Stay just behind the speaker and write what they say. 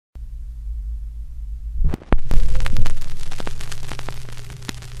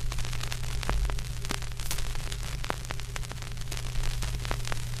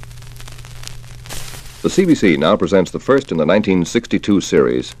The CBC now presents the first in the 1962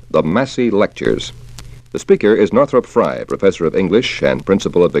 series, the Massey Lectures. The speaker is Northrop Frye, Professor of English and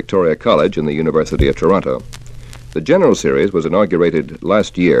Principal of Victoria College in the University of Toronto. The general series was inaugurated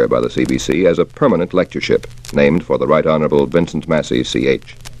last year by the CBC as a permanent lectureship, named for the Right Honorable Vincent Massey,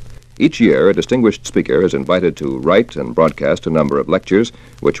 C.H. Each year, a distinguished speaker is invited to write and broadcast a number of lectures,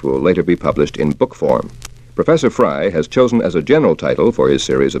 which will later be published in book form. Professor Frye has chosen as a general title for his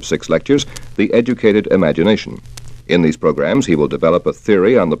series of 6 lectures, The Educated Imagination. In these programs, he will develop a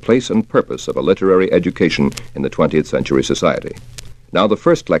theory on the place and purpose of a literary education in the 20th century society. Now the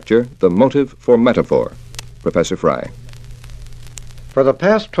first lecture, The Motive for Metaphor. Professor Frye. For the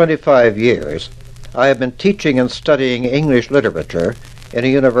past 25 years, I have been teaching and studying English literature in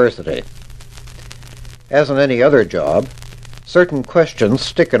a university. As in any other job, certain questions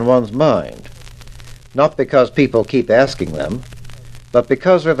stick in one's mind, not because people keep asking them, but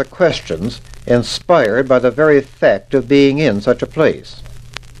because they're the questions inspired by the very fact of being in such a place.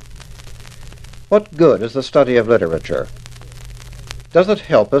 What good is the study of literature? Does it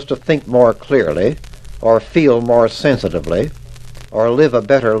help us to think more clearly, or feel more sensitively, or live a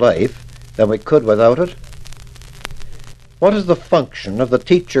better life than we could without it? What is the function of the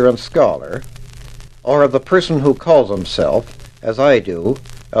teacher and scholar, or of the person who calls himself, as I do,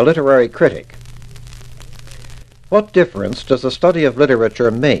 a literary critic? What difference does the study of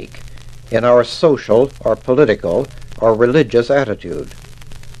literature make in our social or political or religious attitude?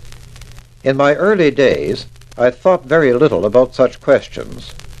 In my early days, I thought very little about such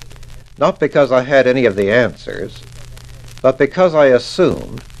questions, not because I had any of the answers, but because I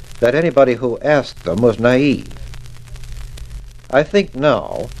assumed that anybody who asked them was naive. I think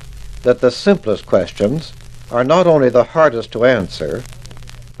now that the simplest questions are not only the hardest to answer,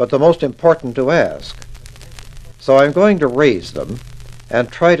 but the most important to ask. So I'm going to raise them and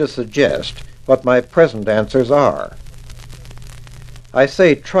try to suggest what my present answers are. I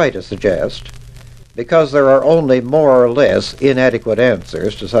say try to suggest because there are only more or less inadequate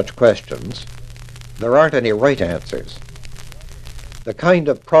answers to such questions. There aren't any right answers. The kind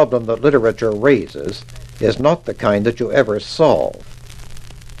of problem that literature raises is not the kind that you ever solve.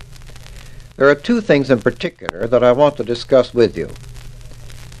 There are 2 things in particular that I want to discuss with you.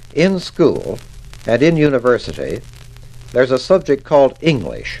 In school and in university, there's a subject called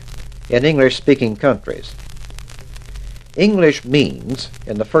English in English-speaking countries. English means,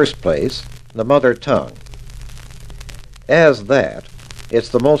 in the first place, the mother tongue. As that, it's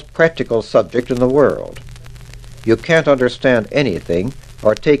the most practical subject in the world. You can't understand anything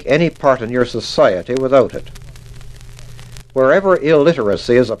or take any part in your society without it. Wherever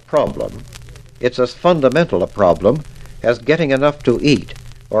illiteracy is a problem, it's as fundamental a problem as getting enough to eat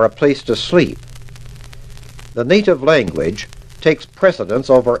or a place to sleep. The native language takes precedence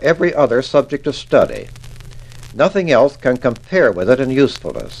over every other subject of study. Nothing else can compare with it in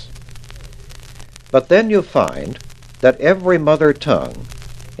usefulness. But then you find that every mother tongue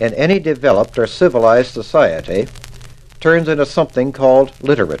in any developed or civilized society turns into something called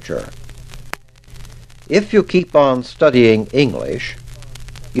literature. If you keep on studying English,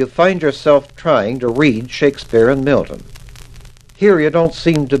 you find yourself trying to read Shakespeare and Milton. Here you don't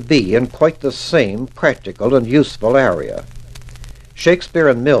seem to be in quite the same practical and useful area. Shakespeare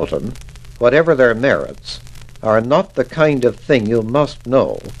and Milton, whatever their merits, are not the kind of thing you must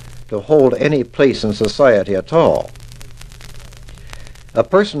know to hold any place in society at all. A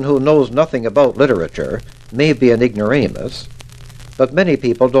person who knows nothing about literature may be an ignoramus, but many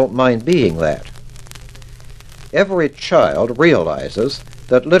people don't mind being that. Every child realizes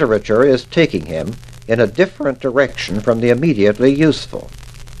that literature is taking him in a different direction from the immediately useful,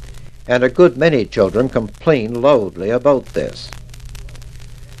 and a good many children complain loudly about this.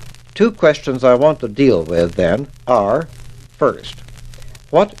 2 questions I want to deal with, then, are, first,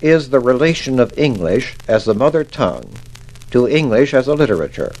 what is the relation of English as the mother tongue to English as a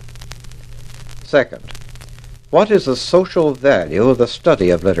literature? Second, what is the social value of the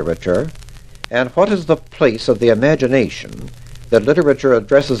study of literature, and what is the place of the imagination that literature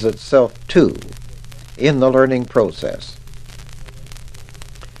addresses itself to in the learning process?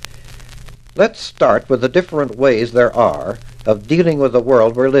 Let's start with the different ways there are of dealing with the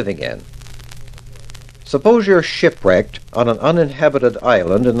world we're living in. Suppose you're shipwrecked on an uninhabited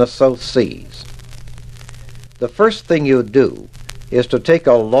island in the South Seas. The first thing you do is to take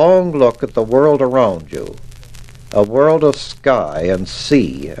a long look at the world around you, a world of sky and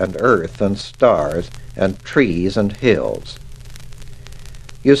sea and earth and stars and trees and hills.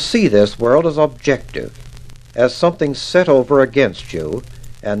 You see this world as objective, as something set over against you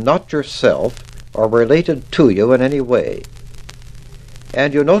and not yourself or related to you in any way.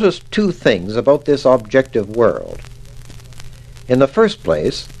 and you notice two things about this objective world. In the first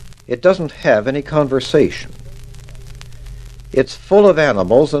place, it doesn't have any conversation. It's full of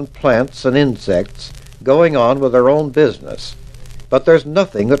animals and plants and insects going on with their own business, but there's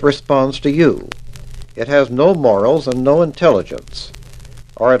nothing that responds to you. It has no morals and no intelligence,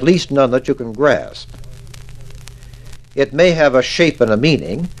 or at least none that you can grasp. It may have a shape and a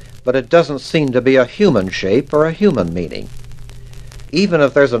meaning, but it doesn't seem to be a human shape or a human meaning. Even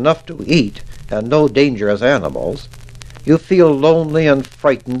if there's enough to eat and no danger as animals, you feel lonely and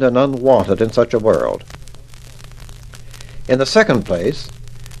frightened and unwanted in such a world. In the second place,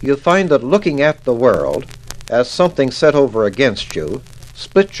 you find that looking at the world as something set over against you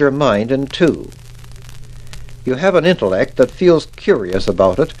splits your mind in two. You have an intellect that feels curious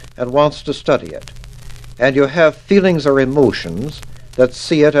about it and wants to study it, and you have feelings or emotions that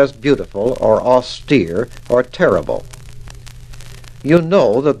see it as beautiful or austere or terrible. You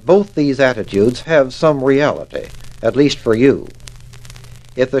know that both these attitudes have some reality, at least for you.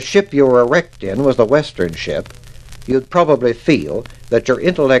 If the ship you were wrecked in was the Western ship, you'd probably feel that your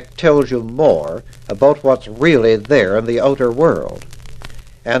intellect tells you more about what's really there in the outer world,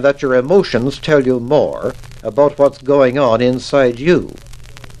 and that your emotions tell you more about what's going on inside you.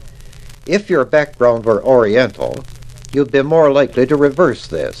 If your background were Oriental, you'd be more likely to reverse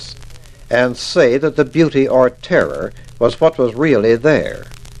this, and say that the beauty or terror was what was really there,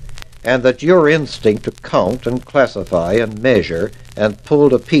 and that your instinct to count and classify and measure and pull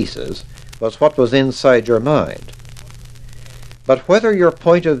to pieces was what was inside your mind. But whether your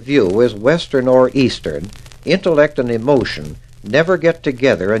point of view is Western or Eastern, intellect and emotion never get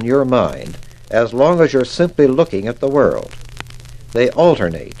together in your mind as long as you're simply looking at the world. They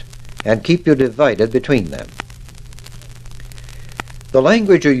alternate and keep you divided between them. The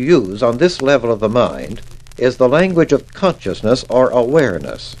language you use on this level of the mind is the language of consciousness or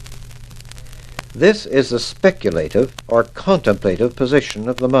awareness. This is the speculative or contemplative position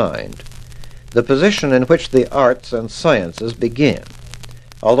of the mind, the position in which the arts and sciences begin,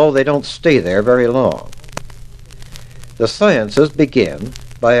 although they don't stay there very long. The sciences begin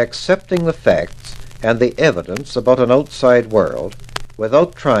by accepting the facts and the evidence about an outside world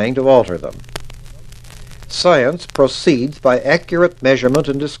without trying to alter them. Science proceeds by accurate measurement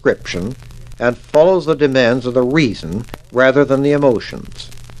and description and follows the demands of the reason rather than the emotions.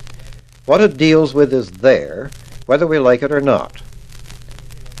 What it deals with is there, whether we like it or not.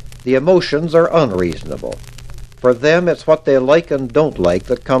 The emotions are unreasonable. For them, it's what they like and don't like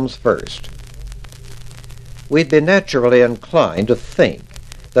that comes first. We'd be naturally inclined to think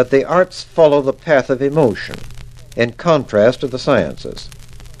that the arts follow the path of emotion, in contrast to the sciences.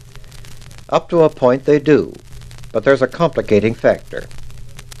 Up to a point they do, but there's a complicating factor.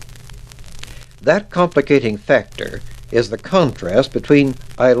 That complicating factor is the contrast between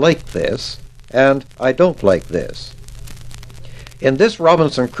I like this and I don't like this. In this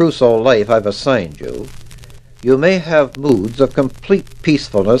Robinson Crusoe life I've assigned you, you may have moods of complete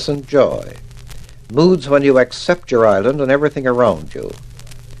peacefulness and joy, moods when you accept your island and everything around you.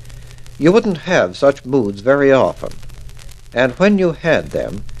 You wouldn't have such moods very often, and when you had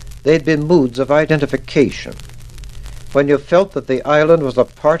them, they'd be moods of identification, when you felt that the island was a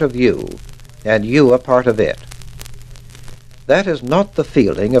part of you, and you a part of it. That is not the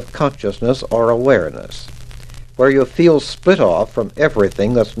feeling of consciousness or awareness, where you feel split off from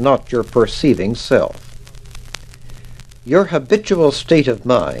everything that's not your perceiving self. Your habitual state of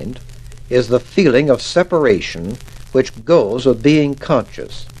mind is the feeling of separation which goes with being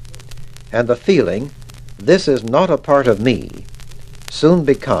conscious, and the feeling, this is not a part of me, soon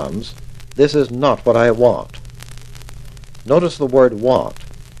becomes, this is not what I want. Notice the word want.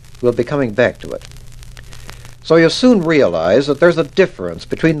 We'll be coming back to it. So you soon realize that there's a difference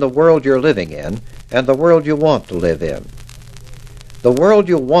between the world you're living in and the world you want to live in. The world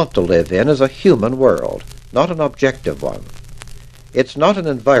you want to live in is a human world, not an objective one. It's not an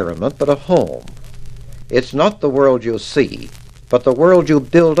environment, but a home. It's not the world you see, but the world you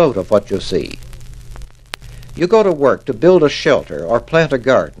build out of what you see. You go to work to build a shelter or plant a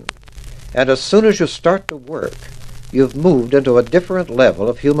garden, and as soon as you start to work, you've moved into a different level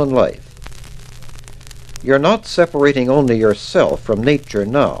of human life. You're not separating only yourself from nature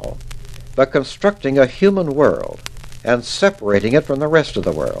now, but constructing a human world and separating it from the rest of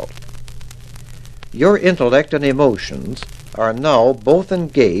the world. Your intellect and emotions are now both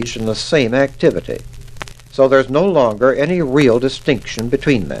engaged in the same activity, so there's no longer any real distinction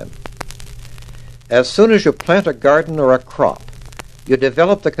between them. As soon as you plant a garden or a crop, you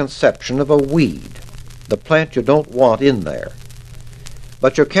develop the conception of a weed, the plant you don't want in there.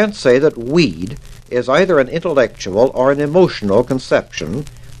 But you can't say that weed is either an intellectual or an emotional conception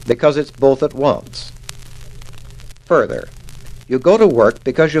because it's both at once. Further, you go to work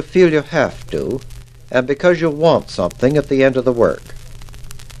because you feel you have to and because you want something at the end of the work.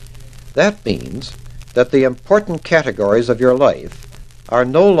 That means that the important categories of your life are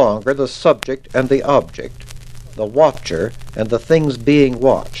no longer the subject and the object, the watcher and the things being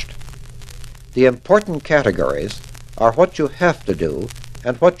watched. The important categories are what you have to do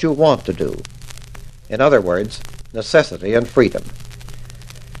and what you want to do. In other words, necessity and freedom.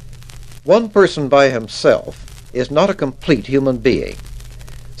 One person by himself is not a complete human being,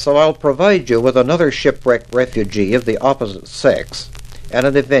 so I'll provide you with another shipwrecked refugee of the opposite sex and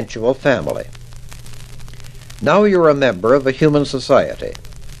an eventual family. Now you're a member of a human society.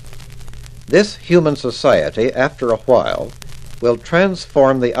 This human society, after a while, will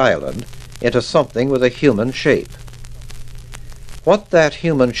transform the island into something with a human shape. What that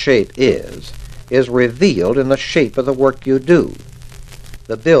human shape is revealed in the shape of the work you do.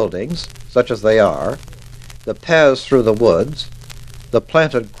 The buildings, such as they are, the paths through the woods, the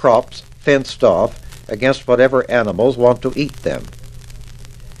planted crops fenced off against whatever animals want to eat them.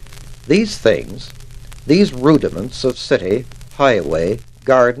 These things, these rudiments of city, highway,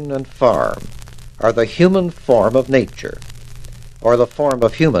 garden, and farm, are the human form of nature, or the form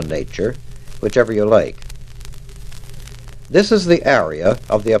of human nature, whichever you like. This is the area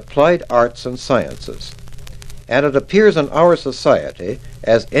of the applied arts and sciences, and it appears in our society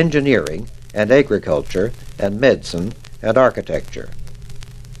as engineering and agriculture and medicine and architecture.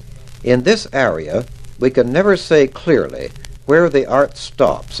 In this area, we can never say clearly where the art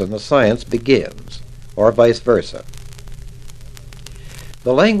stops and the science begins, or vice versa.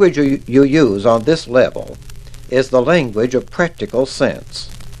 The language you use on this level is the language of practical sense,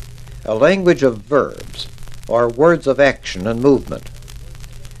 a language of verbs, or words of action and movement.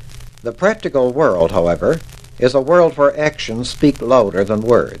 The practical world, however, is a world where actions speak louder than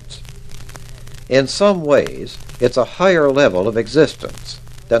words. In some ways, it's a higher level of existence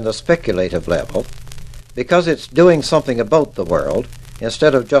than the speculative level, because it's doing something about the world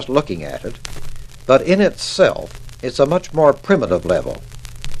instead of just looking at it, but in itself, it's a much more primitive level.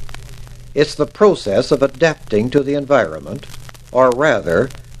 It's the process of adapting to the environment, or rather,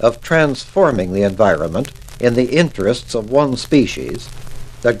 of transforming the environment in the interests of one species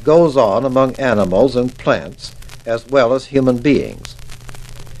that goes on among animals and plants as well as human beings.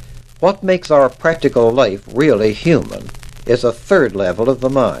 What makes our practical life really human is a third level of the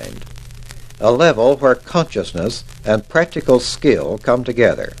mind, a level where consciousness and practical skill come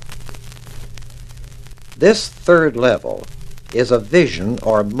together. This third level is a vision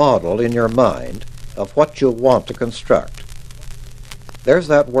or model in your mind of what you want to construct. There's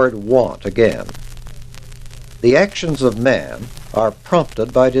that word want again. The actions of man are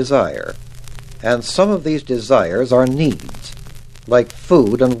prompted by desire, and some of these desires are needs, like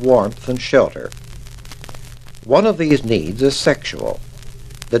food and warmth and shelter. One of these needs is sexual,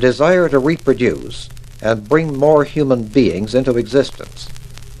 the desire to reproduce and bring more human beings into existence.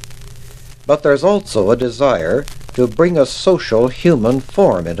 But there's also a desire to bring a social human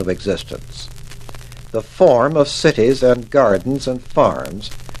form into existence, the form of cities and gardens and farms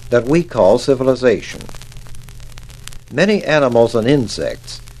that we call civilization. Many animals and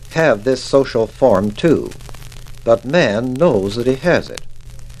insects have this social form too, but man knows that he has it.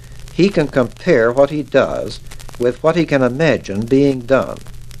 He can compare what he does with what he can imagine being done.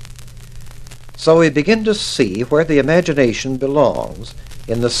 So we begin to see where the imagination belongs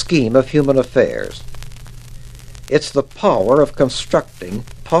in the scheme of human affairs. It's the power of constructing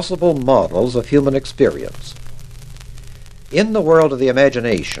possible models of human experience. In the world of the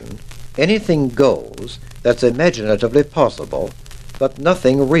imagination, anything goes that's imaginatively possible, but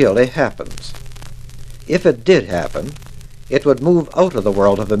nothing really happens. If it did happen, it would move out of the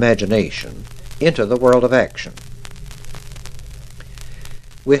world of imagination into the world of action.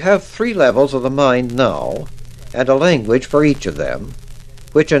 We have 3 levels of the mind now, and a language for each of them,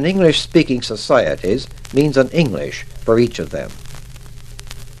 which in English-speaking societies means an English for each of them.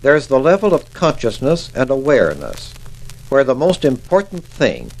 There's the level of consciousness and awareness, where the most important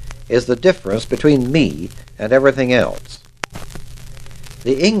thing is the difference between me and everything else.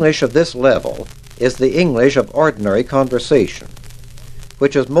 The English of this level is the English of ordinary conversation,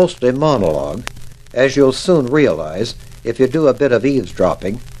 which is mostly monologue, as you'll soon realize if you do a bit of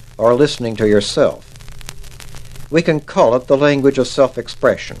eavesdropping or listening to yourself. We can call it the language of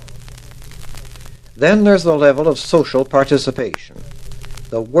self-expression. Then there's the level of social participation,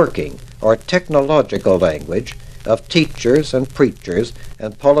 the working or technological language of teachers and preachers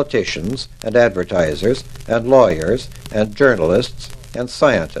and politicians and advertisers and lawyers and journalists and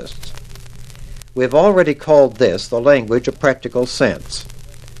scientists. We've already called this the language of practical sense.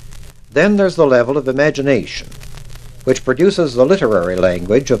 Then there's the level of imagination, which produces the literary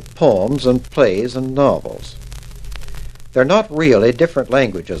language of poems and plays and novels. They're not really different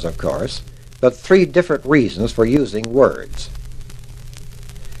languages, of course, but three different reasons for using words.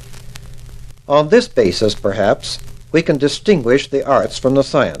 On this basis, perhaps, we can distinguish the arts from the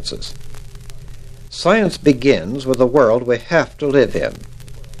sciences. Science begins with the world we have to live in,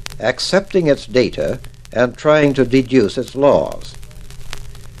 accepting its data and trying to deduce its laws.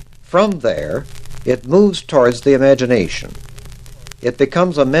 From there, it moves towards the imagination. It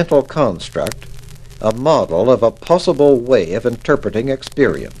becomes a mental construct, a model of a possible way of interpreting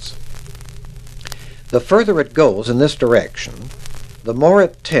experience. The further it goes in this direction, the more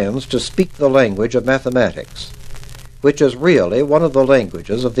it tends to speak the language of mathematics, which is really one of the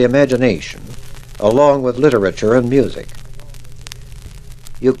languages of the imagination, along with literature and music.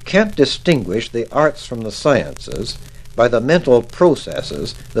 You can't distinguish the arts from the sciences by the mental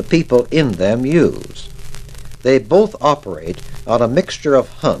processes the people in them use. They both operate on a mixture of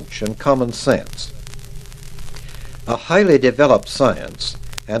hunch and common sense. A highly developed science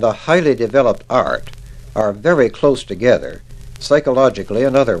and a highly developed art are very close together, psychologically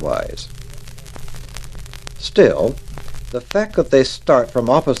and otherwise. Still, the fact that they start from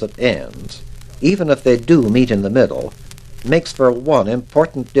opposite ends, even if they do meet in the middle, makes for one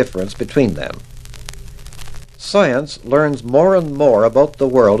important difference between them. Science learns more and more about the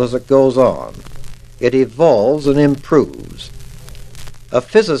world as it goes on. It evolves and improves. A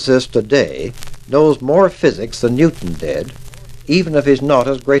physicist today knows more physics than Newton did, even if he's not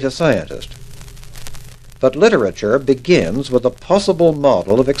as great a scientist. But literature begins with a possible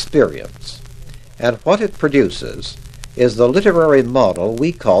model of experience, and what it produces is the literary model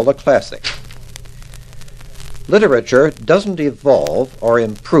we call the classic. Literature doesn't evolve or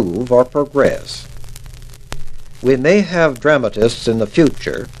improve or progress. We may have dramatists in the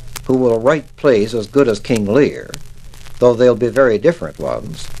future who will write plays as good as King Lear, though they'll be very different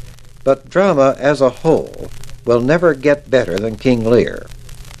ones, but drama as a whole will never get better than King Lear.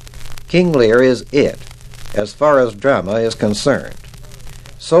 King Lear is it, as far as drama is concerned.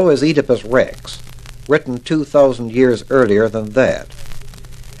 So is Oedipus Rex, written 2,000 years earlier than that,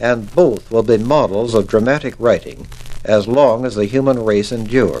 and both will be models of dramatic writing as long as the human race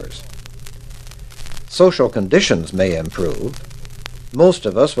endures. Social conditions may improve. Most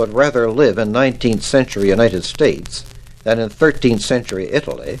of us would rather live in 19th century United States than in 13th century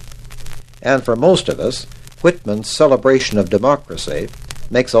Italy, and for most of us, Whitman's celebration of democracy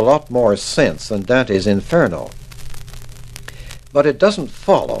makes a lot more sense than Dante's Inferno. But it doesn't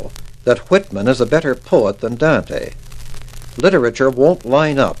follow that Whitman is a better poet than Dante. Literature won't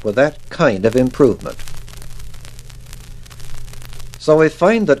line up with that kind of improvement. So we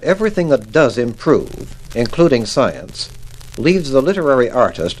find that everything that does improve, including science, leaves the literary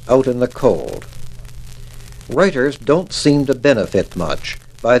artist out in the cold. Writers don't seem to benefit much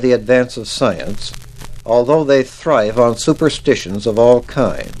by the advance of science, although they thrive on superstitions of all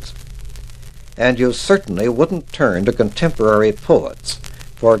kinds. And you certainly wouldn't turn to contemporary poets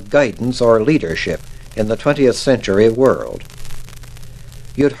for guidance or leadership in the 20th century world.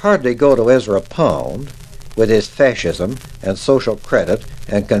 You'd hardly go to Ezra Pound, with his fascism and social credit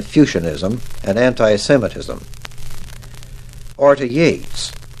and Confucianism and anti-Semitism, or to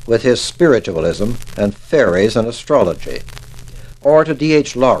Yeats, with his spiritualism and fairies and astrology, or to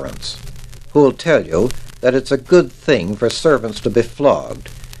D.H. Lawrence, who'll tell you that it's a good thing for servants to be flogged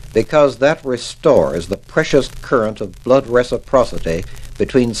because that restores the precious current of blood reciprocity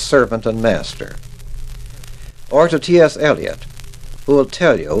between servant and master, or to T.S. Eliot, who will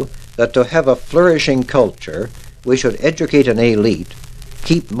tell you that to have a flourishing culture, we should educate an elite,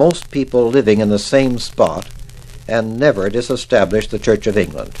 keep most people living in the same spot, and never disestablish the Church of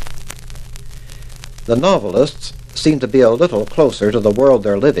England. The novelists seem to be a little closer to the world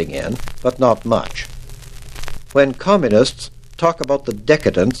they're living in, but not much. When communists talk about the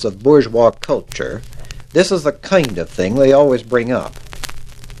decadence of bourgeois culture, this is the kind of thing they always bring up.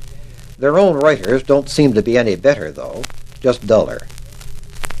 Their own writers don't seem to be any better, though, just duller.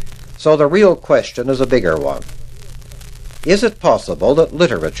 So the real question is a bigger one. Is it possible that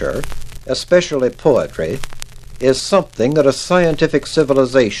literature, especially poetry, is something that a scientific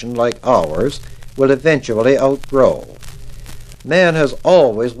civilization like ours will eventually outgrow? Man has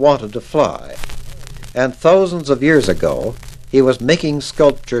always wanted to fly, and thousands of years ago he was making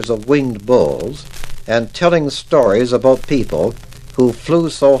sculptures of winged bulls and telling stories about people who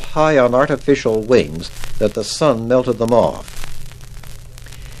flew so high on artificial wings that the sun melted them off.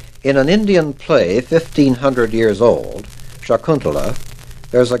 In an Indian play 1,500 years old, Shakuntala,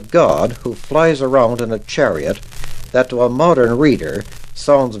 there's a God who flies around in a chariot that to a modern reader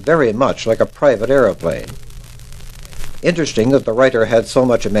sounds very much like a private aeroplane. Interesting that the writer had so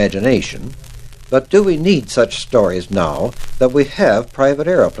much imagination, but do we need such stories now that we have private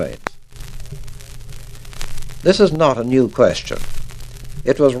aeroplanes? This is not a new question.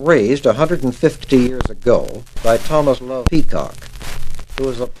 It was raised 150 years ago by Thomas Love Peacock, who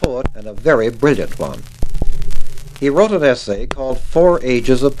was a poet and a very brilliant one. He wrote an essay called 4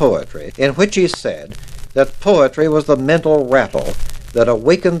 Ages of Poetry, in which he said that poetry was the mental rattle that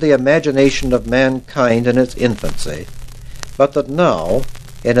awakened the imagination of mankind in its infancy, but that now,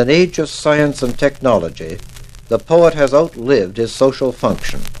 in an age of science and technology, the poet has outlived his social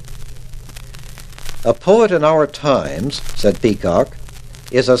function. A poet in our times, said Peacock,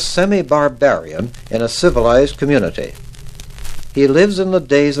 is a semi-barbarian in a civilized community. He lives in the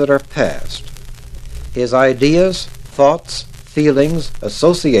days that are past. His ideas, thoughts, feelings,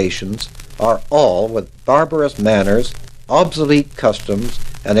 associations are all with barbarous manners, obsolete customs,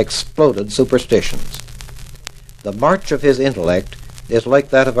 and exploded superstitions. The march of his intellect is like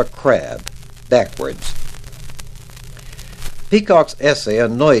that of a crab, backwards. Peacock's essay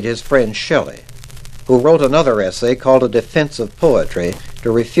annoyed his friend Shelley, who wrote another essay called A Defense of Poetry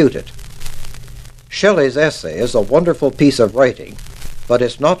to refute it. Shelley's essay is a wonderful piece of writing, but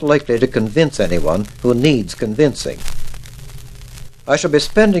it's not likely to convince anyone who needs convincing. I shall be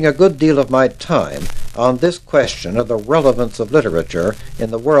spending a good deal of my time on this question of the relevance of literature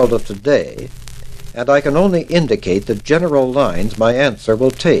in the world of today, and I can only indicate the general lines my answer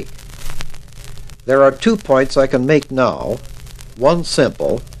will take. There are 2 points I can make now, one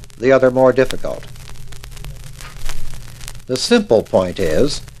simple, the other more difficult. The simple point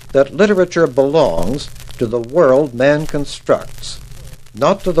is that literature belongs to the world man constructs,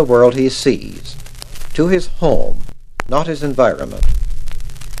 not to the world he sees, to his home, not his environment.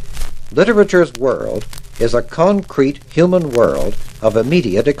 Literature's world is a concrete human world of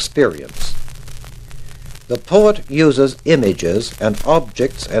immediate experience. The poet uses images and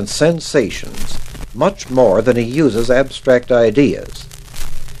objects and sensations much more than he uses abstract ideas.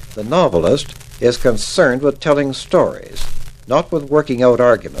 The novelist is concerned with telling stories, not with working out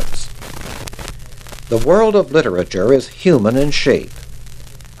arguments. The world of literature is human in shape,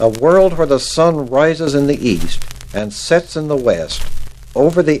 a world where the sun rises in the east and sets in the west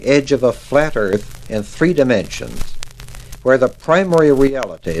over the edge of a flat earth in 3 dimensions, where the primary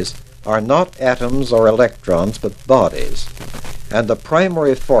realities are not atoms or electrons but bodies, and the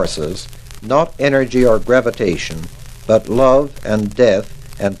primary forces not energy or gravitation but love and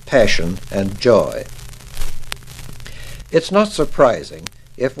death and passion and joy. It's not surprising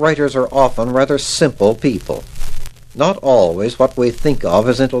if writers are often rather simple people, not always what we think of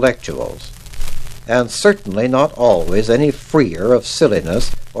as intellectuals, and certainly not always any freer of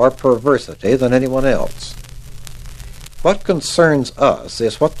silliness or perversity than anyone else. What concerns us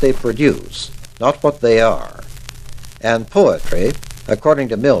is what they produce, not what they are, and poetry, according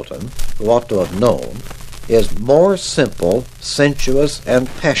to Milton, who ought to have known, is more simple, sensuous, and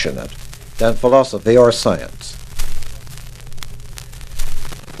passionate than philosophy or science.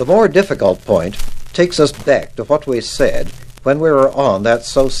 The more difficult point takes us back to what we said when we were on that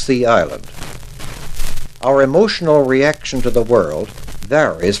South Sea island. Our emotional reaction to the world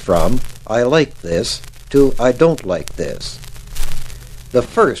varies from I like this to I don't like this. The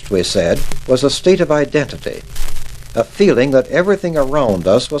first, we said, was a state of identity, a feeling that everything around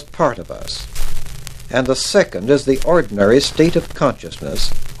us was part of us. And the second is the ordinary state of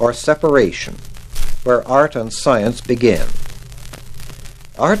consciousness, or separation, where art and science begin.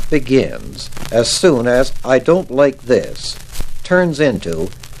 Art begins as soon as I don't like this turns into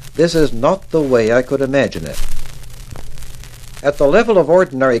this is not the way I could imagine it. At the level of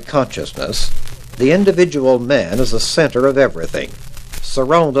ordinary consciousness, the individual man is the center of everything,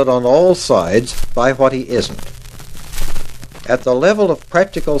 surrounded on all sides by what he isn't. At the level of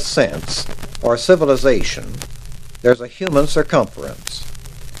practical sense, or civilization, there's a human circumference,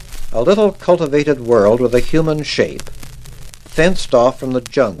 a little cultivated world with a human shape, fenced off from the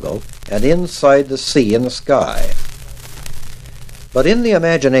jungle and inside the sea and the sky. But in the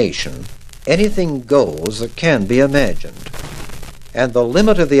imagination, anything goes that can be imagined, and the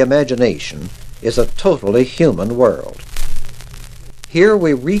limit of the imagination is a totally human world. Here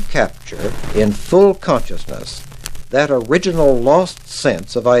we recapture, in full consciousness, that original lost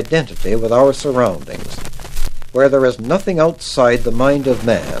sense of identity with our surroundings, where there is nothing outside the mind of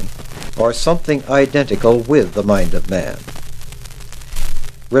man, or something identical with the mind of man.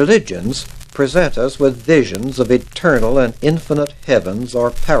 Religions present us with visions of eternal and infinite heavens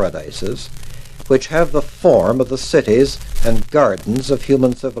or paradises, which have the form of the cities and gardens of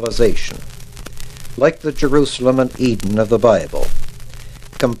human civilization, like the Jerusalem and Eden of the Bible,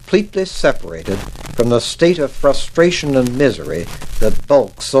 completely separated from the state of frustration and misery that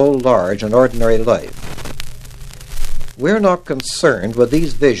bulks so large in ordinary life. We're not concerned with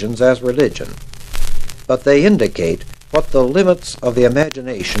these visions as religion, but they indicate what the limits of the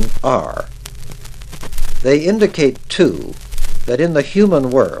imagination are. They indicate, too, that in the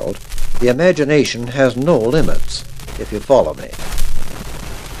human world, the imagination has no limits, if you follow me.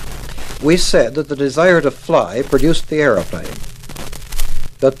 We said that the desire to fly produced the aeroplane.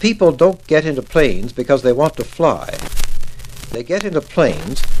 But people don't get into planes because they want to fly. They get into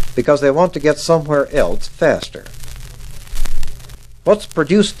planes because they want to get somewhere else faster. What's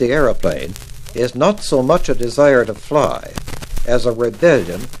produced the aeroplane is not so much a desire to fly as a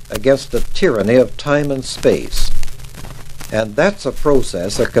rebellion against the tyranny of time and space. And that's a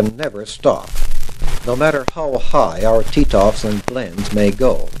process that can never stop, no matter how high our Titoffs and Glens may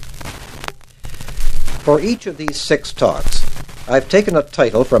go. For each of these 6 talks, I've taken a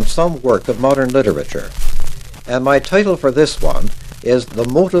title from some work of modern literature, and my title for this one is The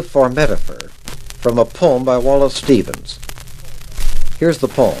Motive for Metaphor, from a poem by Wallace Stevens. Here's the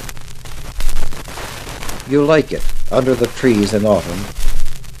poem. You like it under the trees in autumn,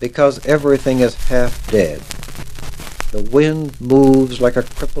 because everything is half dead. The wind moves like a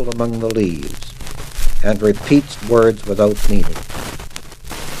cripple among the leaves, and repeats words without meaning.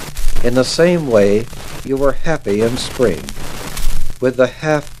 In the same way, you were happy in spring, with the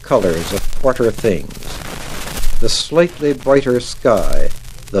half-colors of quarter things, the slightly brighter sky,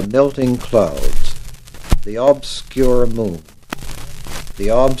 the melting clouds, the obscure moon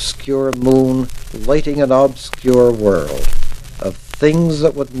lighting an obscure world of things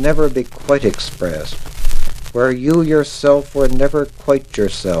that would never be quite expressed, where you yourself were never quite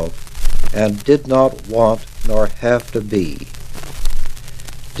yourself and did not want nor have to be,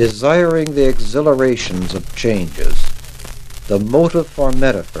 desiring the exhilarations of changes, the motive for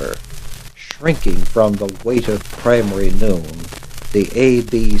metaphor, shrinking from the weight of primary noon, the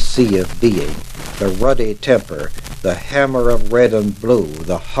ABC of being, the ruddy temper, the hammer of red and blue,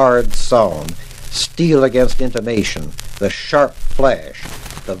 the hard sound, steel against intimation, the sharp flash,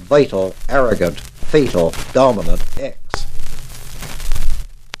 the vital, arrogant, fatal, dominant X.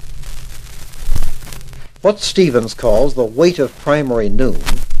 What Stevens calls the weight of primary noon,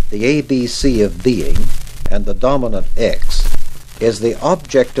 the ABC of being, and the dominant X, is the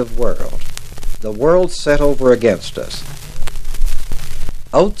objective world, the world set over against us.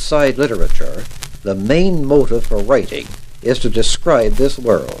 Outside literature, the main motive for writing is to describe this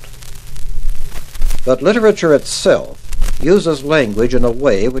world. But literature itself uses language in a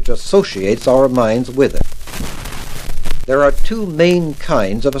way which associates our minds with it. There are 2 main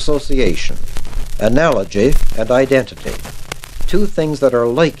kinds of association, analogy and identity, 2 things that are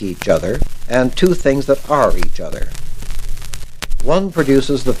like each other and 2 things that are each other. One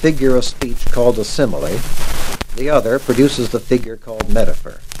produces the figure of speech called a simile, the other produces the figure called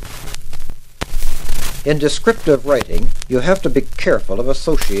metaphor. In descriptive writing, you have to be careful of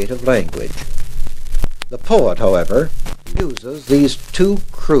associative language. The poet, however, uses these 2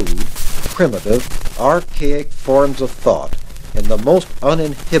 crude, primitive, archaic forms of thought in the most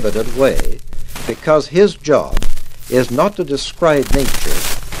uninhibited way, because his job is not to describe nature,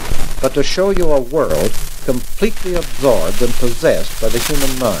 but to show you a world completely absorbed and possessed by the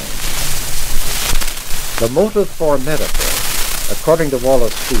human mind. The motive for metaphor, according to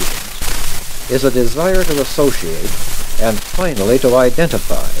Wallace Stevens, is a desire to associate and finally to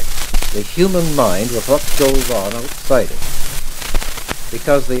identify the human mind with what goes on outside it.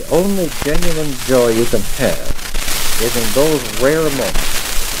 Because the only genuine joy you can have is in those rare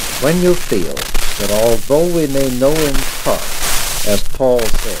moments when you feel that although we may know in part, as Paul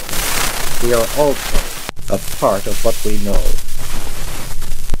says, we are also a part of what we know.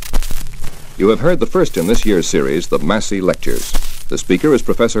 You have heard the first in this year's series, the Massey Lectures. The speaker is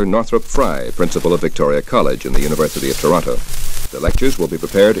Professor Northrop Frye, Principal of Victoria College in the University of Toronto. The lectures will be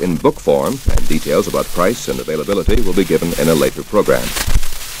prepared in book form, and details about price and availability will be given in a later program.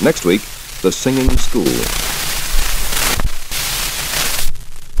 Next week, The Singing School.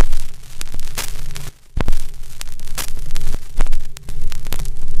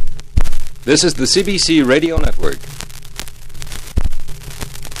 This is the CBC Radio Network.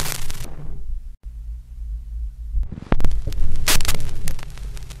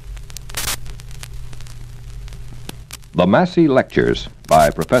 The Massey Lectures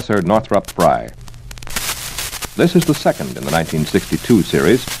by Professor Northrop Frye. This is the second in the 1962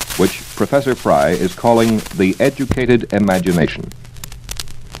 series, which Professor Frye is calling The Educated Imagination.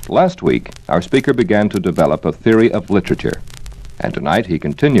 Last week, our speaker began to develop a theory of literature, and tonight he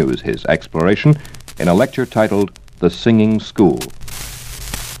continues his exploration in a lecture titled The Singing School.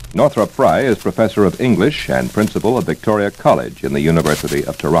 Northrop Frye is professor of English and principal of Victoria College in the University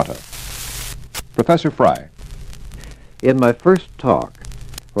of Toronto. Professor Frye. In my first talk,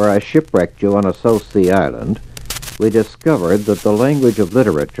 where I shipwrecked you on a South Sea island, we discovered that the language of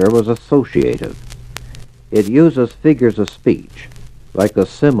literature was associative. It uses figures of speech, like the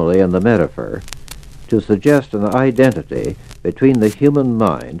simile and the metaphor, to suggest an identity between the human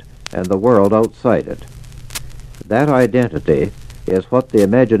mind and the world outside it. That identity is what the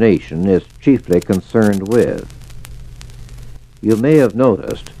imagination is chiefly concerned with. You may have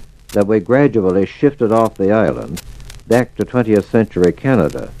noticed that we gradually shifted off the island back to 20th century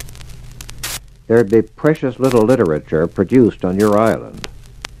Canada. There'd be precious little literature produced on your island,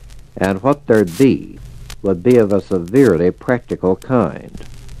 and what there'd be would be of a severely practical kind,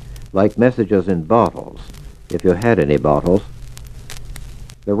 like messages in bottles, if you had any bottles.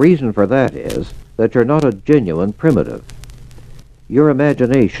 The reason for that is that you're not a genuine primitive. Your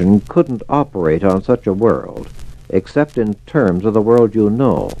imagination couldn't operate on such a world except in terms of the world you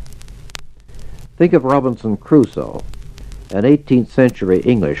know. Think of Robinson Crusoe, an 18th century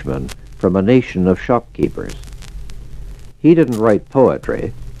Englishman from a nation of shopkeepers. He didn't write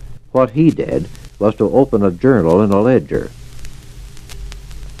poetry. What he did was to open a journal and a ledger.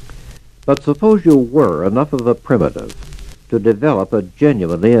 But suppose you were enough of a primitive to develop a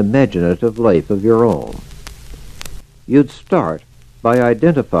genuinely imaginative life of your own. You'd start by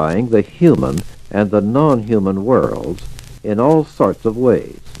identifying the human and the non-human worlds in all sorts of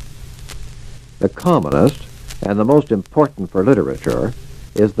ways. The commonest and the most important for literature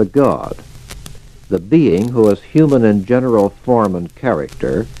is the God, the being who is human in general form and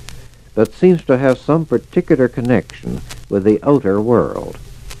character, but seems to have some particular connection with the outer world,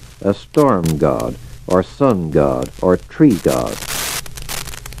 a storm god, or sun god, or tree god.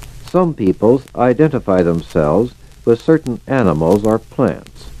 Some peoples identify themselves with certain animals or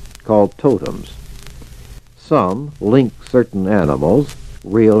plants, called totems. Some link certain animals,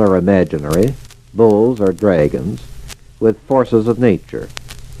 real or imaginary, bulls or dragons, with forces of nature.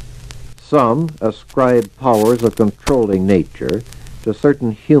 Some ascribe powers of controlling nature to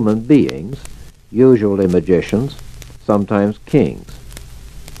certain human beings, usually magicians, sometimes kings.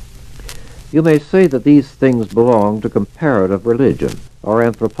 You may say that these things belong to comparative religion or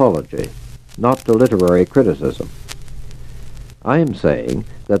anthropology, not to literary criticism. I am saying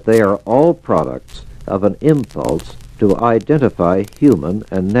that they are all products of an impulse to identify human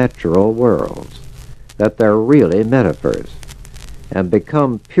and natural worlds, that they're really metaphors, and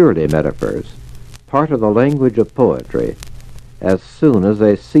become purely metaphors, part of the language of poetry, as soon as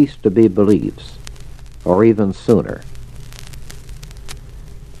they cease to be beliefs, or even sooner.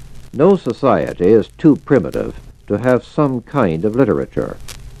 No society is too primitive to have some kind of literature.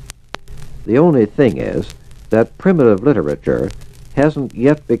 The only thing is that primitive literature hasn't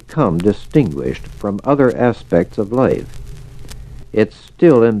yet become distinguished from other aspects of life. It's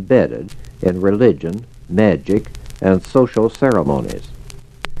still embedded in religion, magic, and social ceremonies.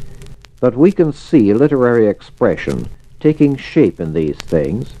 But we can see literary expression taking shape in these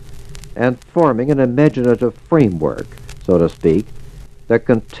things and forming an imaginative framework, so to speak, that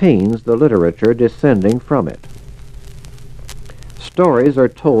contains the literature descending from it. Stories are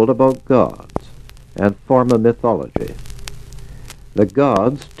told about gods and form a mythology. The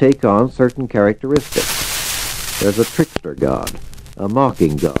gods take on certain characteristics. There's a trickster god, a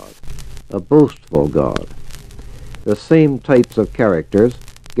mocking god, a boastful god. The same types of characters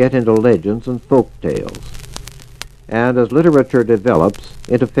get into legends and folk tales, and as literature develops,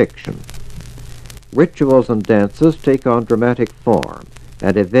 into fiction. Rituals and dances take on dramatic form,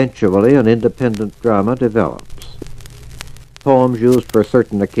 and eventually an independent drama develops. Poems used for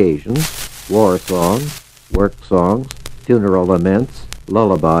certain occasions, war songs, work songs, funeral laments,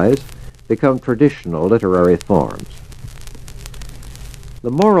 lullabies, become traditional literary forms.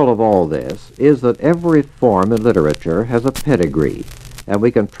 The moral of all this is that every form in literature has a pedigree, and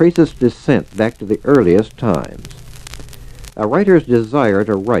we can trace its descent back to the earliest times. A writer's desire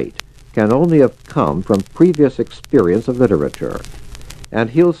to write can only have come from previous experience of literature, and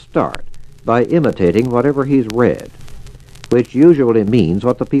he'll start by imitating whatever he's read, which usually means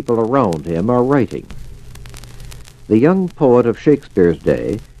what the people around him are writing. The young poet of Shakespeare's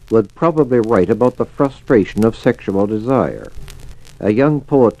day would probably write about the frustration of sexual desire. A young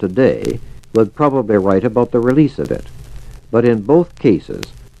poet today would probably write about the release of it, but in both cases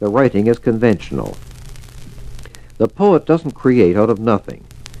the writing is conventional. The poet doesn't create out of nothing,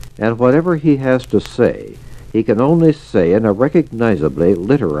 and whatever he has to say he can only say in a recognizably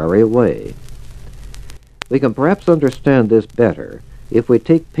literary way. We can perhaps understand this better if we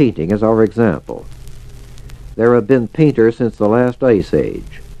take painting as our example. There have been painters since the last ice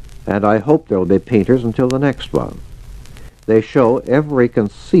age, and I hope there will be painters until the next one. They show every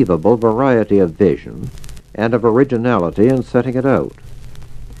conceivable variety of vision and of originality in setting it out.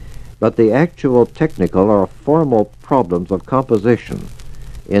 But the actual technical or formal problems of composition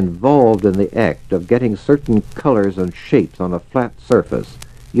involved in the act of getting certain colors and shapes on a flat surface,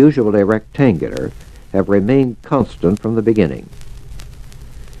 usually rectangular, have remained constant from the beginning.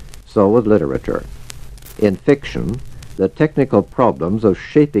 So with literature. In fiction, the technical problems of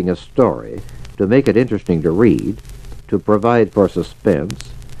shaping a story to make it interesting to read, to provide for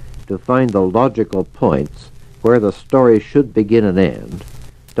suspense, to find the logical points where the story should begin and end,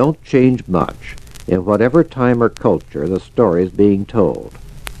 don't change much in whatever time or culture the story is being told.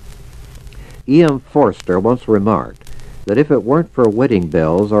 E.M. Forster once remarked that if it weren't for wedding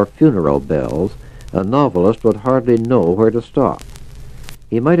bells or funeral bells, a novelist would hardly know where to stop.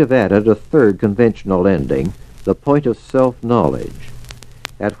 He might have added a third conventional ending, the point of self-knowledge,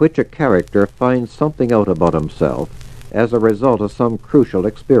 at which a character finds something out about himself as a result of some crucial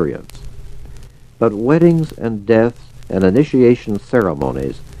experience. But weddings and deaths and initiation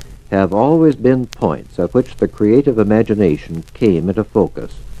ceremonies have always been points at which the creative imagination came into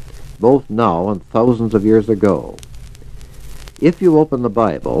focus, both now and thousands of years ago. If you open the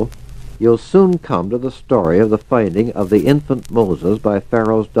Bible, you'll soon come to the story of the finding of the infant Moses by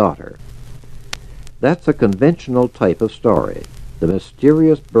Pharaoh's daughter. That's a conventional type of story, the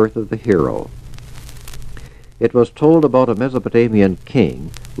mysterious birth of the hero. It was told about a Mesopotamian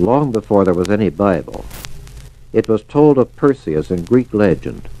king long before there was any Bible. It was told of Perseus in Greek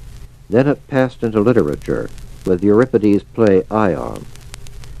legend. Then it passed into literature with Euripides' play Ion.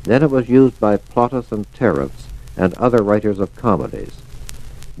 Then it was used by Plautus and Terence and other writers of comedies.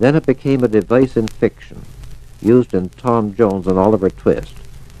 Then it became a device in fiction, used in Tom Jones and Oliver Twist,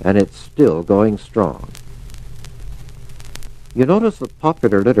 and it's still going strong. You notice that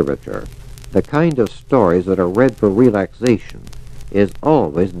popular literature, the kind of stories that are read for relaxation, is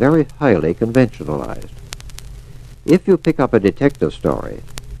always very highly conventionalized. If you pick up a detective story,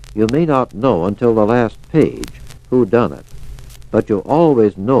 you may not know until the last page who done it, but you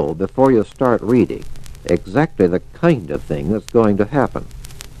always know before you start reading exactly the kind of thing that's going to happen.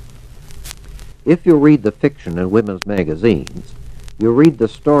 If you read the fiction in women's magazines, you read the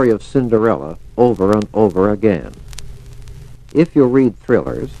story of Cinderella over and over again. If you read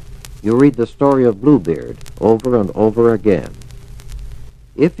thrillers, you read the story of Bluebeard over and over again.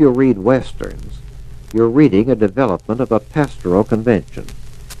 If you read westerns, you're reading a development of a pastoral convention,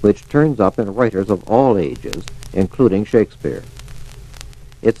 which turns up in writers of all ages, including Shakespeare.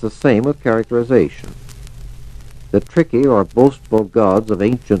 It's the same with characterization. The tricky or boastful gods of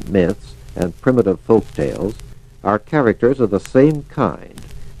ancient myths and primitive folk tales are characters of the same kind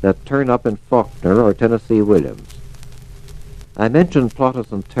that turn up in Faulkner or Tennessee Williams. I mentioned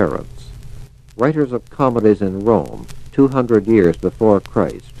Plautus and Terence, writers of comedies in Rome 200 years before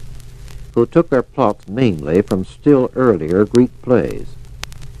Christ, who took their plots mainly from still earlier Greek plays.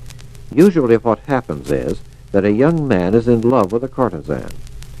 Usually what happens is that a young man is in love with a courtesan.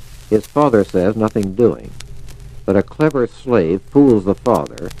 His father says nothing doing, but a clever slave fools the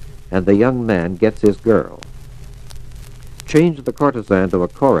father, and the young man gets his girl. Change the courtesan to a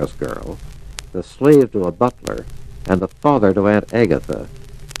chorus girl, the slave to a butler, and the father to Aunt Agatha,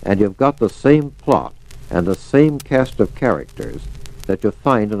 and you've got the same plot and the same cast of characters that you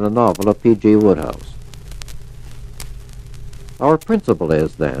find in a novel of P.G. Wodehouse. Our principle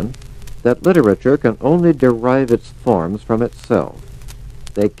is, then, that literature can only derive its forms from itself.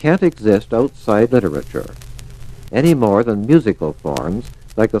 They can't exist outside literature, any more than musical forms,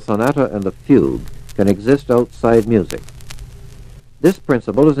 like the sonata and the fugue, can exist outside music. This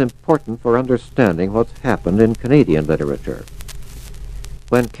principle is important for understanding what's happened in Canadian literature.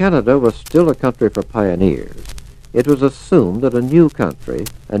 When Canada was still a country for pioneers, it was assumed that a new country,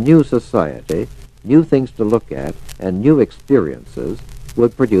 a new society, new things to look at, and new experiences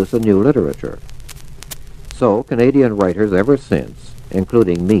would produce a new literature. So Canadian writers ever since,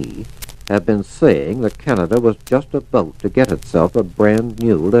 including me, have been saying that Canada was just about to get itself a brand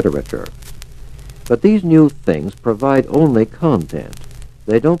new literature. But these new things provide only content.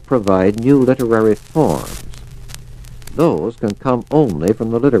 They don't provide new literary forms. Those can come only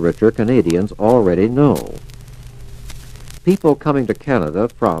from the literature Canadians already know. People coming to Canada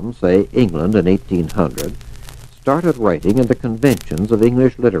from, say, England in 1800 started writing in the conventions of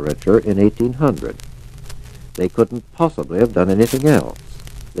English literature in 1800. They couldn't possibly have done anything else.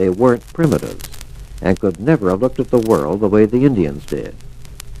 They weren't primitives. and could never have looked at the world the way the Indians did.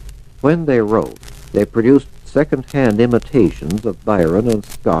 When they wrote, they produced second-hand imitations of Byron and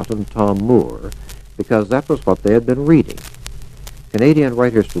Scott and Tom Moore because that was what they had been reading. Canadian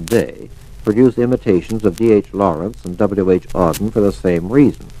writers today produce imitations of D.H. Lawrence and W.H. Auden for the same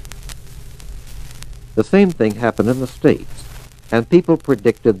reason. The same thing happened in the States, and people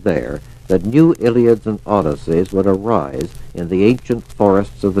predicted there that new Iliads and Odysseys would arise in the ancient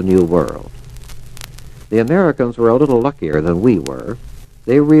forests of the New World. The Americans were a little luckier than we were.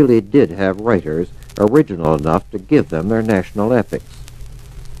 They really did have writers original enough to give them their national epics.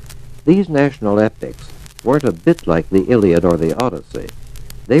 These national epics weren't a bit like the Iliad or the Odyssey.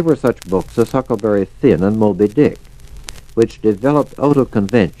 They were such books as Huckleberry Finn and Moby Dick, which developed out of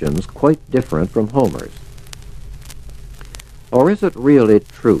conventions quite different from Homer's. Or is it really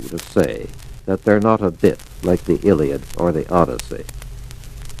true to say that they're not a bit like the Iliad or the Odyssey?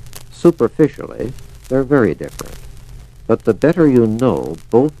 Superficially, they're very different. But the better you know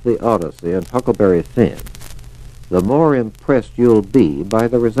both the Odyssey and Huckleberry Finn, the more impressed you'll be by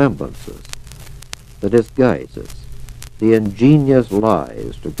the resemblances, the disguises, the ingenious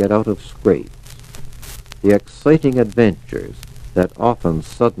lies to get out of scrapes, the exciting adventures that often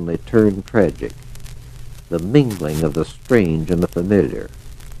suddenly turn tragic, the mingling of the strange and the familiar,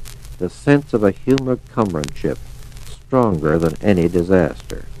 the sense of a human comradeship stronger than any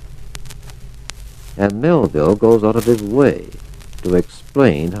disaster. And Melville goes out of his way to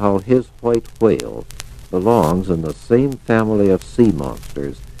explain how his white whale belongs in the same family of sea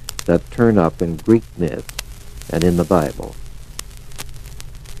monsters that turn up in Greek myth and in the Bible.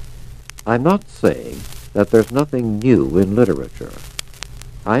 I'm not saying that there's nothing new in literature.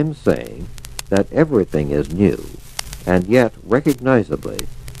 I'm saying that everything is new, and yet recognizably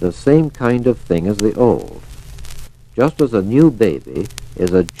the same kind of thing as the old. Just as a new baby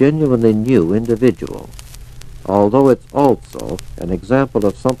is a genuinely new individual, although it's also an example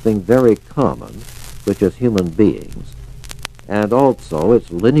of something very common, which is human beings, and also it's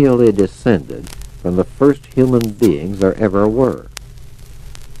lineally descended from the first human beings there ever were.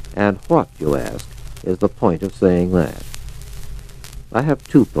 And what, you ask, is the point of saying that? I have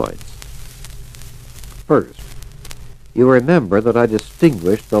 2 points. First, you remember that I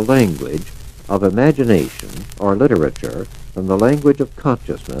distinguished the language of imagination or literature from the language of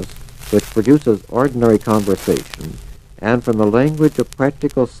consciousness, which produces ordinary conversation, and from the language of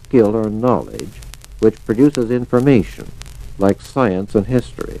practical skill or knowledge, which produces information, like science and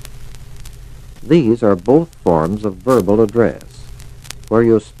history. These are both forms of verbal address, where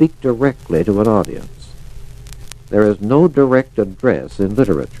you speak directly to an audience. There is no direct address in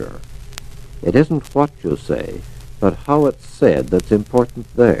literature. It isn't what you say, but how it's said that's important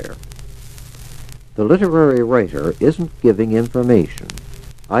there. The literary writer isn't giving information,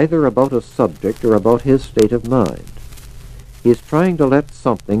 either about a subject or about his state of mind. He's trying to let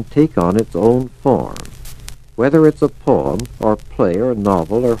something take on its own form, whether it's a poem or play or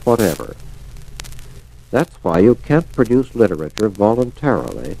novel or whatever. That's why you can't produce literature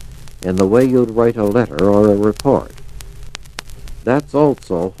voluntarily in the way you'd write a letter or a report. That's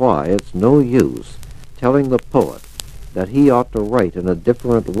also why it's no use telling the poet that he ought to write in a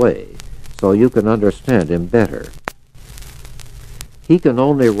different way so you can understand him better. He can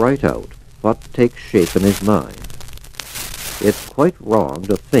only write out what takes shape in his mind. It's quite wrong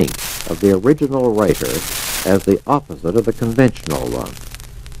to think of the original writer as the opposite of the conventional one.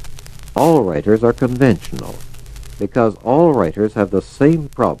 All writers are conventional because all writers have the same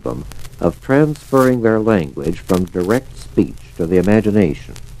problem of transferring their language from direct speech to the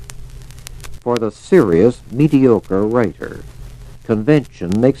imagination. For the serious, mediocre writer,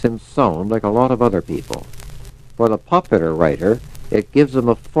 convention makes him sound like a lot of other people. For the popular writer, it gives him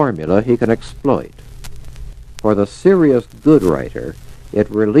a formula he can exploit. For the serious, good writer, it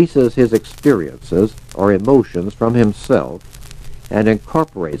releases his experiences or emotions from himself and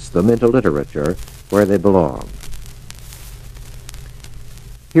incorporates them into literature where they belong.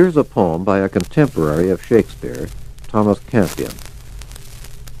 Here's a poem by a contemporary of Shakespeare, Thomas Campion.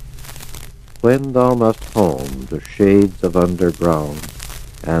 When thou must home to shades of underground,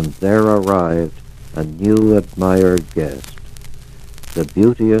 and there arrived a new admired guest, the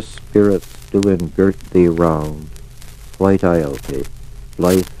beauteous spirits do engirt thee round, white Iope,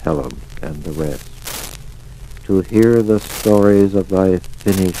 blithe Helen, and the rest, to hear the stories of thy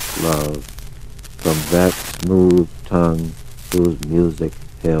finished love from that smooth tongue whose music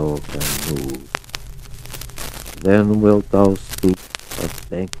held and moved. Then wilt thou speak of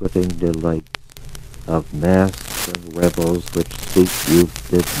banqueting delights, of masks and revels which sweet youth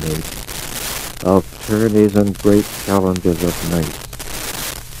did make, of tourneys and great challenges of night,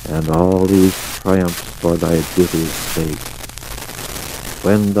 and all these triumphs for thy beauty's sake.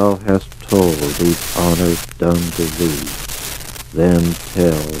 When thou hast told these honors done to thee, then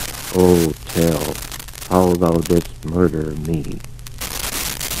tell, oh tell, how thou didst murder me.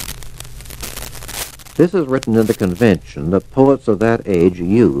 This is written in the convention that poets of that age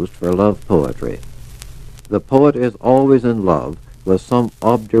used for love poetry. The poet is always in love with some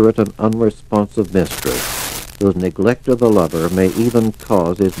obdurate and unresponsive mistress, whose neglect of the lover may even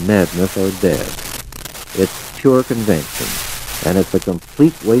cause his madness or death. It's pure convention, and it's a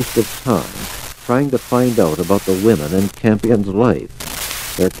complete waste of time trying to find out about the women in Campion's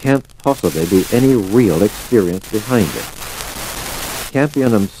life. There can't possibly be any real experience behind it.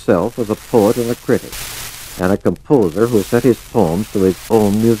 Campion himself was a poet and a critic, and a composer who set his poems to his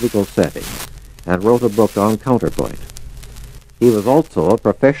own musical settings, and wrote a book on counterpoint. He was also a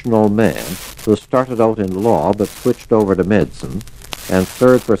professional man who started out in law but switched over to medicine, and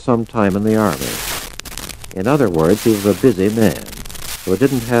served for some time in the army. In other words, he was a busy man who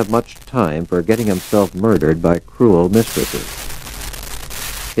didn't have much time for getting himself murdered by cruel mistresses.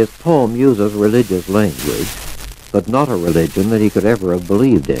 His poem uses religious language, but not a religion that he could ever have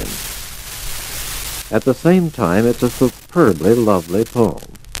believed in. At the same time, it's a superbly lovely poem.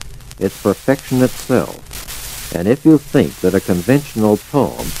 It's perfection itself, and if you think that a conventional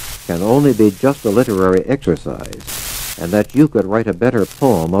poem can only be just a literary exercise, and that you could write a better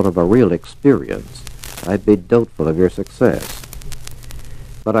poem out of a real experience, I'd be doubtful of your success.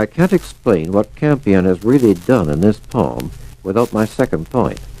 But I can't explain what Campion has really done in this poem without my second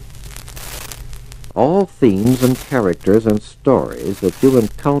point. All themes and characters and stories that you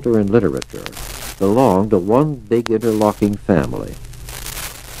encounter in literature belong to one big interlocking family.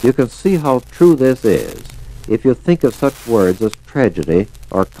 You can see how true this is if you think of such words as tragedy,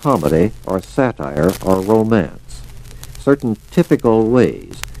 or comedy, or satire, or romance, certain typical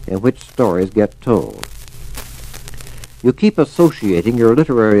ways in which stories get told. You keep associating your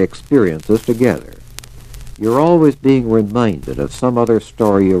literary experiences together. You're always being reminded of some other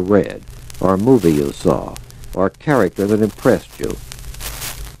story you read, or movie you saw, or character that impressed you.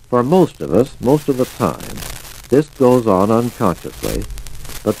 For most of us, most of the time, this goes on unconsciously,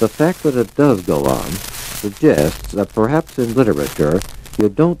 but the fact that it does go on suggests that perhaps in literature you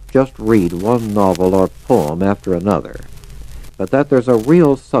don't just read one novel or poem after another, but that there's a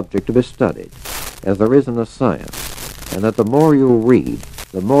real subject to be studied, as there is in a science, and that the more you read,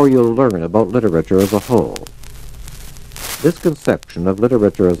 the more you'll learn about literature as a whole. This conception of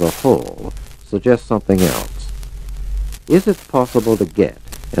literature as a whole suggests something else. Is it possible to get,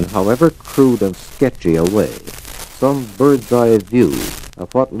 in however crude and sketchy a way, some bird's-eye view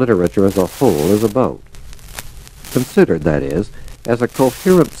of what literature as a whole is about? Considered, that is, as a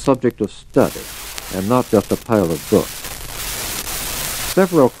coherent subject of study, and not just a pile of books.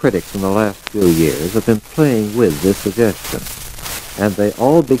 Several critics in the last few years have been playing with this suggestion, and they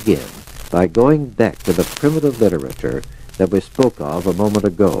all begin by going back to the primitive literature that we spoke of a moment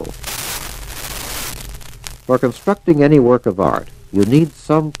ago. For constructing any work of art, you need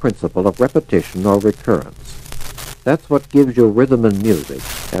some principle of repetition or recurrence. That's what gives you rhythm in music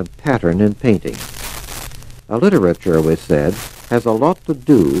and pattern in painting. A literature, we said, has a lot to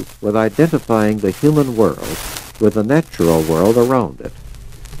do with identifying the human world with the natural world around it,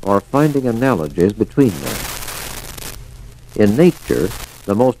 or finding analogies between them. In nature,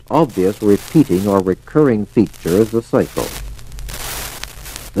 the most obvious repeating or recurring feature is the cycle.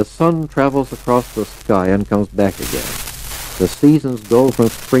 The sun travels across the sky and comes back again. The seasons go from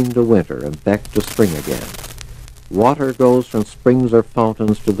spring to winter and back to spring again. Water goes from springs or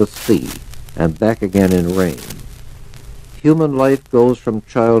fountains to the sea and back again in rain. Human life goes from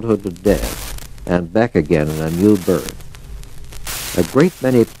childhood to death and back again in a new birth. A great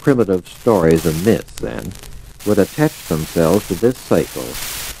many primitive stories and myths, then, would attach themselves to this cycle,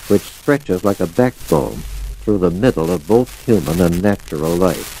 which stretches like a backbone through the middle of both human and natural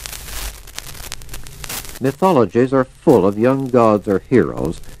life. Mythologies are full of young gods or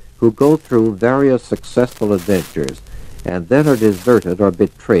heroes who go through various successful adventures and then are deserted or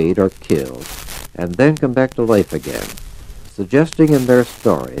betrayed or killed, and then come back to life again, suggesting in their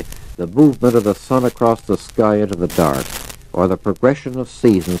story the movement of the sun across the sky into the dark, or the progression of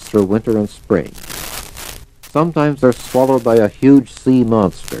seasons through winter and spring. Sometimes they're swallowed by a huge sea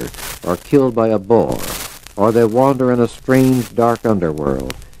monster, or killed by a boar, or they wander in a strange, dark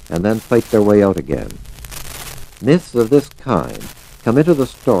underworld, and then fight their way out again. Myths of this kind come into the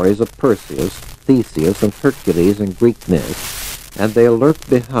stories of Perseus, Theseus, and Hercules in Greek myths, and they lurk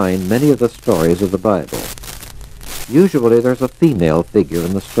behind many of the stories of the Bible. Usually there's a female figure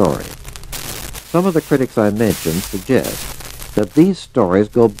in the story. Some of the critics I mentioned suggest that these stories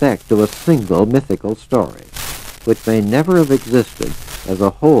go back to a single mythical story, which may never have existed as a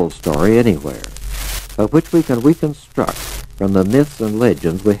whole story anywhere, but which we can reconstruct from the myths and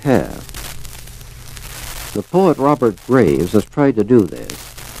legends we have. The poet Robert Graves has tried to do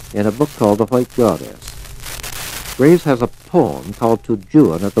this in a book called The White Goddess. Graves has a poem called To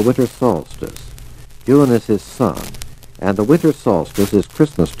Juan at the Winter Solstice. Juan is his son, and the winter solstice is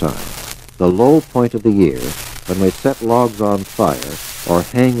Christmas time, the low point of the year when we set logs on fire or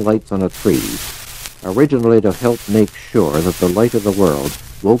hang lights on a tree, originally to help make sure that the light of the world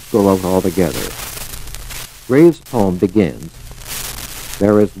won't go out altogether. Graves' poem begins,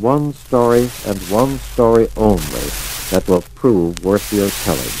 "There is one story and one story only that will prove worth your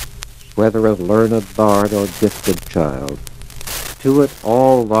telling, whether as learned bard or gifted child. To it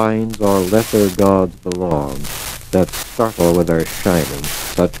all lines or lesser gods belong that startle with their shining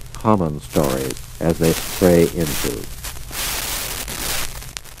such common stories as they stray into."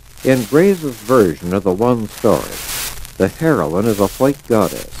 In Graves' version of the one story, the heroine is a white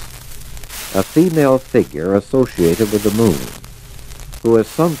goddess, a female figure associated with the moon, who is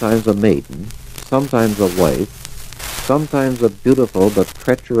sometimes a maiden, sometimes a wife, sometimes a beautiful but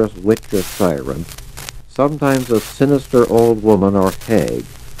treacherous witch or siren, sometimes a sinister old woman or hag,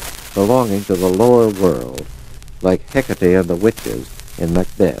 belonging to the lower world, like Hecate and the witches in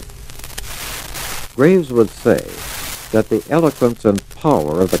Macbeth. Graves would say that the eloquence and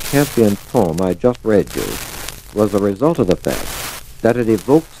power of the Campion poem I just read you was the result of the fact that it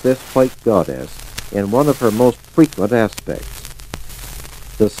evokes this white goddess in one of her most frequent aspects,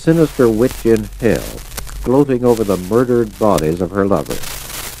 the sinister witch in hell, gloating over the murdered bodies of her lovers.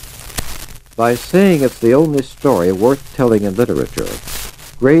 By saying it's the only story worth telling in literature,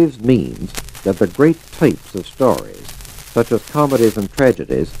 Graves means that the great types of stories, such as comedies and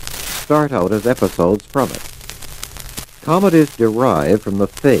tragedies, start out as episodes from it. Comedies derive from the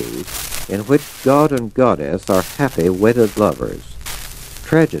phase in which God and goddess are happy wedded lovers.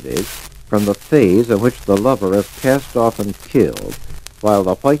 Tragedies from the phase in which the lover is cast off and killed, while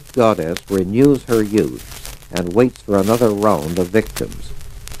the white goddess renews her youth and waits for another round of victims.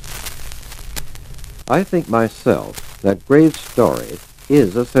 I think myself that Graves' story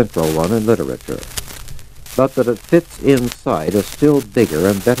is a central one in literature, but that it fits inside a still bigger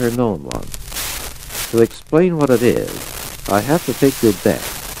and better known one. To explain what it is, I have to take you back,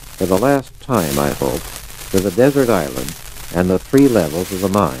 for the last time I hope, to the desert island and the 3 levels of the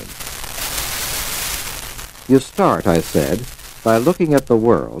mind. You start, I said, by looking at the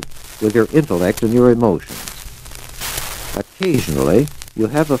world with your intellect and your emotions. Occasionally, you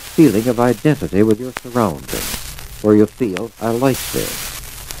have a feeling of identity with your surroundings, where you feel, I like this.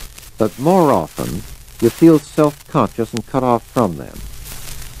 But more often, you feel self-conscious and cut off from them.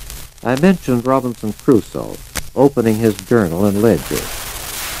 I mentioned Robinson Crusoe opening his journal and ledger.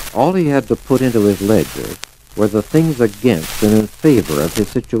 All he had to put into his ledger were the things against and in favor of his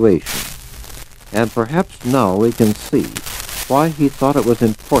situation. And perhaps now we can see why he thought it was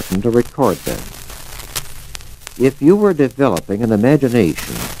important to record them. If you were developing an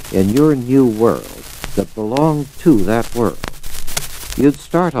imagination in your new world that belonged to that world, you'd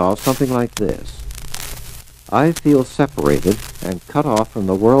start off something like this. I feel separated and cut off from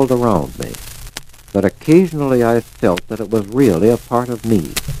the world around me, but occasionally I felt that it was really a part of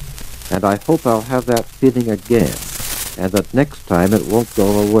me, and I hope I'll have that feeling again, and that next time it won't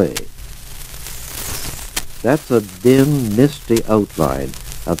go away. That's a dim, misty outline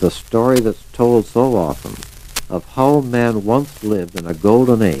of the story that's told so often of how man once lived in a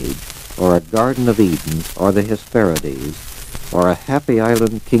golden age, or a Garden of Eden, or the Hesperides, or a happy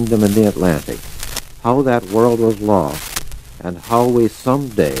island kingdom in the Atlantic, how that world was lost, and how we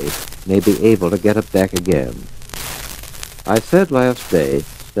someday may be able to get it back again. I said last day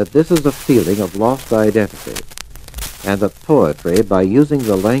that this is a feeling of lost identity, and that poetry, by using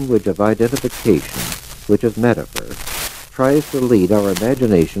the language of identification, which is metaphor, tries to lead our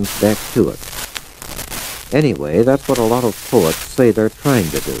imaginations back to it. Anyway, that's what a lot of poets say they're trying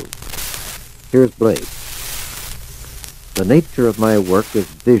to do. Here's Blake. The nature of my work is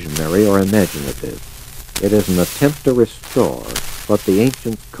visionary or imaginative. It is an attempt to restore what the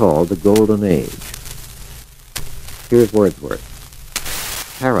ancients called the Golden Age. Here's Wordsworth.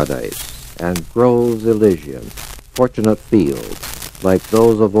 Paradise and groves Elysian, fortunate fields, like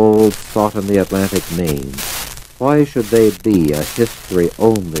those of old sought in the Atlantic main. Why should they be a history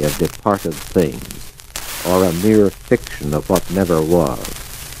only of departed things, or a mere fiction of what never was?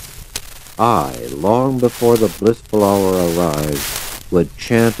 I, long before the blissful hour arrives, would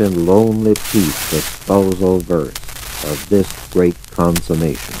chant in lonely peace the spousal verse of this great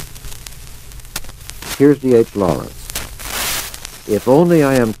consummation. Here's D.H. Lawrence. If only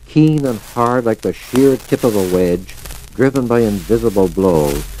I am keen and hard like the sheer tip of a wedge, driven by invisible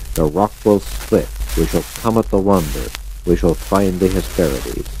blows, the rock will split, we shall come at the wonder, we shall find the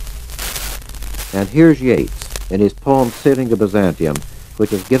Hesperides. And here's Yeats, in his poem Sailing to Byzantium, which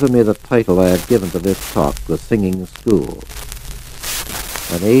has given me the title I have given to this talk, The Singing School.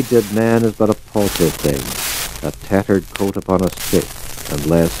 An aged man is but a paltry thing, a tattered coat upon a stick,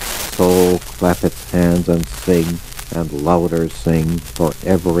 unless soul clap its hands and sing, and louder sing, for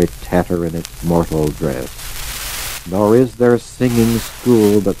every tatter in its mortal dress. Nor is there singing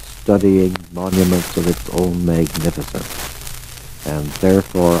school but studying monuments of its own magnificence. And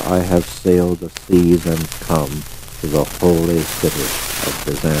therefore I have sailed the seas and come to the holy city of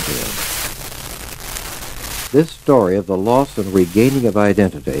Byzantium. This story of the loss and regaining of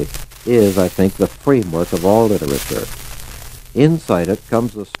identity is, I think, the framework of all literature. Inside it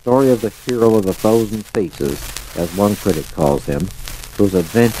comes the story of the hero of 1,000 faces, as one critic calls him, whose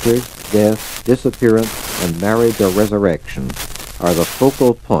adventures, death, disappearance, and marriage or resurrection are the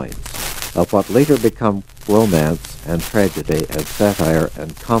focal points of what later become romance and tragedy and satire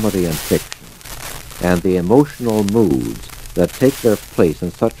and comedy and fiction, and the emotional moods that take their place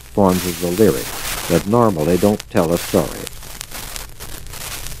in such forms as the lyrics that normally don't tell a story.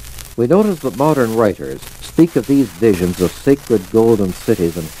 We notice that modern writers speak of these visions of sacred golden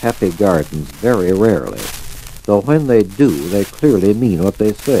cities and happy gardens very rarely, though when they do, they clearly mean what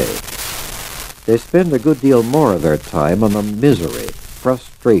they say. They spend a good deal more of their time on the misery,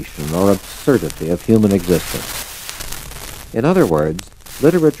 frustration, or absurdity of human existence. In other words,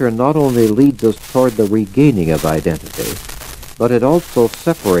 literature not only leads us toward the regaining of identity, but it also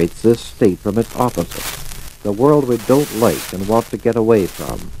separates this state from its opposite, the world we don't like and want to get away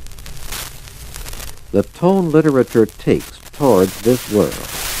from. The tone literature takes towards this world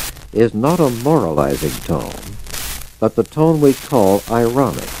is not a moralizing tone, but the tone we call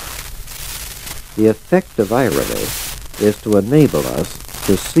ironic. The effect of irony is to enable us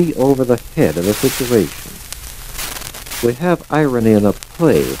to see over the head of a situation. We have irony in a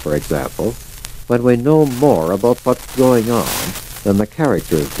play, for example, when we know more about what's going on than the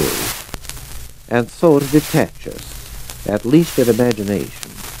characters do, and so to detach us, at least in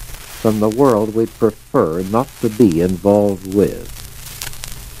imagination, from the world we prefer not to be involved with.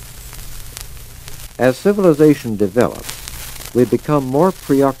 As civilization develops, we become more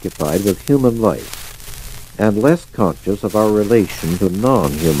preoccupied with human life and less conscious of our relation to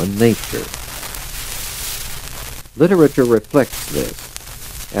non-human nature. Literature reflects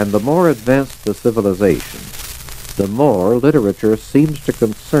this, and the more advanced the civilization, the more literature seems to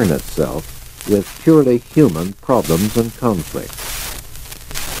concern itself with purely human problems and conflicts.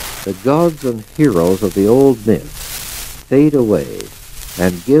 The gods and heroes of the old myths fade away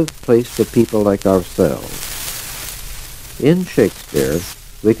and give place to people like ourselves. In Shakespeare,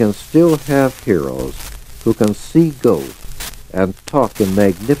 we can still have heroes who can see ghosts and talk in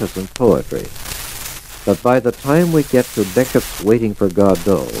magnificent poetry. But by the time we get to Beckett's Waiting for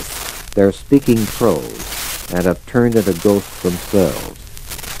Godot, they're speaking prose and have turned into ghosts themselves.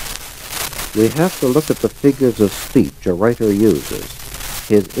 We have to look at the figures of speech a writer uses,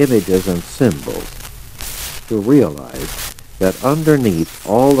 his images and symbols, to realize that underneath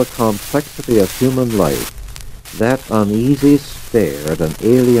all the complexity of human life, that uneasy stare at an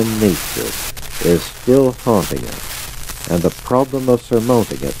alien nature is still haunting us, and the problem of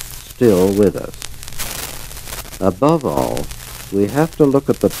surmounting it still with us. Above all, we have to look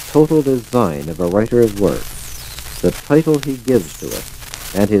at the total design of a writer's work, the title he gives to it,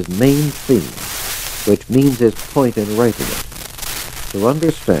 and his main theme, which means his point in writing it, to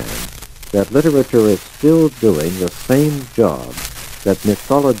understand that literature is still doing the same job that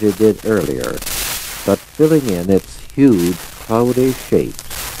mythology did earlier, but filling in its huge, cloudy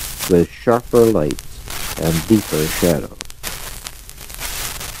shapes with sharper lights and deeper shadows.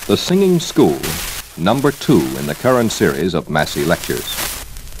 The Singing School, number 2 in the current series of Massey Lectures.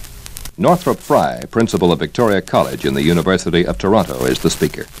 Northrop Frye, principal of Victoria College in the University of Toronto, is the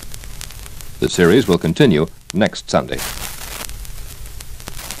speaker. The series will continue next Sunday.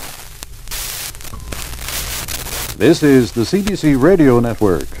 This is the CBC Radio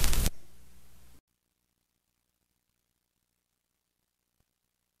Network.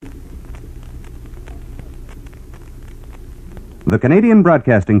 The Canadian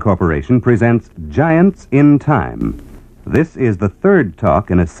Broadcasting Corporation presents Giants in Time. This is the third talk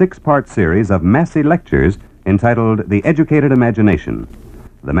in a 6-part series of Massey Lectures entitled The Educated Imagination.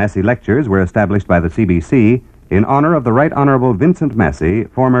 The Massey Lectures were established by the CBC in honor of the Right Honorable Vincent Massey,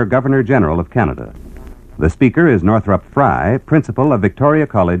 former Governor-General of Canada. The speaker is Northrop Frye, principal of Victoria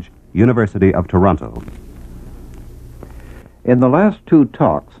College, University of Toronto. In the last two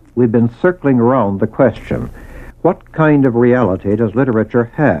talks, we've been circling around the question, what kind of reality does literature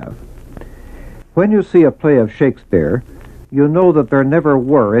have? When you see a play of Shakespeare, you know that there never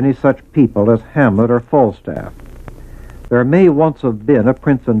were any such people as Hamlet or Falstaff. There may once have been a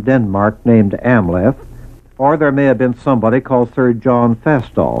prince in Denmark named Amleth, or there may have been somebody called Sir John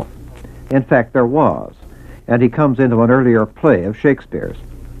Fastolf. In fact, there was, and he comes into an earlier play of Shakespeare's.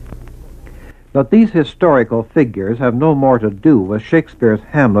 But these historical figures have no more to do with Shakespeare's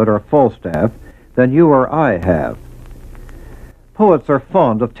Hamlet or Falstaff than you or I have. Poets are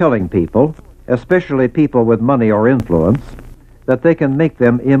fond of telling people, especially people with money or influence, that they can make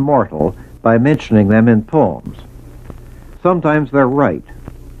them immortal by mentioning them in poems. Sometimes they're right.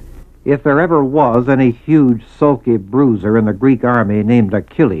 If there ever was any huge, sulky bruiser in the Greek army named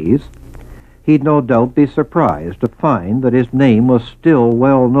Achilles, he'd no doubt be surprised to find that his name was still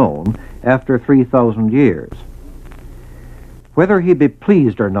well known after 3,000 years. Whether he'd be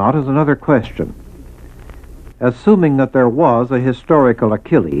pleased or not is another question. Assuming that there was a historical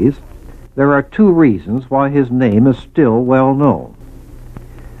Achilles, there are two reasons why his name is still well known.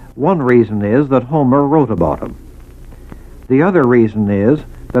 One reason is that Homer wrote about him. The other reason is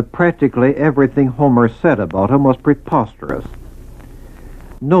that practically everything Homer said about him was preposterous.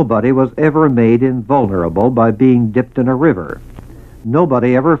 Nobody was ever made invulnerable by being dipped in a river.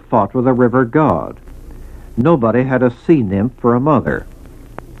 Nobody ever fought with a river god. Nobody had a sea nymph for a mother.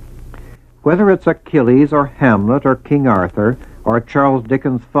 Whether it's Achilles or Hamlet or King Arthur or Charles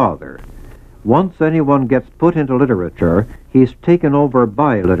Dickens' father, once anyone gets put into literature, he's taken over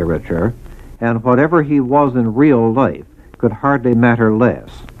by literature, and whatever he was in real life could hardly matter less.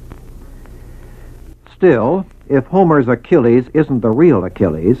 Still, if Homer's Achilles isn't the real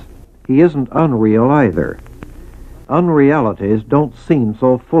Achilles, he isn't unreal either. Unrealities don't seem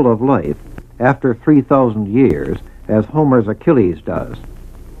so full of life after 3,000 years as Homer's Achilles does.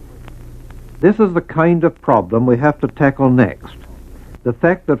 This is the kind of problem we have to tackle next. The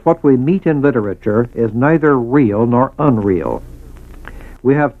fact that what we meet in literature is neither real nor unreal.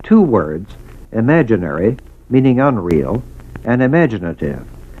 We have two words, imaginary, meaning unreal, and imaginative,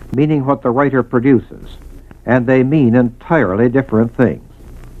 meaning what the writer produces, and they mean entirely different things.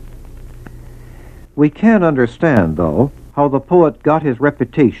 We can understand, though, how the poet got his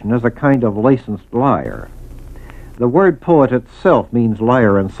reputation as a kind of licensed liar. The word poet itself means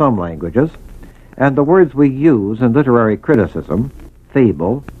liar in some languages, and the words we use in literary criticism,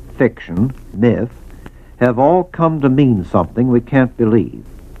 fable, fiction, myth, have all come to mean something we can't believe.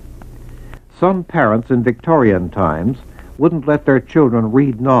 Some parents in Victorian times wouldn't let their children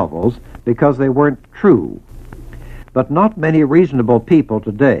read novels because they weren't true. But not many reasonable people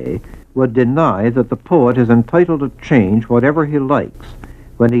today would deny that the poet is entitled to change whatever he likes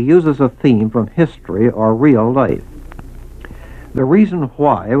when he uses a theme from history or real life. The reason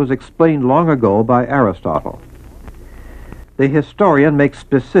why was explained long ago by Aristotle. The historian makes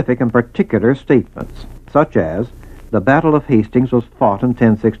specific and particular statements, such as, the Battle of Hastings was fought in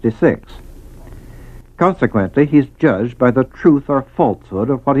 1066. Consequently, he's judged by the truth or falsehood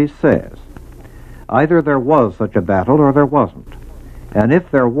of what he says. Either there was such a battle or there wasn't. And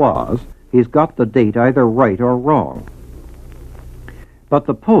if there was, he's got the date either right or wrong. But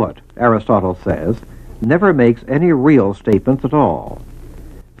the poet, Aristotle says, never makes any real statements at all.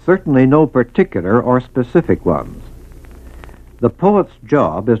 Certainly no particular or specific ones. The poet's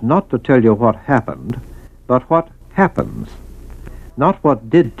job is not to tell you what happened, but what happens. Not what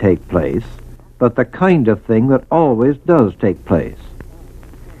did take place, but the kind of thing that always does take place.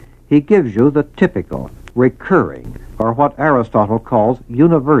 He gives you the typical, recurring, or what Aristotle calls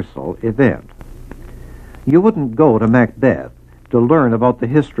universal event. You wouldn't go to Macbeth to learn about the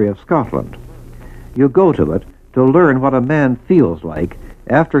history of Scotland. You go to it to learn what a man feels like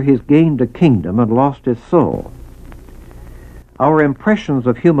after he's gained a kingdom and lost his soul. Our impressions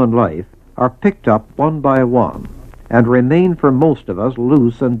of human life are picked up one by one and remain for most of us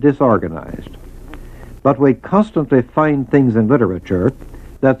loose and disorganized. But we constantly find things in literature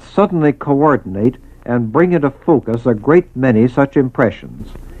that suddenly coordinate and bring into focus a great many such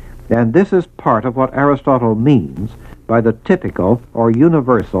impressions, and this is part of what Aristotle means by the typical or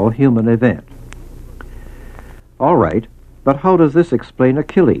universal human event. All right, but how does this explain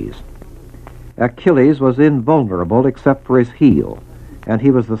Achilles? Achilles was invulnerable except for his heel, and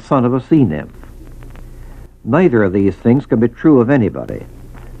he was the son of a sea nymph. Neither of these things can be true of anybody,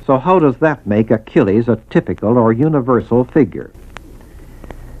 so how does that make Achilles a typical or universal figure?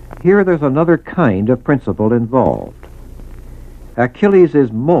 Here there's another kind of principle involved. Achilles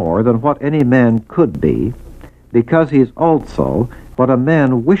is more than what any man could be, because he's also what a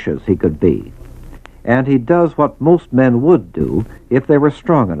man wishes he could be. and he does what most men would do if they were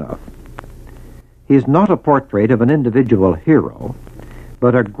strong enough. He's not a portrait of an individual hero,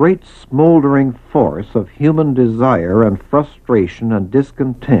 but a great smoldering force of human desire and frustration and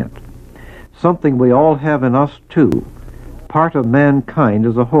discontent, something we all have in us too, part of mankind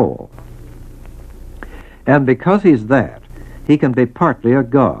as a whole. And because he's that, he can be partly a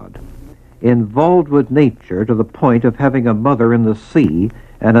god, involved with nature to the point of having a mother in the sea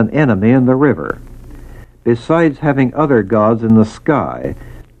and an enemy in the river, besides having other gods in the sky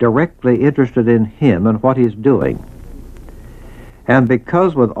directly interested in him and what he's doing. And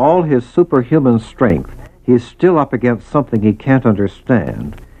because with all his superhuman strength he's still up against something he can't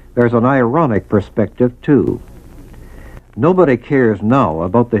understand, there's an ironic perspective too. Nobody cares now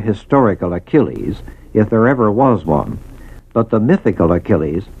about the historical Achilles, if there ever was one, but the mythical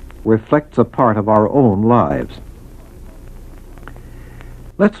Achilles reflects a part of our own lives.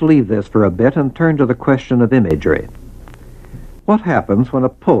 Let's leave this for a bit and turn to the question of imagery. What happens when a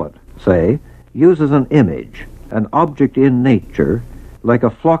poet, say, uses an image, an object in nature, like a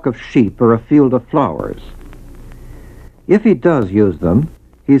flock of sheep or a field of flowers? If he does use them,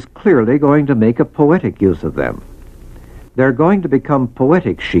 he's clearly going to make a poetic use of them. They're going to become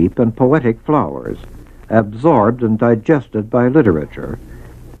poetic sheep and poetic flowers, absorbed and digested by literature,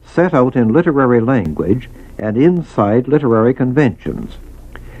 set out in literary language and inside literary conventions.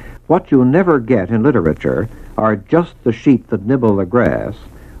 What you never get in literature are just the sheep that nibble the grass,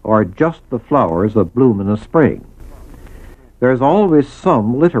 or just the flowers that bloom in the spring. There's always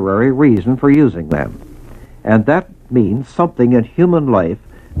some literary reason for using them, and that means something in human life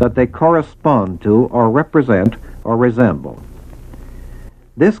that they correspond to or represent or resemble.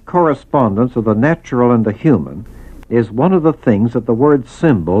 This correspondence of the natural and the human is one of the things that the word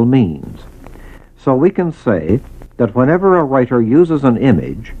symbol means. So we can say that whenever a writer uses an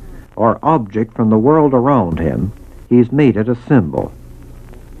image or object from the world around him, he's made it a symbol.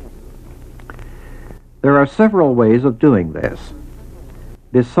 There are several ways of doing this.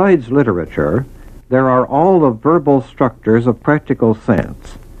 Besides literature, there are all the verbal structures of practical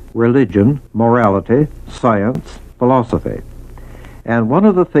sense: religion, morality, science, philosophy. And one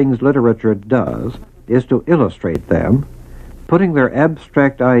of the things literature does is to illustrate them, putting their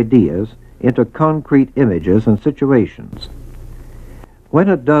abstract ideas into concrete images and situations. When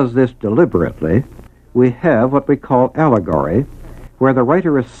it does this deliberately, we have what we call allegory, where the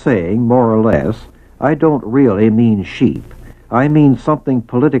writer is saying, more or less, I don't really mean sheep. I mean something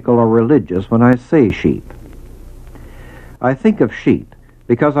political or religious when I say sheep. I think of sheep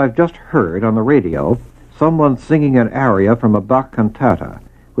because I've just heard on the radio someone singing an aria from a Bach cantata,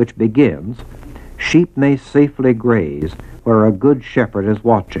 which begins, "Sheep may safely graze where a good shepherd is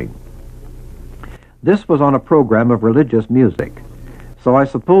watching." This was on a program of religious music, so I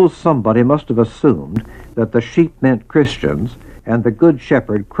suppose somebody must have assumed that the sheep meant Christians and the good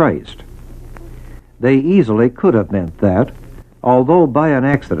shepherd Christ. They easily could have meant that, although by an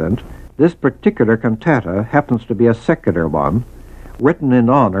accident this particular cantata happens to be a secular one, written in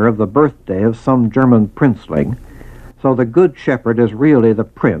honor of the birthday of some German princeling, so the good shepherd is really the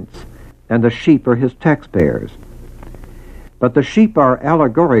prince, and the sheep are his taxpayers. But the sheep are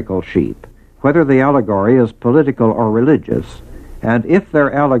allegorical sheep, whether the allegory is political or religious, and if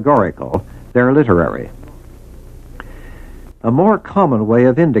they're allegorical, they're literary. A more common way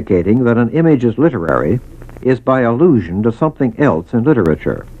of indicating that an image is literary is by allusion to something else in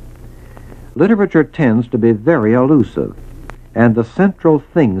literature. Literature tends to be very allusive, and the central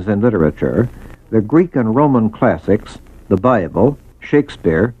things in literature, the Greek and Roman classics, the Bible,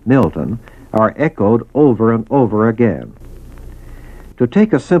 Shakespeare, Milton, are echoed over and over again. To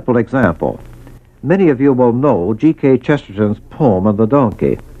take a simple example, many of you will know G.K. Chesterton's poem on the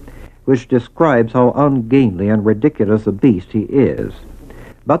donkey, which describes how ungainly and ridiculous a beast he is,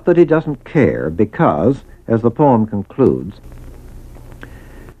 but that he doesn't care because, as the poem concludes,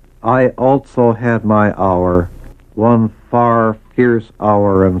 I also had my hour, one far fierce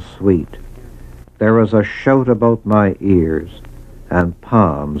hour and sweet. There was a shout about my ears and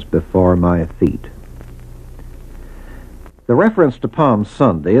palms before my feet. The reference to Palm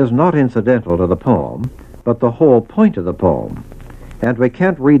Sunday is not incidental to the poem, but the whole point of the poem, and we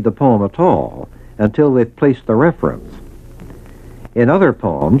can't read the poem at all until we've placed the reference. In other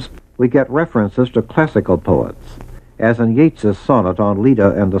poems, we get references to classical poets, as in Yeats's sonnet on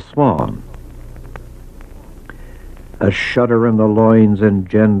Leda and the Swan. A shudder in the loins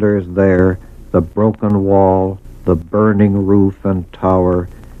engenders there the broken wall, the burning roof and tower,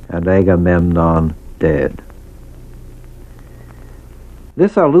 and Agamemnon dead.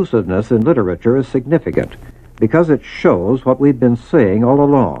 This allusiveness in literature is significant because it shows what we've been saying all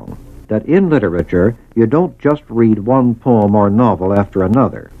along, that in literature you don't just read one poem or novel after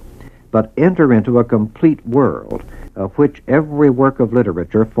another, but enter into a complete world of which every work of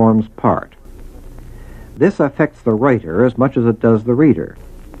literature forms part. This affects the writer as much as it does the reader.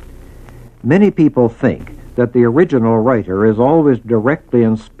 Many people think that the original writer is always directly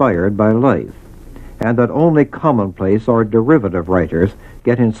inspired by life, and that only commonplace or derivative writers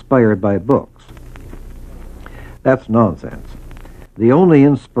get inspired by books. That's nonsense. The only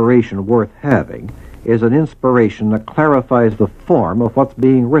inspiration worth having is an inspiration that clarifies the form of what's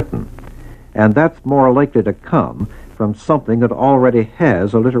being written, and that's more likely to come from something that already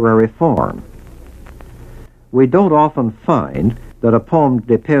has a literary form. We don't often find that a poem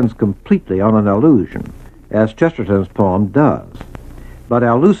depends completely on an allusion, as Chesterton's poem does, but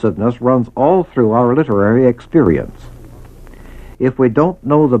allusiveness runs all through our literary experience. If we don't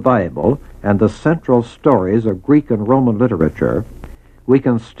know the Bible and the central stories of Greek and Roman literature, we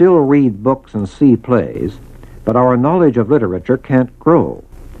can still read books and see plays, but our knowledge of literature can't grow,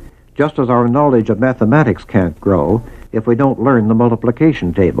 just as our knowledge of mathematics can't grow if we don't learn the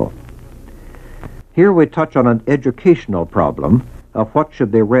multiplication table. Here we touch on an educational problem of what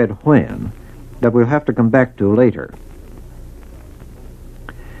should be read when, that we'll have to come back to later.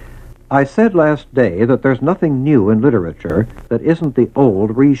 I said last day that there's nothing new in literature that isn't the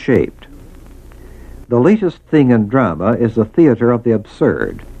old reshaped. The latest thing in drama is the theater of the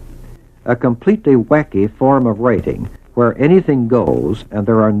absurd, a completely wacky form of writing where anything goes and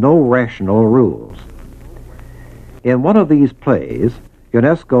there are no rational rules. In one of these plays,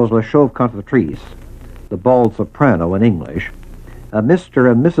 Ionesco's La Chauve Cantatrice, the bald soprano in English, a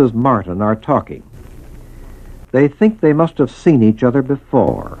Mr. and Mrs. Martin are talking. They think they must have seen each other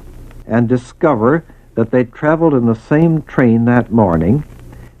before, and discover that they traveled in the same train that morning,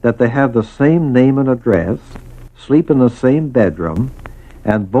 that they have the same name and address, sleep in the same bedroom,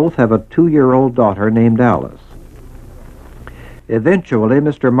 and both have a 2-year-old daughter named Alice. Eventually,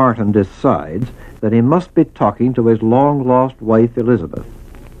 Mr. Martin decides that he must be talking to his long-lost wife, Elizabeth.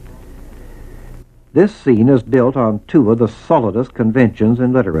 This scene is built on two of the solidest conventions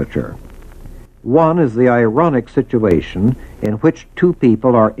in literature. One is the ironic situation in which two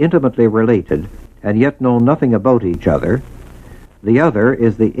people are intimately related and yet know nothing about each other. The other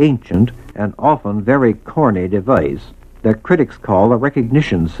is the ancient and often very corny device that critics call a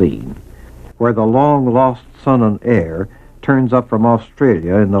recognition scene, where the long-lost son and heir turns up from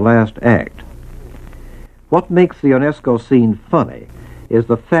Australia in the last act. What makes the Ionesco scene funny is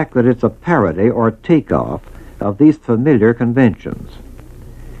the fact that it's a parody or takeoff of these familiar conventions.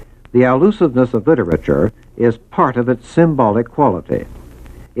 The allusiveness of literature is part of its symbolic quality,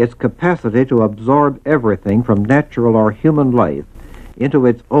 its capacity to absorb everything from natural or human life into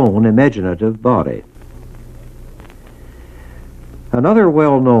its own imaginative body. Another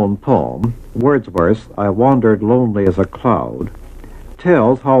well-known poem, Wordsworth's I Wandered Lonely as a Cloud,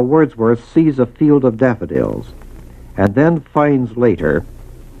 tells how Wordsworth sees a field of daffodils, and then finds later,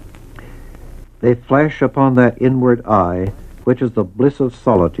 they flash upon that inward eye, which is the bliss of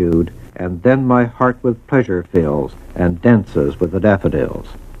solitude, and then my heart with pleasure fills, and dances with the daffodils.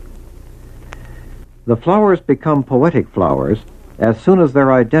 The flowers become poetic flowers as soon as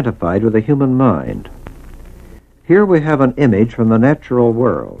they're identified with the human mind. Here we have an image from the natural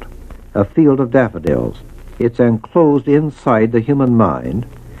world, a field of daffodils. It's enclosed inside the human mind,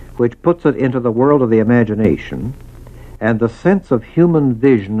 which puts it into the world of the imagination, and the sense of human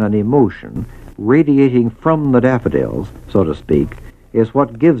vision and emotion radiating from the daffodils, so to speak, is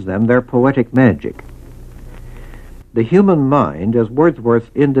what gives them their poetic magic. The human mind is Wordsworth's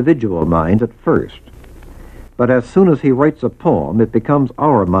individual mind at first, but as soon as he writes a poem, it becomes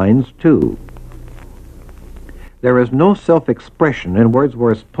our minds too. There is no self-expression in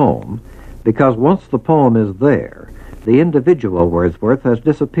Wordsworth's poem, because once the poem is there, the individual Wordsworth has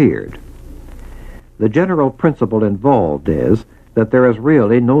disappeared. The general principle involved is that there is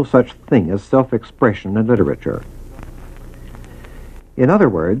really no such thing as self-expression in literature. In other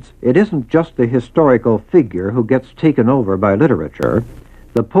words, it isn't just the historical figure who gets taken over by literature,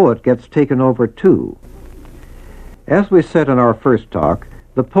 the poet gets taken over too. As we said in our first talk,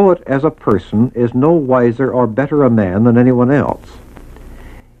 the poet as a person is no wiser or better a man than anyone else.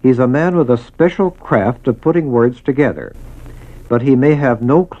 He's a man with a special craft of putting words together, but he may have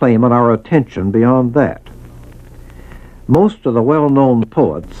no claim on our attention beyond that. Most of the well-known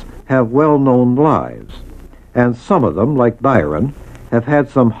poets have well-known lives, and some of them, like Byron, have had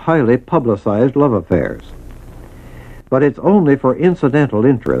some highly publicized love affairs. But it's only for incidental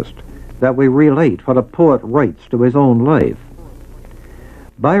interest that we relate what a poet writes to his own life.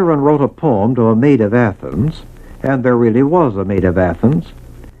 Byron wrote a poem to a maid of Athens, and there really was a maid of Athens,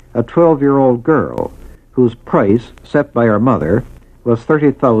 a 12-year-old girl whose price, set by her mother, was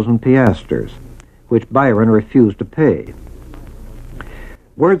 30,000 piastres, which Byron refused to pay.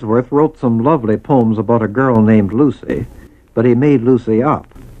 Wordsworth wrote some lovely poems about a girl named Lucy, but he made Lucy up.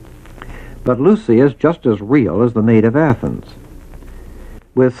 But Lucy is just as real as the Maid of Athens.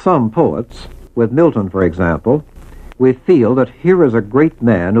 With some poets, with Milton for example, we feel that here is a great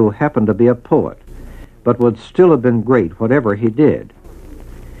man who happened to be a poet, but would still have been great whatever he did.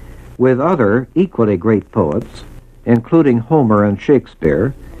 With other equally great poets, including Homer and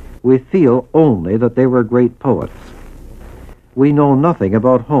Shakespeare, we feel only that they were great poets. We know nothing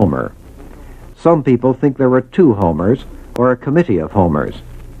about Homer. Some people think there were two Homers, or a committee of Homers.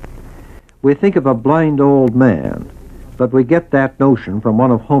 We think of a blind old man, but we get that notion from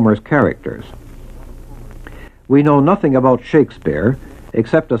one of Homer's characters. We know nothing about Shakespeare,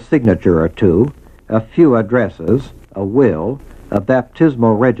 except a signature or two, a few addresses, a will, a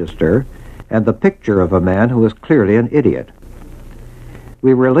baptismal register, and the picture of a man who is clearly an idiot.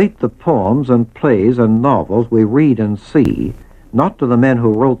 We relate the poems and plays and novels we read and see, not to the men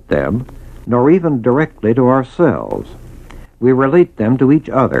who wrote them, nor even directly to ourselves. We relate them to each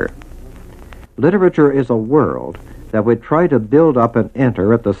other. Literature is a world that we try to build up and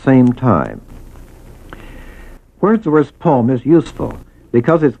enter at the same time. Wordsworth's poem is useful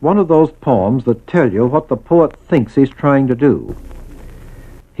because it's one of those poems that tell you what the poet thinks he's trying to do.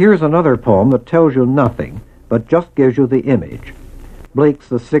 Here's another poem that tells you nothing, but just gives you the image. Blake's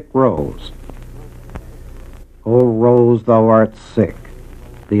The Sick Rose. O rose, thou art sick,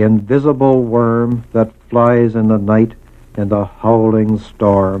 the invisible worm that flies in the night in the howling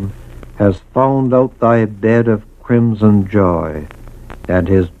storm has found out thy bed of crimson joy, and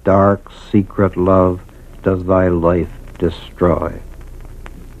his dark secret love does thy life destroy.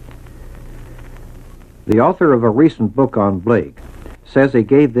 The author of a recent book on Blake says he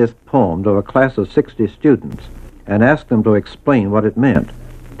gave this poem to a class of 60 students and asked them to explain what it meant.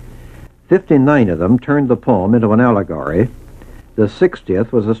 59 of them turned the poem into an allegory. The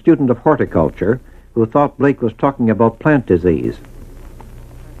 60th was a student of horticulture who thought Blake was talking about plant disease.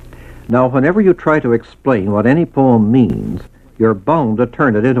 Now, whenever you try to explain what any poem means, you're bound to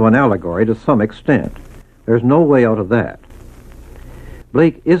turn it into an allegory to some extent. There's no way out of that.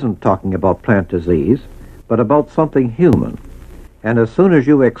 Blake isn't talking about plant disease, but about something human. And as soon as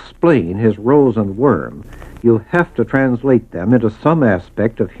you explain his rose and worm, you have to translate them into some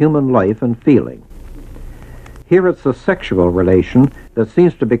aspect of human life and feeling. Here it's the sexual relation that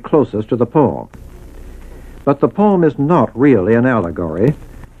seems to be closest to the poem. But the poem is not really an allegory,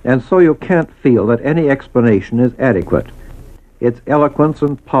 and so you can't feel that any explanation is adequate. Its eloquence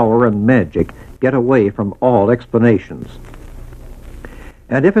and power and magic get away from all explanations.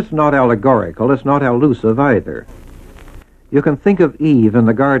 And if it's not allegorical, it's not allusive either. You can think of Eve in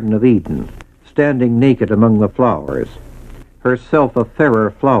the Garden of Eden, standing naked among the flowers, herself a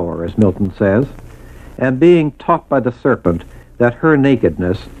fairer flower, as Milton says, and being taught by the serpent that her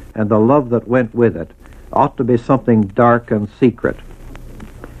nakedness and the love that went with it ought to be something dark and secret.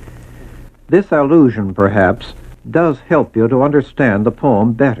 This allusion, perhaps, does help you to understand the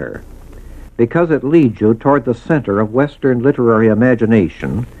poem better, because it leads you toward the center of Western literary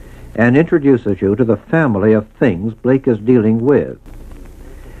imagination and introduces you to the family of things Blake is dealing with.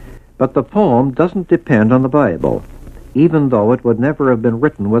 But the poem doesn't depend on the Bible, even though it would never have been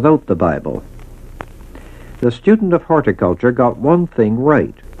written without the Bible. The student of horticulture got one thing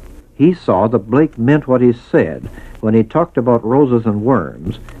right. He saw that Blake meant what he said when he talked about roses and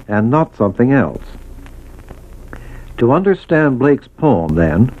worms, and not something else. To understand Blake's poem,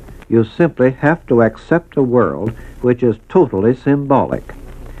 then, you simply have to accept a world which is totally symbolic,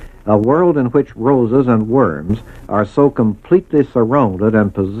 a world in which roses and worms are so completely surrounded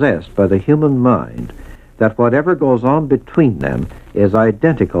and possessed by the human mind that whatever goes on between them is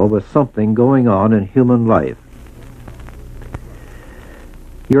identical with something going on in human life.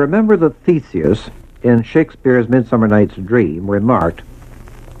 You remember that Theseus, in Shakespeare's Midsummer Night's Dream, remarked,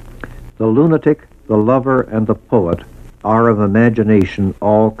 "The lunatic, the lover, and the poet are of imagination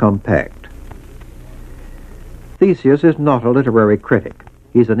all compact." Theseus is not a literary critic.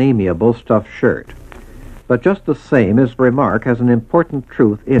 He's an amiable stuffed shirt. But just the same, his remark has an important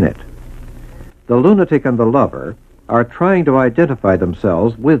truth in it. The lunatic and the lover are trying to identify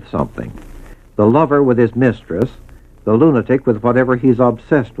themselves with something. The lover with his mistress, the lunatic with whatever he's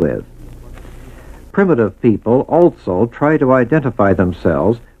obsessed with. Primitive people also try to identify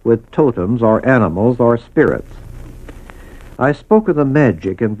themselves with totems or animals or spirits. I spoke of the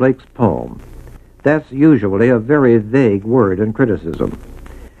magic in Blake's poem. That's usually a very vague word in criticism.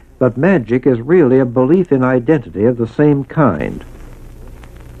 But magic is really a belief in identity of the same kind.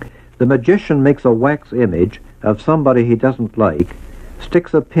 The magician makes a wax image of somebody he doesn't like,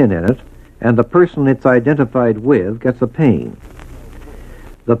 sticks a pin in it, and the person it's identified with gets a pain.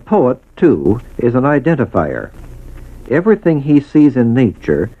 The poet, too, is an identifier. Everything he sees in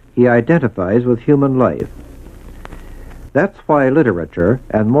nature he identifies with human life. That's why literature,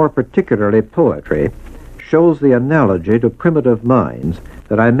 and more particularly poetry, shows the analogy to primitive minds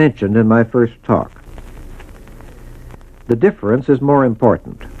that I mentioned in my first talk. The difference is more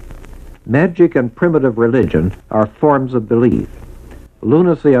important. Magic and primitive religion are forms of belief.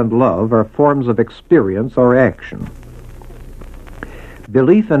 Lunacy and love are forms of experience or action.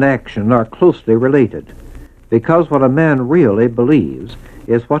 Belief and action are closely related, because what a man really believes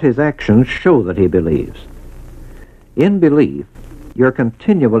is what his actions show that he believes. In belief, you're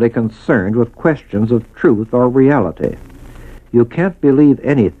continually concerned with questions of truth or reality. You can't believe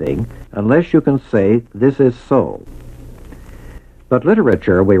anything unless you can say, "This is so." But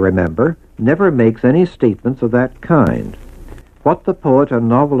literature, we remember, never makes any statements of that kind. What the poet and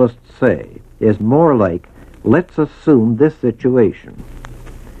novelist say is more like, "Let's assume this situation."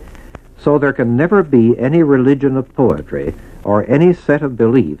 So there can never be any religion of poetry or any set of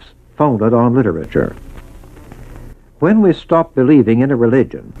beliefs founded on literature. When we stop believing in a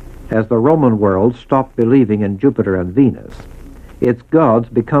religion, as the Roman world stopped believing in Jupiter and Venus, its gods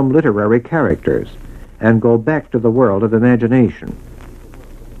become literary characters and go back to the world of imagination.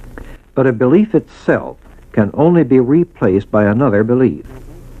 But a belief itself can only be replaced by another belief.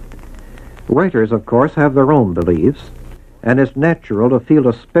 Writers, of course, have their own beliefs, and it's natural to feel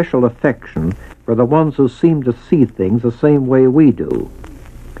a special affection for the ones who seem to see things the same way we do.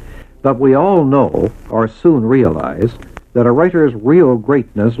 But we all know, or soon realize, that a writer's real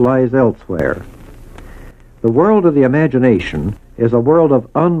greatness lies elsewhere. The world of the imagination is a world of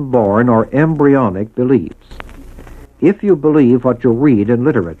unborn or embryonic beliefs. If you believe what you read in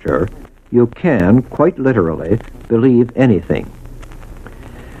literature, you can, quite literally, believe anything.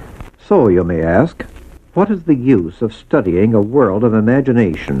 So, you may ask, what is the use of studying a world of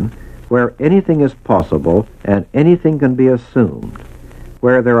imagination where anything is possible and anything can be assumed,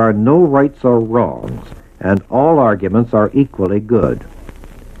 where there are no rights or wrongs and all arguments are equally good?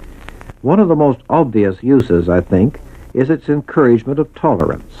 One of the most obvious uses, I think, is its encouragement of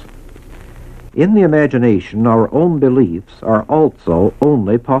tolerance. In the imagination, our own beliefs are also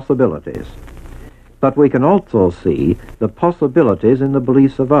only possibilities. But we can also see the possibilities in the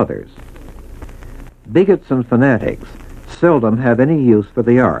beliefs of others. Bigots and fanatics seldom have any use for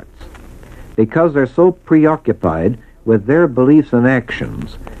the arts, because they're so preoccupied with their beliefs and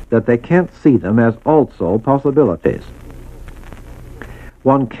actions that they can't see them as also possibilities.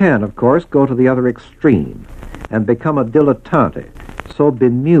 One can, of course, go to the other extreme and become a dilettante, so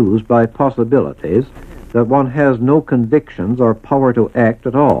bemused by possibilities that one has no convictions or power to act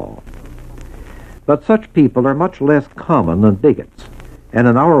at all. But such people are much less common than bigots, and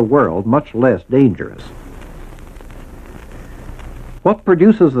in our world much less dangerous. What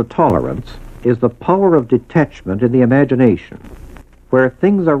produces the tolerance is the power of detachment in the imagination, where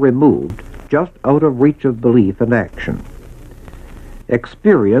things are removed just out of reach of belief and action.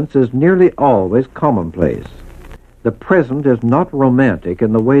 Experience is nearly always commonplace. The present is not romantic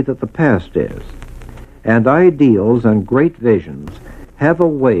in the way that the past is, and ideals and great visions have a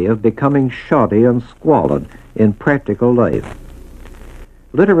way of becoming shoddy and squalid in practical life.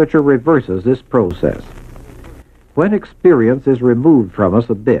 Literature reverses this process. When experience is removed from us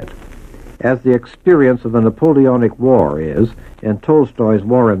a bit, as the experience of the Napoleonic War is in Tolstoy's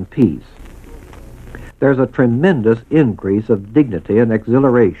War and Peace, there's a tremendous increase of dignity and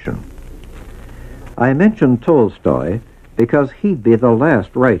exhilaration. I mention Tolstoy because he'd be the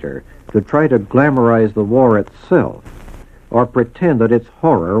last writer to try to glamorize the war itself or pretend that its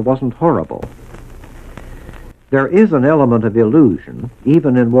horror wasn't horrible. There is an element of illusion,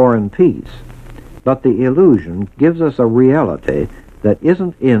 even in War and Peace, but the illusion gives us a reality that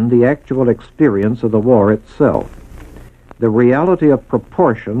isn't in the actual experience of the war itself. The reality of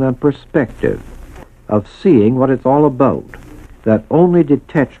proportion and perspective, of seeing what it's all about, that only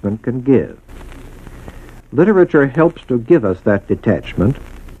detachment can give. Literature helps to give us that detachment,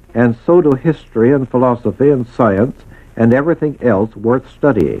 and so do history and philosophy and science and everything else worth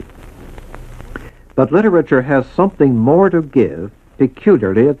studying. But literature has something more to give,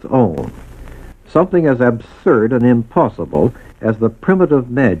 peculiarly its own, something as absurd and impossible as the primitive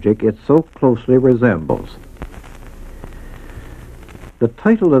magic it so closely resembles. The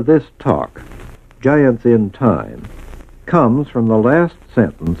title of this talk, Giants in Time, comes from the last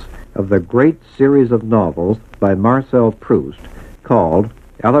sentence of the great series of novels by Marcel Proust called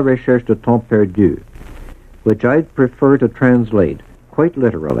À la recherche de temps perdu, which I'd prefer to translate quite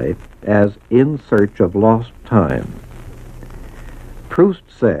literally as in search of lost time. Proust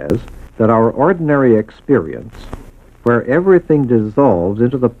says that our ordinary experience, where everything dissolves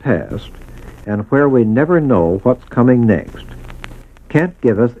into the past and where we never know what's coming next, can't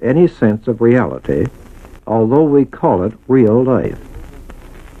give us any sense of reality, although we call it real life.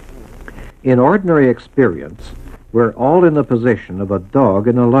 In ordinary experience, we're all in the position of a dog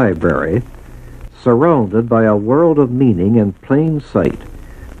in a library, surrounded by a world of meaning in plain sight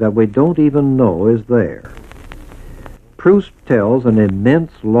that we don't even know is there. Proust tells an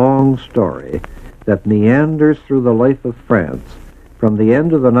immense long story that meanders through the life of France from the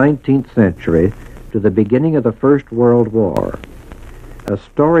end of the 19th century to the beginning of the First World War, a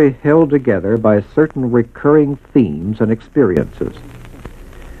story held together by certain recurring themes and experiences.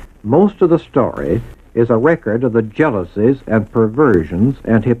 Most of the story is a record of the jealousies and perversions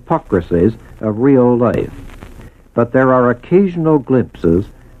and hypocrisies of real life, but there are occasional glimpses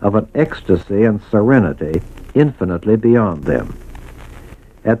of an ecstasy and serenity infinitely beyond them.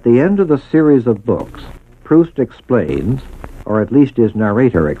 At the end of the series of books, Proust explains, or at least his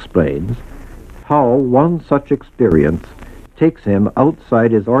narrator explains, how one such experience takes him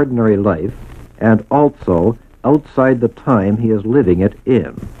outside his ordinary life and also outside the time he is living it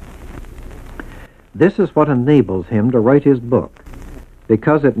in. This is what enables him to write his book,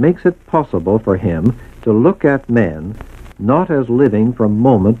 because it makes it possible for him to look at men not as living from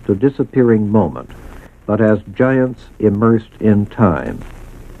moment to disappearing moment, but as giants immersed in time.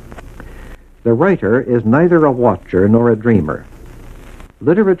 The writer is neither a watcher nor a dreamer.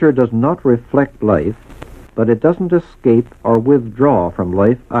 Literature does not reflect life, but it doesn't escape or withdraw from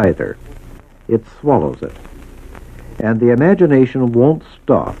life either. It swallows it. And the imagination won't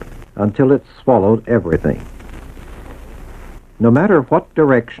stop until it's swallowed everything. No matter what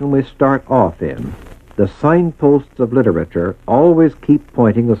direction we start off in, the signposts of literature always keep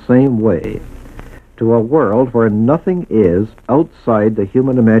pointing the same way, to a world where nothing is outside the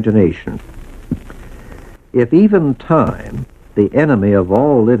human imagination. If even time, the enemy of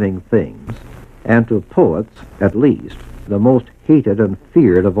all living things, and to poets, at least, the most hated and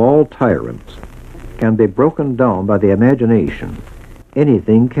feared of all tyrants, can be broken down by the imagination,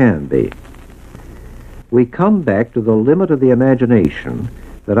 anything can be. We come back to the limit of the imagination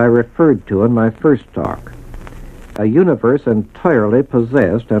that I referred to in my first talk, a universe entirely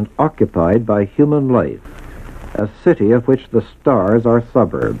possessed and occupied by human life, a city of which the stars are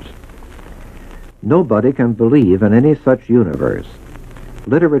suburbs. Nobody can believe in any such universe.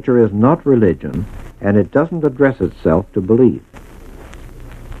 Literature is not religion, and it doesn't address itself to belief.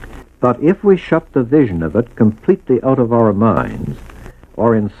 But if we shut the vision of it completely out of our minds,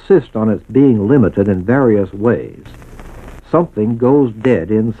 or insist on its being limited in various ways, something goes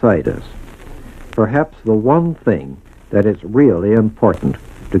dead inside us. Perhaps the one thing that is really important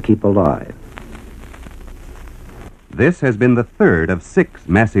to keep alive. This has been the third of 6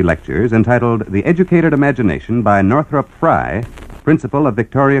 Massey lectures entitled The Educated Imagination by Northrop Frye, Principal of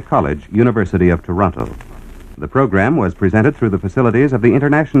Victoria College, University of Toronto. The program was presented through the facilities of the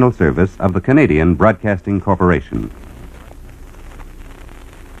International Service of the Canadian Broadcasting Corporation.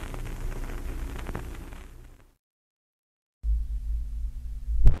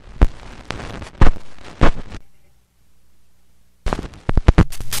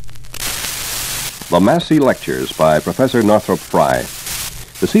 The Massey Lectures by Professor Northrop Frye.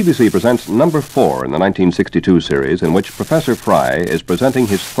 The CBC presents number 4 in the 1962 series, in which Professor Frye is presenting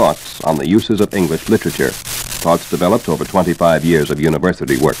his thoughts on the uses of English literature, thoughts developed over 25 years of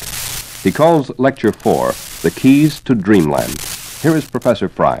university work. He calls Lecture 4, The Keys to Dreamland. Here is Professor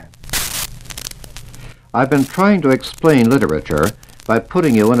Frye. I've been trying to explain literature by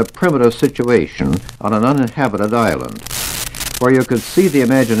putting you in a primitive situation on an uninhabited island, where you could see the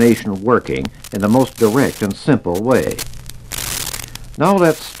imagination working in the most direct and simple way. Now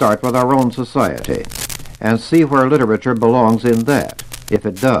let's start with our own society and see where literature belongs in that, if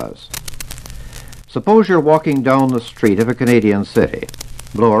it does. Suppose you're walking down the street of a Canadian city,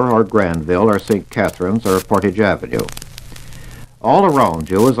 Bloor or Granville or St. Catharines or Portage Avenue. All around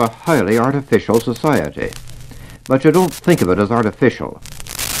you is a highly artificial society, but you don't think of it as artificial.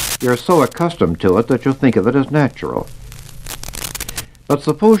 You're so accustomed to it that you think of it as natural. But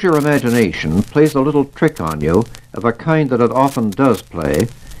suppose your imagination plays a little trick on you of a kind that it often does play,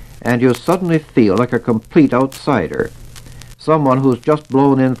 and you suddenly feel like a complete outsider, someone who's just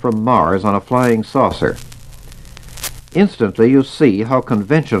blown in from Mars on a flying saucer. Instantly you see how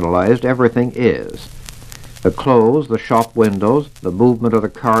conventionalized everything is. The clothes, the shop windows, the movement of the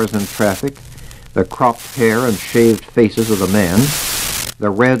cars in traffic, the cropped hair and shaved faces of the men, the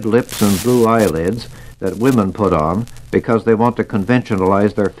red lips and blue eyelids that women put on because they want to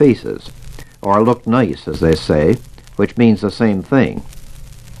conventionalize their faces, or look nice, as they say, which means the same thing.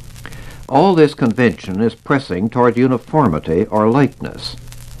 All this convention is pressing toward uniformity or likeness.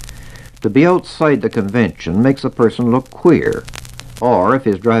 To be outside the convention makes a person look queer, or, if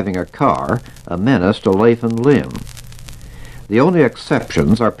he's driving a car, a menace to life and limb. The only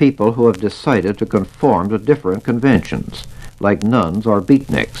exceptions are people who have decided to conform to different conventions, like nuns or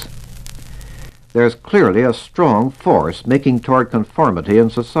beatniks. There's clearly a strong force making toward conformity in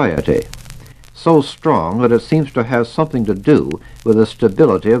society, so strong that it seems to have something to do with the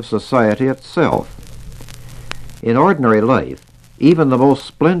stability of society itself. In ordinary life, even the most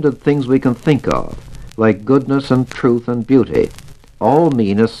splendid things we can think of, like goodness and truth and beauty, all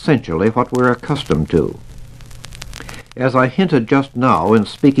mean essentially what we're accustomed to. As I hinted just now in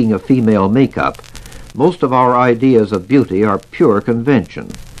speaking of female makeup, most of our ideas of beauty are pure convention,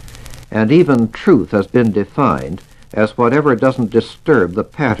 and even truth has been defined as whatever doesn't disturb the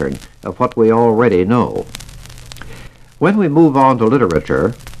pattern of what we already know. When we move on to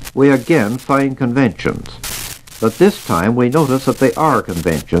literature, we again find conventions, but this time we notice that they are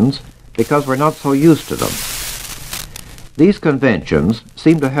conventions because we're not so used to them. These conventions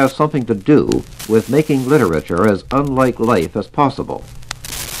seem to have something to do with making literature as unlike life as possible.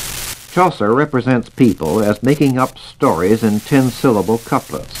 Chaucer represents people as making up stories in 10-syllable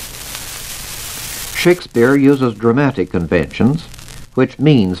couplets. Shakespeare uses dramatic conventions, which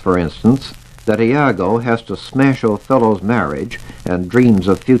means, for instance, that Iago has to smash Othello's marriage and dreams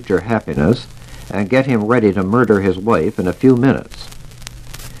of future happiness and get him ready to murder his wife in a few minutes.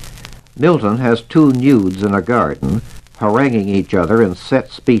 Milton has two nudes in a garden haranguing each other in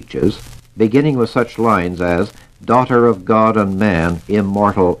set speeches, beginning with such lines as, "Daughter of God and man,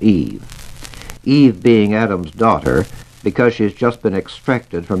 immortal Eve." Eve being Adam's daughter because she's just been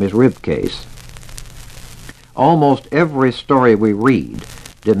extracted from his rib case. Almost every story we read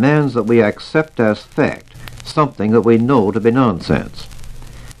demands that we accept as fact something that we know to be nonsense.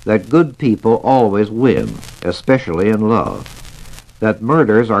 That good people always win, especially in love. That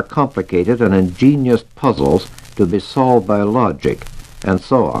murders are complicated and ingenious puzzles to be solved by logic, and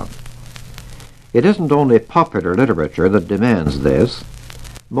so on. It isn't only popular literature that demands this.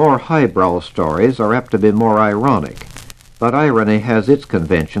 More highbrow stories are apt to be more ironic, but irony has its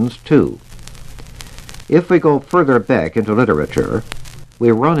conventions too. If we go further back into literature,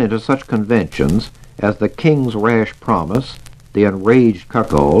 we run into such conventions as the king's rash promise, the enraged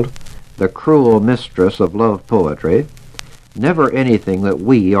cuckold, the cruel mistress of love poetry, never anything that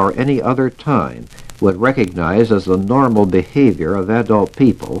we or any other time would recognize as the normal behavior of adult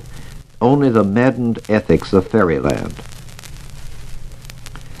people, only the maddened ethics of fairyland.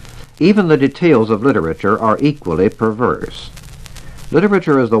 Even the details of literature are equally perverse.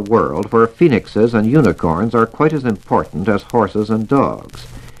 Literature is the world where phoenixes and unicorns are quite as important as horses and dogs,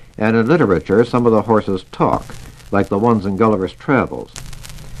 and in literature some of the horses talk, like the ones in Gulliver's Travels.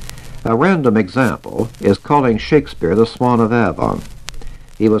 A random example is calling Shakespeare the Swan of Avon.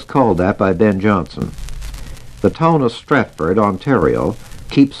 He was called that by Ben Jonson. The town of Stratford, Ontario,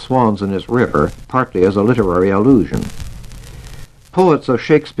 keeps swans in its river, partly as a literary allusion. Poets of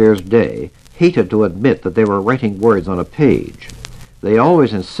Shakespeare's day hated to admit that they were writing words on a page. They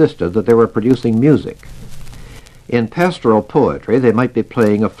always insisted that they were producing music. In pastoral poetry, they might be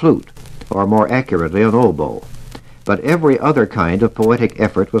playing a flute, or more accurately, an oboe. But every other kind of poetic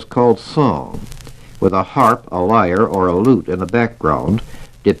effort was called song, with a harp, a lyre, or a lute in the background,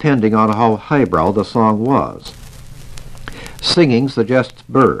 depending on how highbrow the song was. Singing suggests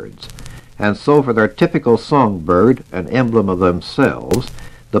birds, and so for their typical songbird, an emblem of themselves,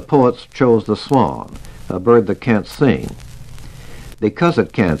 the poets chose the swan, a bird that can't sing. Because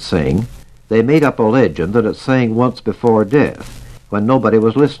it can't sing, they made up a legend that it sang once before death, when nobody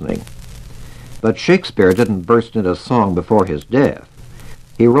was listening. But Shakespeare didn't burst into song before his death.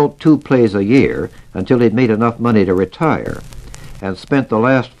 He wrote 2 plays a year until he'd made enough money to retire, and spent the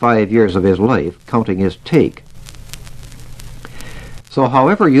last 5 years of his life counting his take. So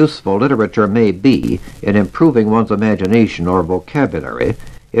however useful literature may be in improving one's imagination or vocabulary,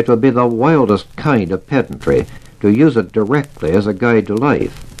 it would be the wildest kind of pedantry to use it directly as a guide to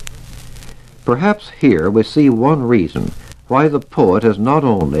life. Perhaps here we see one reason why the poet is not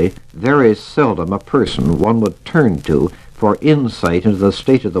only very seldom a person one would turn to for insight into the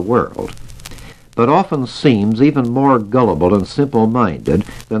state of the world, but often seems even more gullible and simple-minded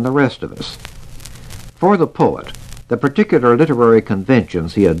than the rest of us. For the poet, the particular literary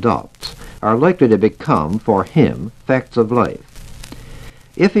conventions he adopts are likely to become, for him, facts of life.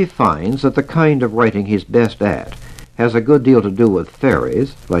 If he finds that the kind of writing he's best at has a good deal to do with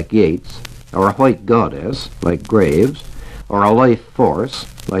fairies, like Yeats, or a white goddess, like Graves, or a life force,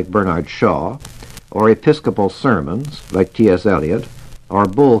 like Bernard Shaw, or episcopal sermons, like T.S. Eliot, or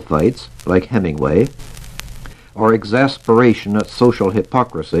bullfights, like Hemingway, or exasperation at social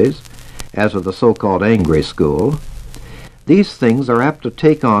hypocrisies, as with the so-called angry school, these things are apt to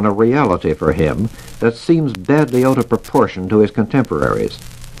take on a reality for him that seems badly out of proportion to his contemporaries.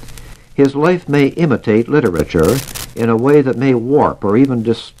 His life may imitate literature in a way that may warp or even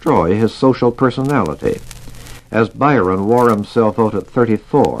destroy his social personality, as Byron wore himself out at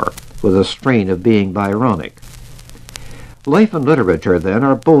 34 with a strain of being Byronic. Life and literature, then,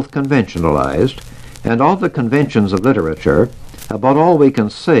 are both conventionalized, and of the conventions of literature, about all we can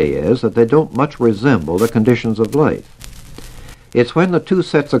say is that they don't much resemble the conditions of life. It's when the two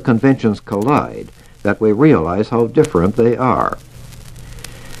sets of conventions collide that we realize how different they are.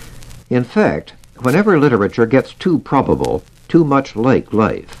 In fact, whenever literature gets too probable, too much like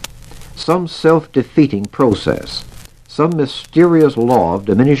life, some self-defeating process, some mysterious law of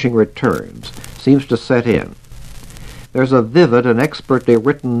diminishing returns seems to set in. There's a vivid and expertly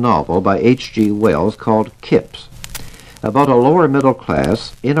written novel by H.G. Wells called Kips, about a lower middle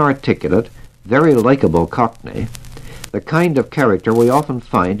class, inarticulate, very likable Cockney, the kind of character we often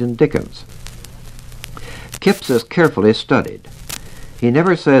find in Dickens. Kips is carefully studied. He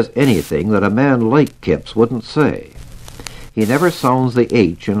never says anything that a man like Kips wouldn't say. He never sounds the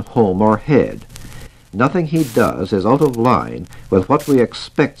H in home or head. Nothing he does is out of line with what we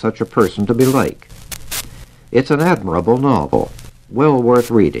expect such a person to be like. It's an admirable novel, well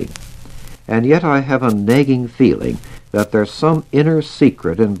worth reading, and yet I have a nagging feeling that there's some inner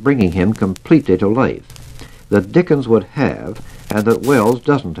secret in bringing him completely to life that Dickens would have and that Wells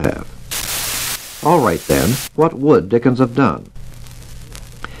doesn't have. All right then, what would Dickens have done?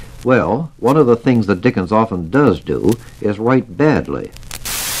 Well, one of the things that Dickens often does do is write badly.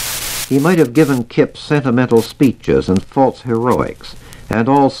 He might have given Kips sentimental speeches and false heroics, and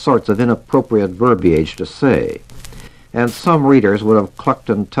all sorts of inappropriate verbiage to say, and some readers would have clucked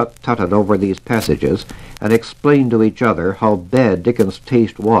and tut-tutted over these passages and explained to each other how bad Dickens'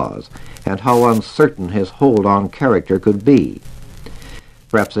 taste was and how uncertain his hold on character could be.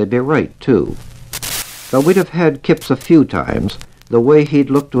 Perhaps they'd be right, too. But we'd have had Kips a few times the way he'd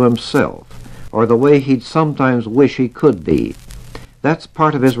look to himself, or the way he'd sometimes wish he could be. That's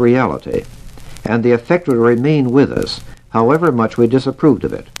part of his reality, and the effect would remain with us, however much we disapproved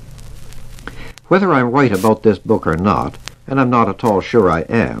of it. Whether I'm right about this book or not, and I'm not at all sure I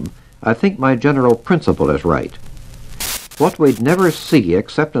am, I think my general principle is right. What we'd never see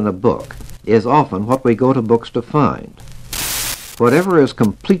except in a book is often what we go to books to find. Whatever is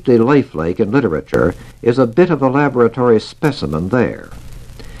completely lifelike in literature is a bit of a laboratory specimen there.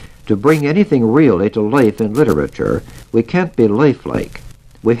 To bring anything really to life in literature, we can't be lifelike.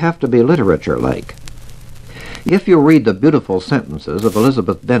 We have to be literature-like. If you read the beautiful sentences of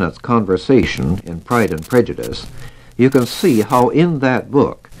Elizabeth Bennet's conversation in Pride and Prejudice, you can see how in that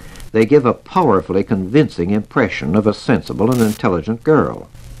book they give a powerfully convincing impression of a sensible and intelligent girl.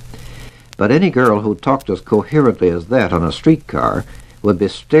 But any girl who talked as coherently as that on a streetcar would be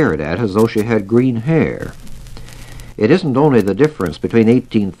stared at as though she had green hair. It isn't only the difference between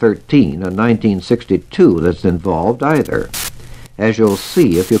 1813 and 1962 that's involved either, as you'll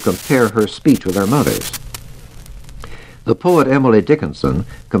see if you compare her speech with her mother's. The poet Emily Dickinson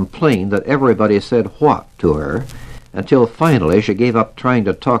complained that everybody said "what" to her, until finally she gave up trying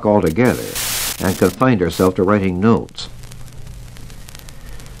to talk altogether and confined herself to writing notes.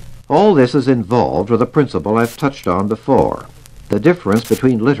 All this is involved with a principle I've touched on before, the difference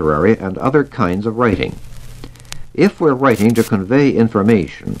between literary and other kinds of writing. If we're writing to convey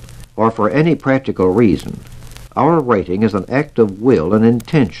information, or for any practical reason, our writing is an act of will and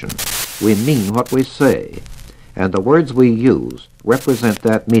intention. We mean what we say, and the words we use represent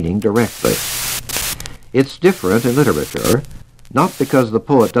that meaning directly. It's different in literature, not because the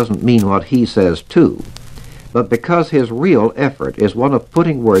poet doesn't mean what he says too, but because his real effort is one of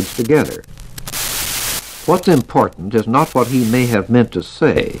putting words together. What's important is not what he may have meant to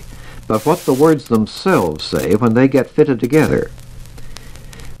say, but what the words themselves say when they get fitted together.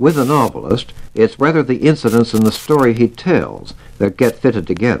 With a novelist, it's rather the incidents in the story he tells that get fitted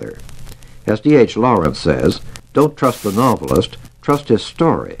together. As D.H. Lawrence says, don't trust the novelist, trust his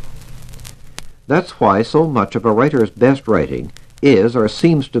story. That's why so much of a writer's best writing is or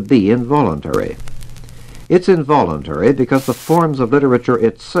seems to be involuntary. It's involuntary because the forms of literature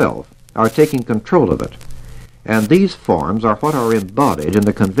itself are taking control of it, and these forms are what are embodied in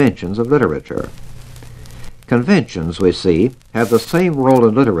the conventions of literature. Conventions, we see, have the same role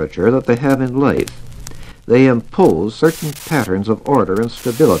in literature that they have in life. they impose certain patterns of order and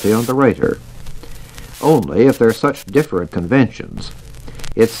stability on the writer. Only if there are such different conventions,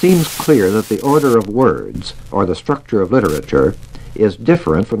 it seems clear that the order of words, or the structure of literature, is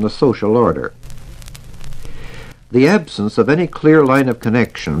different from the social order. The absence of any clear line of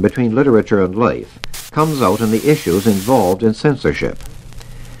connection between literature and life comes out in the issues involved in censorship.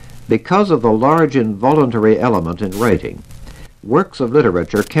 Because of the large involuntary element in writing, works of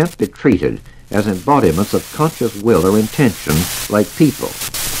literature can't be treated as embodiments of conscious will or intention like people,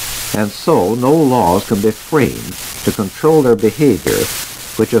 and so no laws can be framed to control their behavior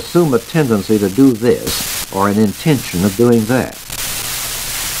which assume a tendency to do this or an intention of doing that.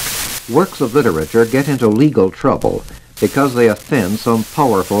 Works of literature get into legal trouble because they offend some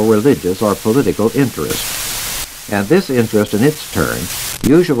powerful religious or political interest, and this interest in its turn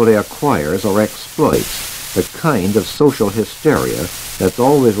usually acquires or exploits the kind of social hysteria that's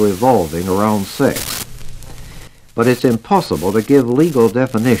always revolving around sex. But it's impossible to give legal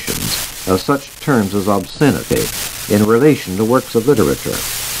definitions of such terms as obscenity in relation to works of literature.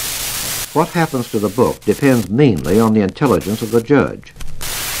 What happens to the book depends mainly on the intelligence of the judge.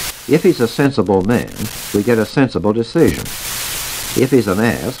 If he's a sensible man, we get a sensible decision. If he's an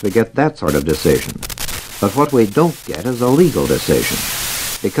ass, we get that sort of decision. But what we don't get is a legal decision,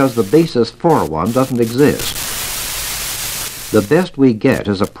 because the basis for one doesn't exist. The best we get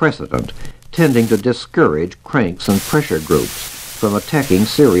is a precedent tending to discourage cranks and pressure groups from attacking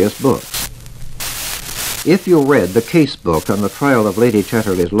serious books. If you read the case book on the trial of Lady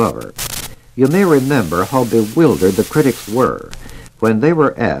Chatterley's lover, you may remember how bewildered the critics were when they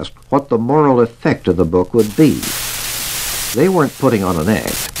were asked what the moral effect of the book would be. They weren't putting on an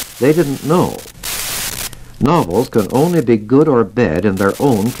act. They didn't know. Novels can only be good or bad in their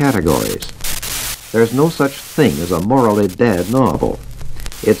own categories. There's no such thing as a morally bad novel.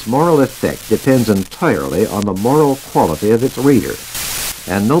 Its moral effect depends entirely on the moral quality of its reader,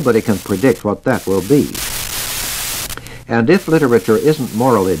 and nobody can predict what that will be. And if literature isn't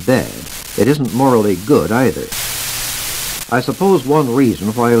morally bad, it isn't morally good either. I suppose one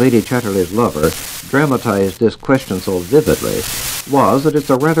reason why Lady Chatterley's lover dramatized this question so vividly was that it's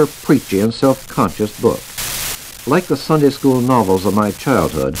a rather preachy and self-conscious book. Like the Sunday school novels of my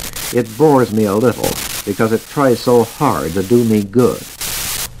childhood, it bores me a little because it tries so hard to do me good.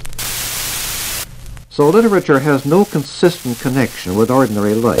 So literature has no consistent connection with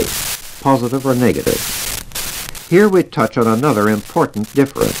ordinary life, positive or negative. Here we touch on another important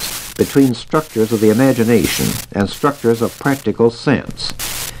difference between structures of the imagination and structures of practical sense,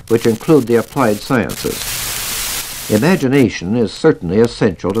 which include the applied sciences. Imagination is certainly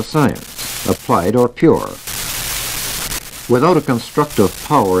essential to science, applied or pure. Without a constructive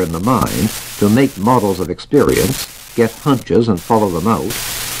power in the mind to make models of experience, get hunches and follow them out,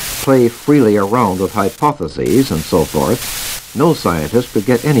 play freely around with hypotheses and so forth, no scientist could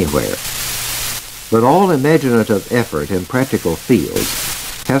get anywhere. But all imaginative effort in practical fields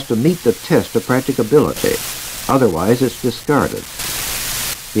has to meet the test of practicability, otherwise it's discarded.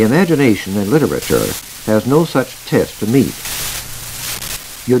 The imagination in literature has no such test to meet.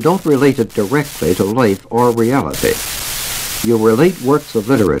 You don't relate it directly to life or reality. You relate works of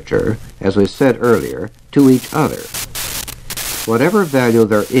literature, as we said earlier, to each other. Whatever value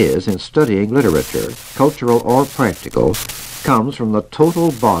there is in studying literature, cultural or practical, comes from the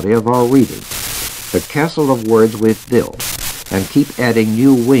total body of our reading, the castle of words we've built, and keep adding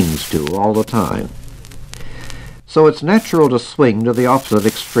new wings to all the time. So it's natural to swing to the opposite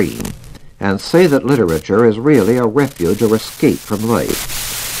extreme and say that literature is really a refuge or escape from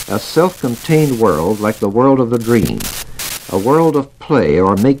life, a self-contained world like the world of the dream, a world of play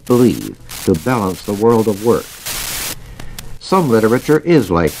or make-believe to balance the world of work. Some literature is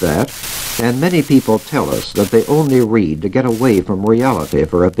like that, and many people tell us that they only read to get away from reality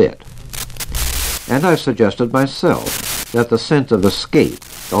for a bit. And I've suggested myself that the sense of escape,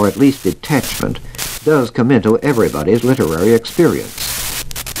 or at least detachment, does come into everybody's literary experience.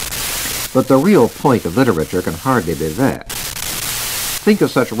 But the real point of literature can hardly be that. Think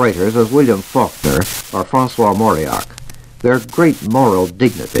of such writers as William Faulkner or Francois Mauriac, their great moral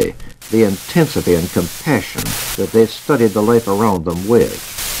dignity, the intensity and compassion that they've studied the life around them with.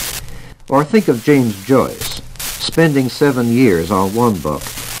 Or think of James Joyce, spending 7 years on one book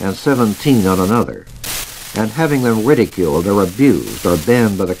and 17 on another, and having them ridiculed or abused or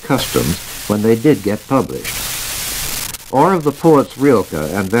banned by the customs when they did get published. Or of the poets Rilke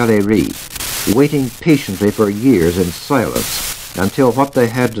and Valéry, waiting patiently for years in silence until what they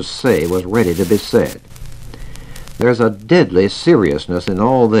had to say was ready to be said. There's a deadly seriousness in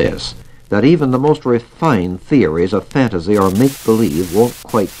all this that even the most refined theories of fantasy or make-believe won't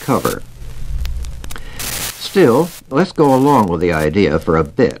quite cover. Still, let's go along with the idea for a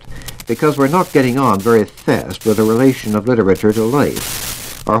bit, because we're not getting on very fast with the relation of literature to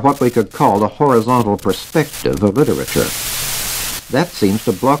life, or what we could call the horizontal perspective of literature. That seems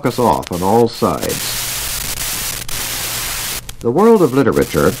to block us off on all sides. The world of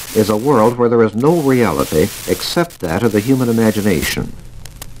literature is a world where there is no reality except that of the human imagination.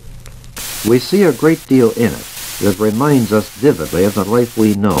 We see a great deal in it that reminds us vividly of the life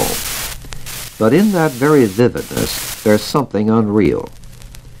we know. But in that very vividness, there's something unreal.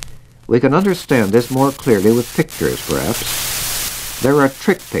 We can understand this more clearly with pictures, perhaps. There are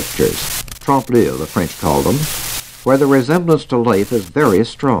trick pictures, trompe-l'œil, the French call them, where the resemblance to life is very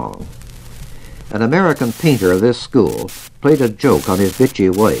strong. An American painter of this school played a joke on his bitchy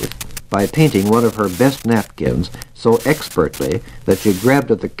wife by painting one of her best napkins so expertly that she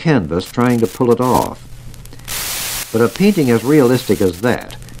grabbed at the canvas trying to pull it off. But a painting as realistic as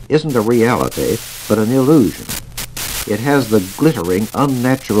that isn't a reality, but an illusion. It has the glittering,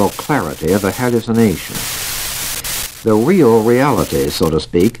 unnatural clarity of a hallucination. The real realities, so to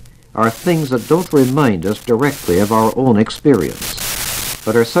speak, are things that don't remind us directly of our own experience,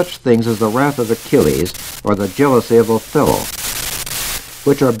 but are such things as the wrath of Achilles or the jealousy of Othello,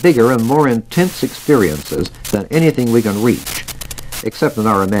 which are bigger and more intense experiences than anything we can reach, except in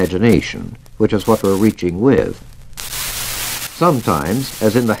our imagination, which is what we're reaching with. Sometimes,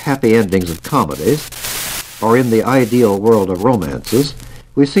 as in the happy endings of comedies, or in the ideal world of romances,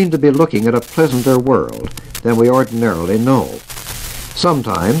 we seem to be looking at a pleasanter world than we ordinarily know.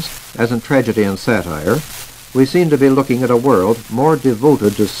 Sometimes, as in tragedy and satire, we seem to be looking at a world more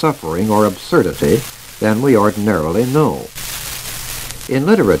devoted to suffering or absurdity than we ordinarily know. In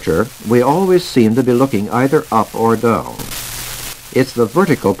literature, we always seem to be looking either up or down. It's the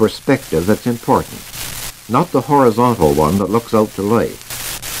vertical perspective that's important, not the horizontal one that looks out to life.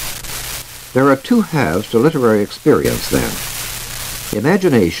 There are two halves to literary experience, then.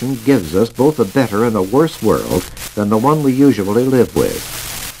 Imagination gives us both a better and a worse world than the one we usually live with,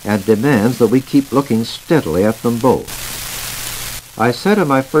 and demands that we keep looking steadily at them both. I said in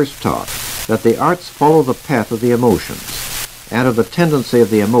my first talk that the arts follow the path of the emotions, and of the tendency of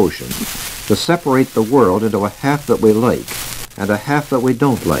the emotions to separate the world into a half that we like and a half that we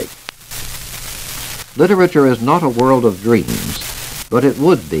don't like. Literature is not a world of dreams, but it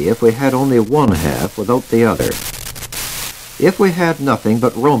would be if we had only one half without the other. If we had nothing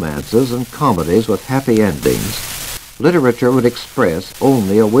but romances and comedies with happy endings, literature would express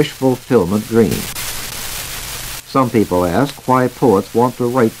only a wish-fulfillment dream. Some people ask why poets want to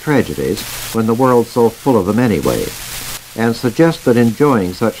write tragedies when the world's so full of them anyway, and suggest that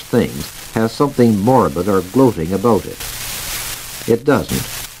enjoying such things has something morbid or gloating about it. It doesn't,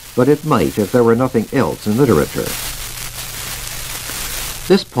 but it might if there were nothing else in literature.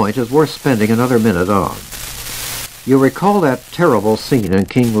 This point is worth spending another minute on. You recall that terrible scene in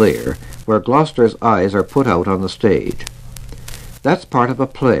King Lear where Gloucester's eyes are put out on the stage. That's part of a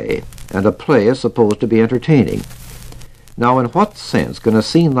play, and a play is supposed to be entertaining. Now, in what sense can a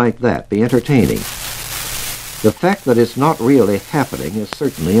scene like that be entertaining? The fact that it's not really happening is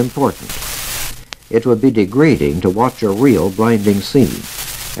certainly important. It would be degrading to watch a real blinding scene,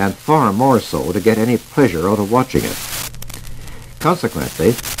 and far more so to get any pleasure out of watching it.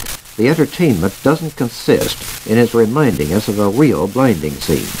 Consequently, the entertainment doesn't consist in its reminding us of a real blinding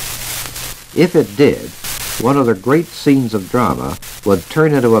scene. If it did, one of the great scenes of drama would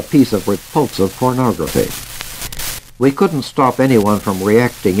turn into a piece of repulsive pornography. We couldn't stop anyone from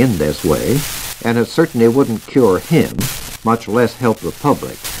reacting in this way, and it certainly wouldn't cure him, much less help the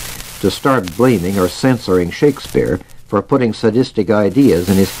public, to start blaming or censoring Shakespeare for putting sadistic ideas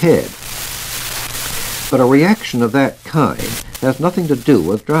in his head. But a reaction of that kind has nothing to do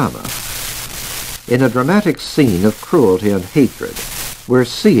with drama. In a dramatic scene of cruelty and hatred, we're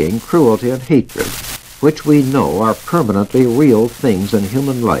seeing cruelty and hatred, which we know are permanently real things in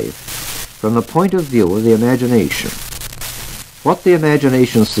human life, from the point of view of the imagination. What the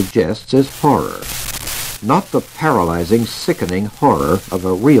imagination suggests is horror, not the paralyzing, sickening horror of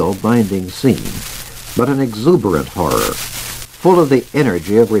a real blinding scene, but an exuberant horror, full of the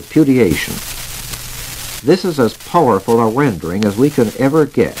energy of repudiation. This is as powerful a rendering as we can ever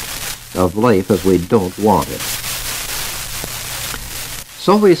get of life as we don't want it.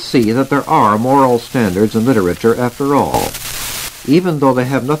 So we see that there are moral standards in literature after all, even though they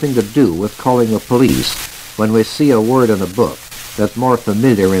have nothing to do with calling the police when we see a word in a book that's more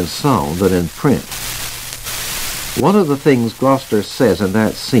familiar in sound than in print. One of the things Gloucester says in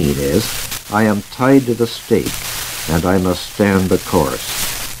that scene is, "I am tied to the stake, and I must stand the course."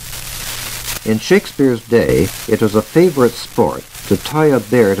 In Shakespeare's day, it was a favorite sport to tie a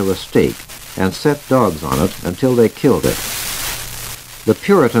bear to a stake and set dogs on it until they killed it. The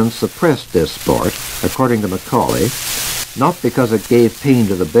Puritans suppressed this sport, according to Macaulay, not because it gave pain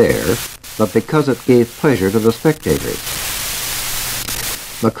to the bear, but because it gave pleasure to the spectators.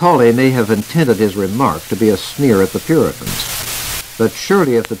 Macaulay may have intended his remark to be a sneer at the Puritans, but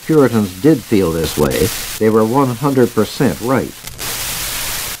surely if the Puritans did feel this way, they were 100% right.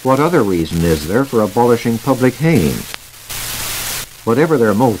 What other reason is there for abolishing public hangings? Whatever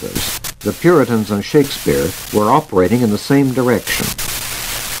their motives, the Puritans and Shakespeare were operating in the same direction.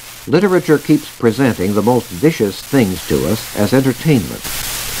 Literature keeps presenting the most vicious things to us as entertainment,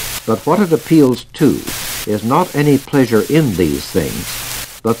 but what it appeals to is not any pleasure in these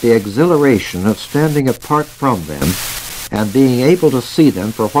things, but the exhilaration of standing apart from them and being able to see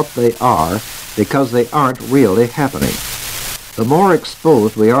them for what they are because they aren't really happening. The more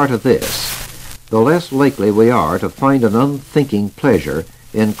exposed we are to this, the less likely we are to find an unthinking pleasure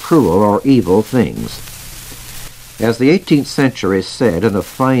in cruel or evil things. As the 18th century said in a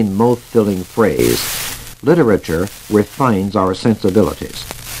fine mouth-filling phrase, literature refines our sensibilities.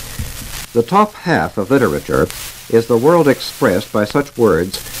 The top half of literature is the world expressed by such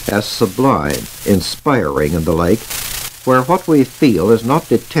words as sublime, inspiring, and the like, where what we feel is not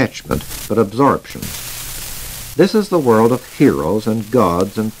detachment, but absorption. This is the world of heroes and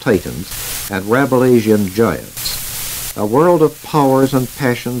gods and titans and Rabelaisian giants, a world of powers and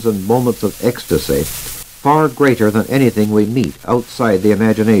passions and moments of ecstasy far greater than anything we meet outside the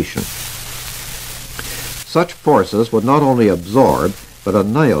imagination. Such forces would not only absorb, but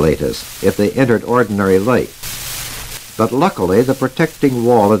annihilate us if they entered ordinary life. But luckily, the protecting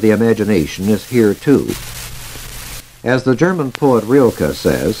wall of the imagination is here too. As the German poet Rilke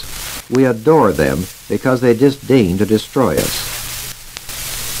says, we adore them because they disdain to destroy us.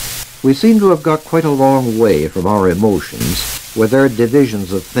 We seem to have got quite a long way from our emotions with their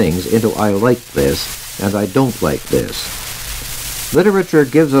divisions of things into I like this and I don't like this. Literature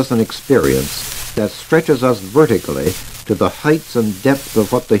gives us an experience that stretches us vertically to the heights and depth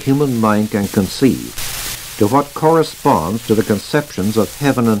of what the human mind can conceive, to what corresponds to the conceptions of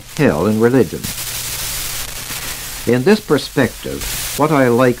heaven and hell in religion. In this perspective, what I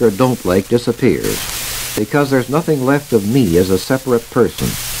like or don't like disappears, because there's nothing left of me as a separate person.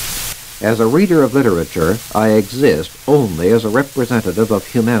 As a reader of literature, I exist only as a representative of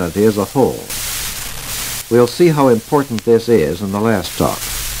humanity as a whole. We'll see how important this is in the last talk.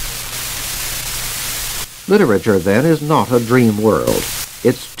 Literature, then, is not a dream world.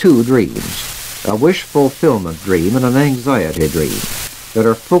 It's two dreams, a wish-fulfillment dream and an anxiety dream, that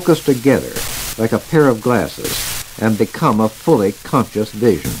are focused together like a pair of glasses and become a fully conscious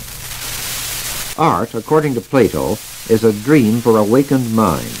vision. Art, according to Plato, is a dream for awakened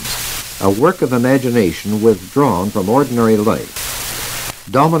minds, a work of imagination withdrawn from ordinary life,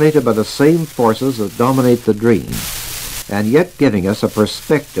 dominated by the same forces that dominate the dream, and yet giving us a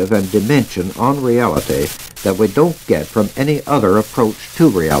perspective and dimension on reality that we don't get from any other approach to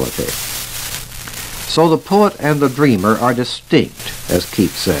reality. So the poet and the dreamer are distinct, as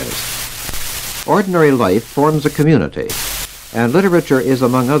Keats says. Ordinary life forms a community, and literature is,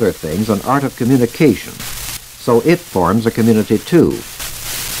 among other things, an art of communication, so it forms a community too.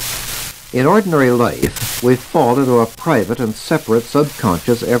 In ordinary life, we fall into a private and separate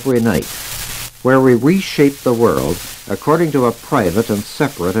subconscious every night, where we reshape the world according to a private and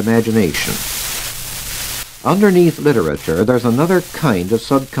separate imagination. Underneath literature, there's another kind of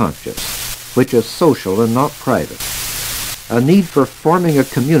subconscious, which is social and not private. A need for forming a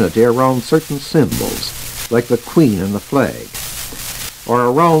community around certain symbols, like the queen and the flag, or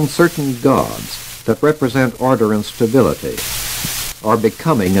around certain gods that represent order and stability, or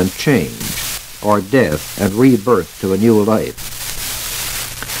becoming and change, or death and rebirth to a new life.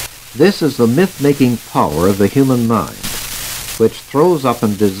 This is the myth-making power of the human mind, which throws up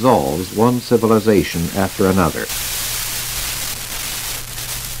and dissolves one civilization after another.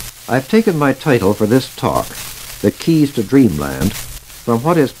 I've taken my title for this talk, The Keys to Dreamland, from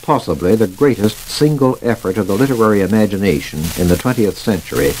what is possibly the greatest single effort of the literary imagination in the 20th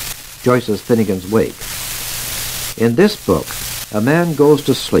century, Joyce's Finnegan's Wake. In this book, a man goes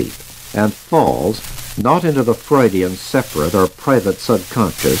to sleep and falls not into the Freudian separate or private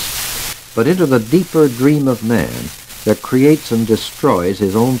subconscious, but into the deeper dream of man that creates and destroys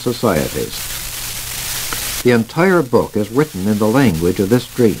his own societies. The entire book is written in the language of this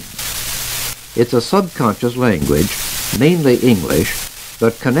dream. It's a subconscious language, mainly English,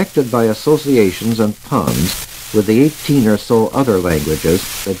 but connected by associations and puns with the 18 or so other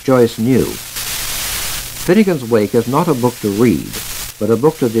languages that Joyce knew. Finnegan's Wake is not a book to read, but a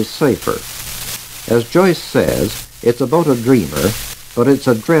book to decipher. As Joyce says, it's about a dreamer but it's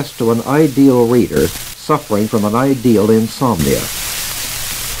addressed to an ideal reader suffering from an ideal insomnia.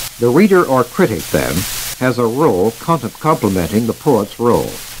 The reader or critic, then, has a role complementing the poet's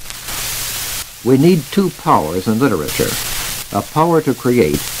role. We need two powers in literature, a power to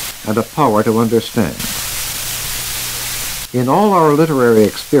create and a power to understand. In all our literary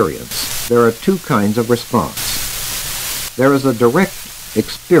experience, there are two kinds of response. There is a direct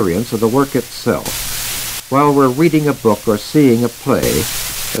experience of the work itself, while we're reading a book or seeing a play,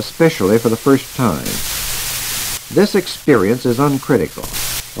 especially for the first time. This experience is uncritical,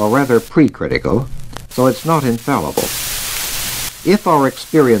 or rather pre-critical, so it's not infallible. If our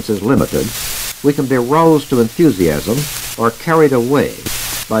experience is limited, we can be roused to enthusiasm or carried away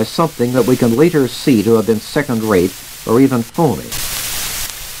by something that we can later see to have been second-rate or even phony.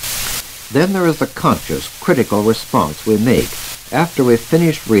 Then there is the conscious, critical response we make after we've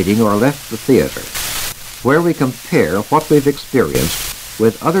finished reading or left the theater, where we compare what we've experienced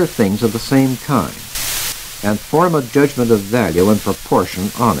with other things of the same kind and form a judgment of value and proportion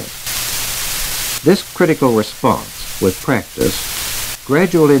on it. This critical response, with practice,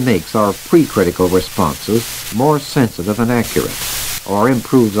 gradually makes our pre-critical responses more sensitive and accurate, or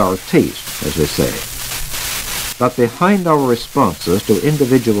improves our taste, as we say. But behind our responses to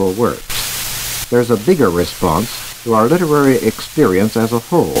individual works, there's a bigger response to our literary experience as a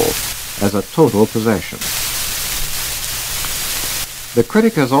whole, as a total possession. The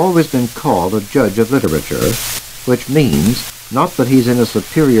critic has always been called a judge of literature, which means not that he's in a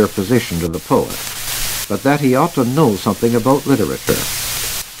superior position to the poet, but that he ought to know something about literature,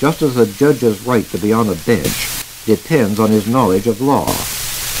 just as a judge's right to be on a bench depends on his knowledge of law.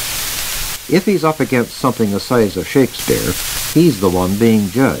 If he's up against something the size of Shakespeare, he's the one being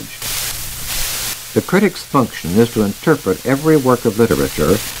judged. The critic's function is to interpret every work of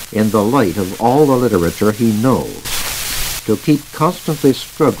literature in the light of all the literature he knows, to keep constantly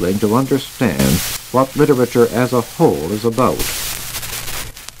struggling to understand what literature as a whole is about.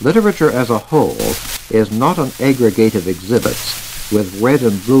 Literature as a whole is not an aggregate of exhibits with red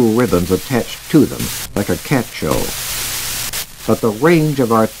and blue ribbons attached to them like a cat show, but the range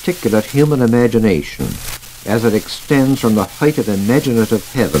of articulate human imagination as it extends from the height of imaginative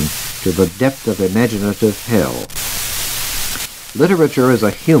heaven to the depth of imaginative hell. Literature is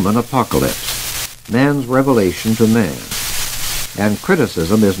a human apocalypse, man's revelation to man, and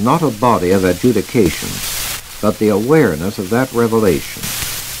criticism is not a body of adjudication, but the awareness of that revelation,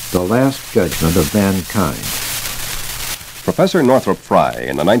 the last judgment of mankind. Professor Northrop Frye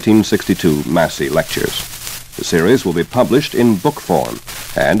in the 1962 Massey Lectures. The series will be published in book form,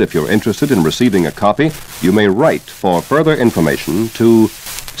 and if you're interested in receiving a copy, you may write for further information to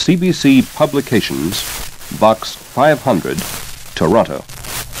CBC Publications, Box 500, Toronto.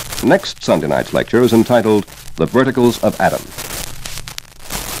 Next Sunday night's lecture is entitled The Verticals of Adam.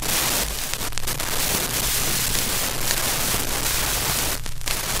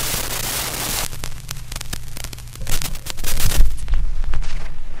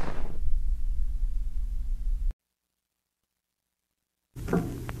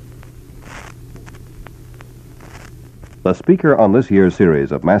 The speaker on this year's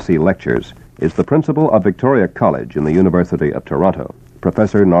series of Massey Lectures is the principal of Victoria College in the University of Toronto,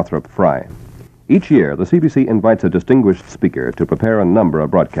 Professor Northrop Frye. Each year, the CBC invites a distinguished speaker to prepare a number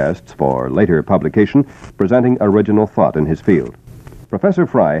of broadcasts for later publication, presenting original thought in his field. Professor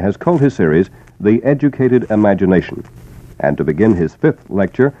Frye has called his series The Educated Imagination, and to begin his fifth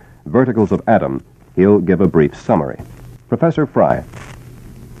lecture, Verticals of Adam, he'll give a brief summary. Professor Frye.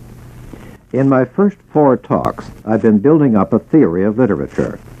 In my first 4 talks, I've been building up a theory of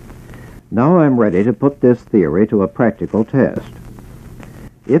literature. Now I'm ready to put this theory to a practical test.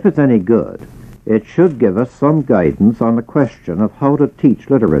 If it's any good, it should give us some guidance on the question of how to teach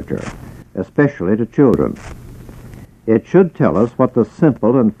literature, especially to children. It should tell us what the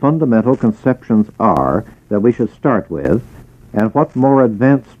simple and fundamental conceptions are that we should start with, and what more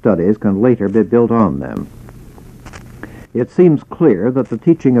advanced studies can later be built on them. It seems clear that the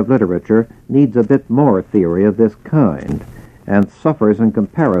teaching of literature needs a bit more theory of this kind, and suffers in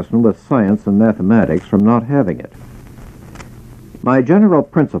comparison with science and mathematics from not having it. My general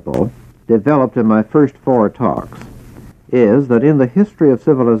principle, developed in my first 4 talks, is that in the history of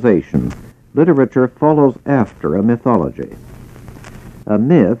civilization, literature follows after a mythology. A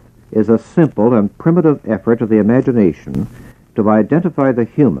myth is a simple and primitive effort of the imagination to identify the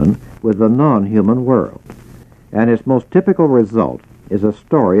human with the non-human world, and its most typical result is a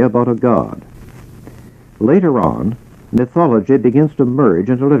story about a god. Later on, mythology begins to merge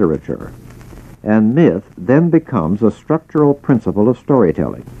into literature, and myth then becomes a structural principle of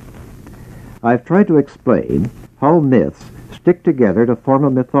storytelling. I've tried to explain how myths stick together to form a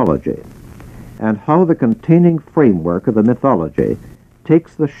mythology, and how the containing framework of the mythology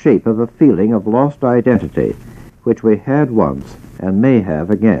takes the shape of a feeling of lost identity which we had once and may have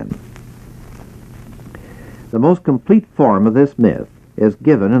again. The most complete form of this myth is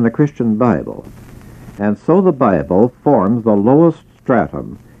given in the Christian Bible, and so the Bible forms the lowest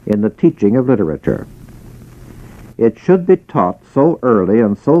stratum in the teaching of literature. It should be taught so early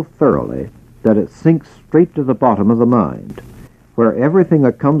and so thoroughly that it sinks straight to the bottom of the mind, where everything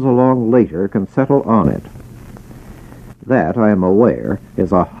that comes along later can settle on it. That, I am aware,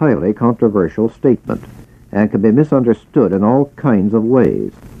 is a highly controversial statement, and can be misunderstood in all kinds of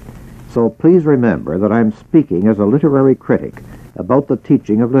ways. So please remember that I'm speaking as a literary critic about the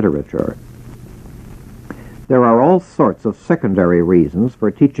teaching of literature. There are all sorts of secondary reasons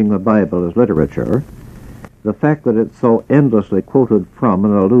for teaching the Bible as literature. The fact that it's so endlessly quoted from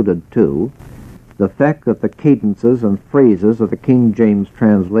and alluded to, the fact that the cadences and phrases of the King James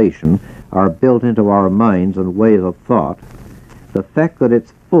translation are built into our minds and ways of thought, the fact that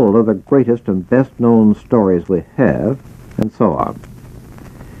it's full of the greatest and best-known stories we have, and so on.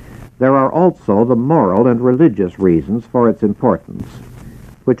 There are also the moral and religious reasons for its importance,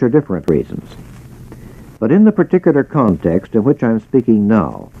 which are different reasons. But in the particular context in which I'm speaking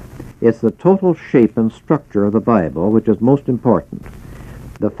now, it's the total shape and structure of the Bible which is most important.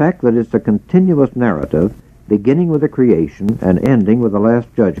 The fact that it's a continuous narrative, beginning with the creation and ending with the Last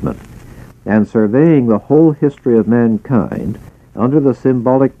Judgment, and surveying the whole history of mankind under the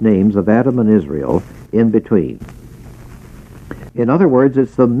symbolic names of Adam and Israel in between. In other words,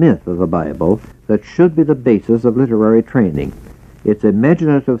 it's the myth of the Bible that should be the basis of literary training. Its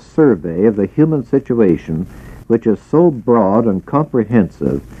imaginative survey of the human situation, which is so broad and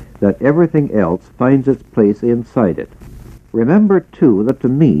comprehensive that everything else finds its place inside it. Remember, too, that to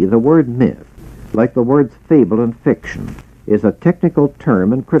me the word myth, like the words fable and fiction, is a technical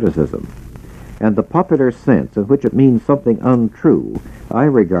term in criticism, and the popular sense in which it means something untrue I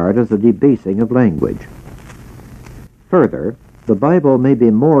regard as a debasing of language. Further, the Bible may be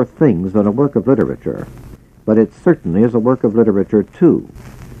more things than a work of literature, but it certainly is a work of literature too.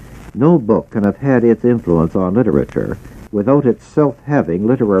 No book can have had its influence on literature without itself having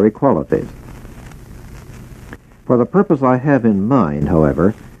literary qualities. For the purpose I have in mind,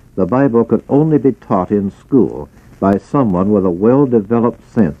 however, the Bible could only be taught in school by someone with a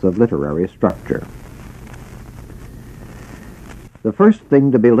well-developed sense of literary structure. The first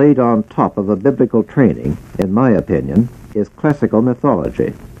thing to be laid on top of a biblical training, in my opinion, is classical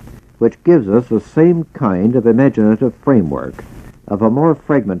mythology, which gives us the same kind of imaginative framework, of a more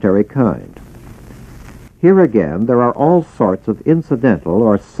fragmentary kind. Here again, there are all sorts of incidental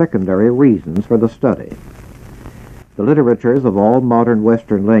or secondary reasons for the study. The literatures of all modern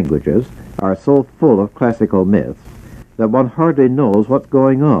Western languages are so full of classical myths that one hardly knows what's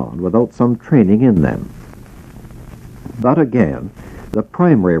going on without some training in them. But again, the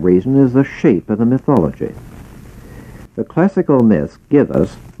primary reason is the shape of the mythology. The classical myths give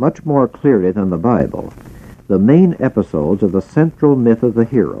us, much more clearly than the Bible, the main episodes of the central myth of the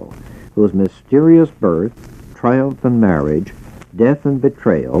hero, whose mysterious birth, triumph and marriage, death and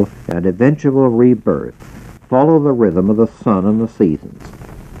betrayal, and eventual rebirth follow the rhythm of the sun and the seasons.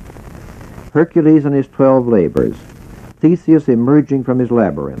 Hercules and his 12 labors, Theseus emerging from his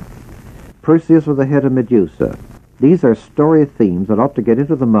labyrinth, Perseus with the head of Medusa, these are story themes that ought to get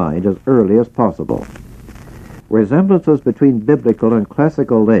into the mind as early as possible. Resemblances between biblical and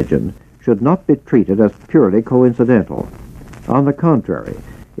classical legend should not be treated as purely coincidental. On the contrary,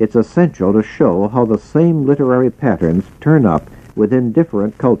 it's essential to show how the same literary patterns turn up within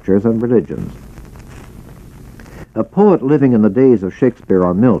different cultures and religions. A poet living in the days of Shakespeare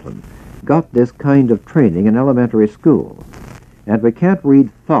or Milton got this kind of training in elementary school, and we can't read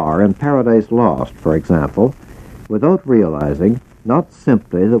Thar and Paradise Lost, for example, without realizing not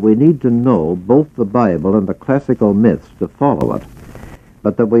simply that we need to know both the Bible and the classical myths to follow it,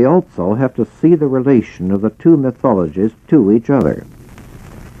 but that we also have to see the relation of the two mythologies to each other.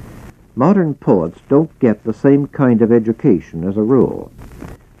 Modern poets don't get the same kind of education as a rule.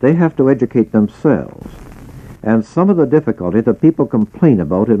 They have to educate themselves, and some of the difficulty that people complain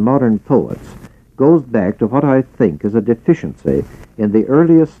about in modern poets goes back to what I think is a deficiency in the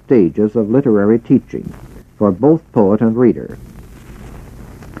earliest stages of literary teaching for both poet and reader.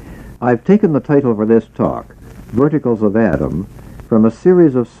 I've taken the title for this talk, Verticals of Adam, from a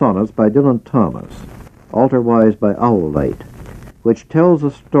series of sonnets by Dylan Thomas, alterwise by Owllight, which tells the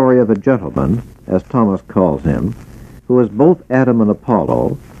story of a gentleman, as Thomas calls him, who is both Adam and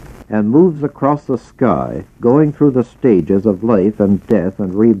Apollo, and moves across the sky, going through the stages of life and death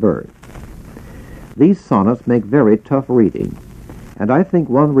and rebirth. These sonnets make very tough reading, and I think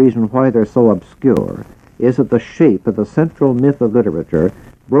one reason why they're so obscure is that the shape of the central myth of literature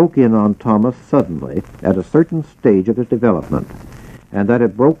broke in on Thomas suddenly at a certain stage of his development, and that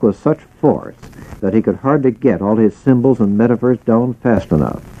it broke with such force that he could hardly get all his symbols and metaphors down fast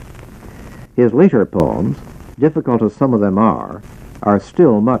enough. His later poems, difficult as some of them are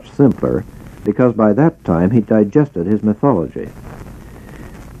still much simpler, because by that time he digested his mythology.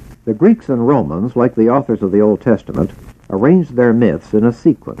 The Greeks and Romans, like the authors of the Old Testament, arranged their myths in a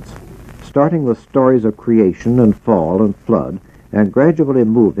sequence, starting with stories of creation and fall and flood, and gradually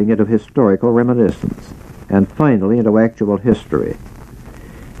moving into historical reminiscence, and finally into actual history.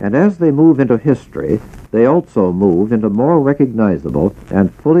 And as they move into history, they also move into more recognizable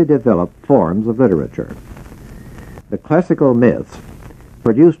and fully developed forms of literature. The classical myths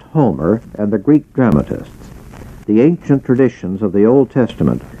produced Homer and the Greek dramatists. The ancient traditions of the Old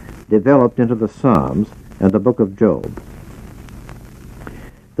Testament developed into the Psalms and the Book of Job.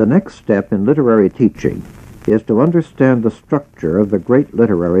 The next step in literary teaching is to understand the structure of the great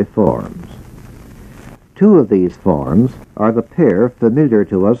literary forms. Two of these forms are the pair familiar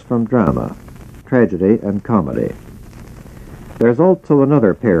to us from drama, tragedy and comedy. There's also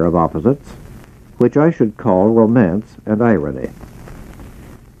another pair of opposites, which I should call romance and irony.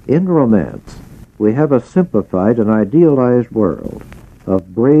 In romance, we have a simplified and idealized world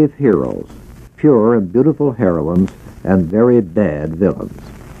of brave heroes, pure and beautiful heroines, and very bad villains.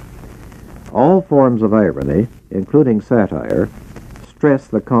 All forms of irony, including satire, stress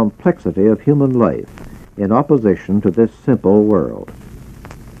the complexity of human life in opposition to this simple world.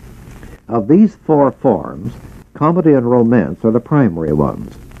 Of these four forms, comedy and romance are the primary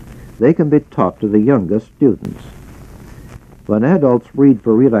ones. They can be taught to the youngest students. When adults read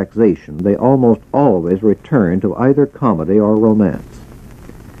for relaxation, they almost always return to either comedy or romance.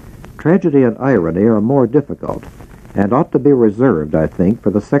 Tragedy and irony are more difficult, and ought to be reserved, I think,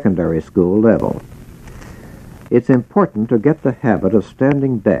 for the secondary school level. It's important to get the habit of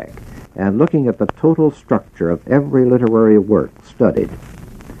standing back and looking at the total structure of every literary work studied.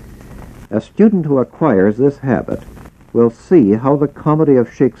 A student who acquires this habit will see how the comedy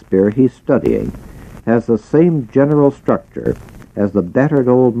of Shakespeare he's studying has the same general structure as the battered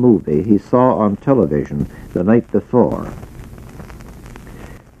old movie he saw on television the night before.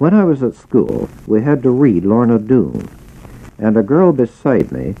 When I was at school, we had to read Lorna Doone, and a girl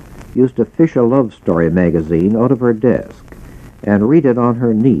beside me used to fish a love story magazine out of her desk and read it on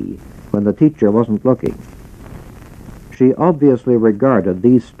her knee when the teacher wasn't looking. She obviously regarded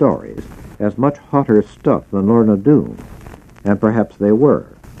these stories as much hotter stuff than Lorna Doone, and perhaps they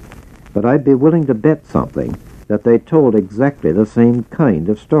were, but I'd be willing to bet something that they told exactly the same kind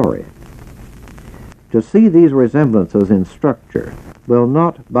of story. To see these resemblances in structure will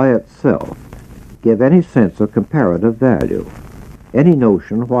not by itself give any sense of comparative value, any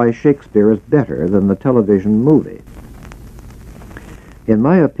notion why Shakespeare is better than the television movie. In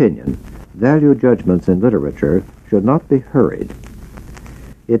my opinion, value judgments in literature should not be hurried.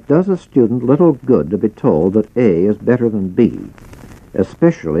 It does a student little good to be told that A is better than B,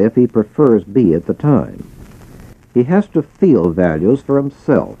 especially if he prefers B at the time. He has to feel values for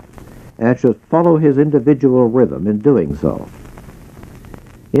himself and should follow his individual rhythm in doing so.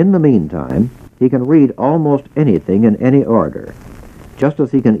 In the meantime, he can read almost anything in any order, just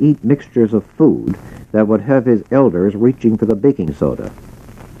as he can eat mixtures of food that would have his elders reaching for the baking soda.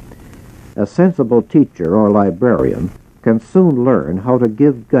 A sensible teacher or librarian can soon learn how to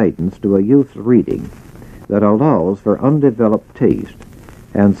give guidance to a youth's reading that allows for undeveloped taste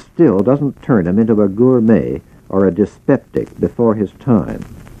and still doesn't turn him into a gourmet or a dyspeptic before his time.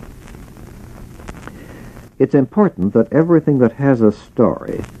 It's important that everything that has a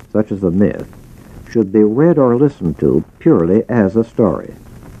story, such as a myth, should be read or listened to purely as a story.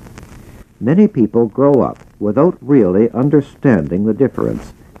 Many people grow up without really understanding the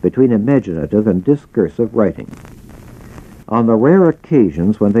difference between imaginative and discursive writing. On the rare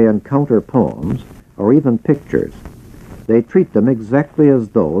occasions when they encounter poems, or even pictures, they treat them exactly as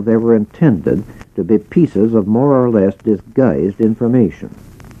though they were intended to be pieces of more or less disguised information.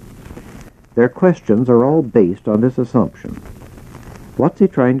 Their questions are all based on this assumption. What's he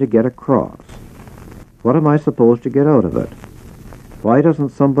trying to get across? What am I supposed to get out of it? Why doesn't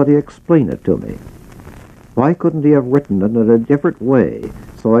somebody explain it to me? Why couldn't he have written it in a different way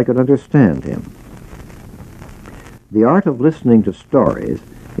so I could understand him? The art of listening to stories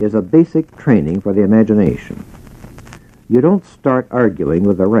is a basic training for the imagination. You don't start arguing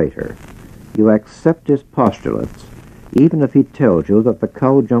with the writer. You accept his postulates, even if he tells you that the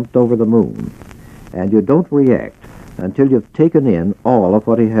cow jumped over the moon, and you don't react until you've taken in all of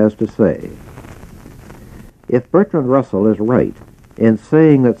what he has to say. If Bertrand Russell is right in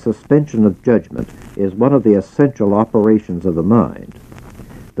saying that suspension of judgment is one of the essential operations of the mind,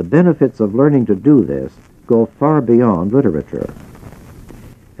 the benefits of learning to do this go far beyond literature.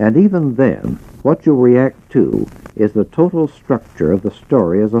 And even then, what you react to is the total structure of the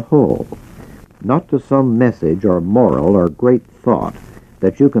story as a whole, not to some message or moral or great thought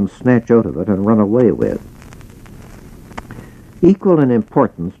that you can snatch out of it and run away with. Equal in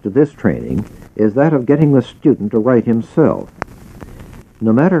importance to this training is that of getting the student to write himself.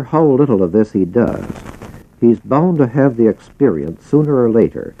 No matter how little of this he does, he's bound to have the experience sooner or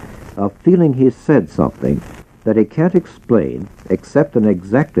later of feeling he's said something that he can't explain except in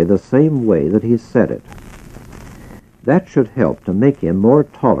exactly the same way that he said it. That should help to make him more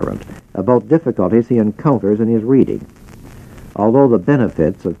tolerant about difficulties he encounters in his reading, although the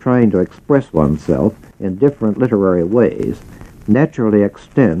benefits of trying to express oneself in different literary ways naturally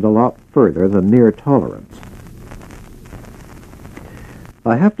extend a lot further than mere tolerance.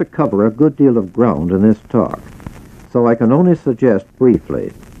 I have to cover a good deal of ground in this talk, so I can only suggest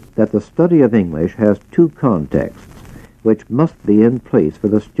briefly that the study of English has two contexts which must be in place for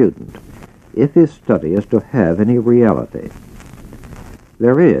the student if his study is to have any reality.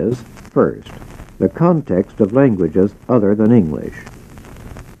 There is, first, the context of languages other than English,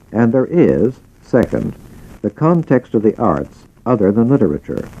 and there is, second, the context of the arts other than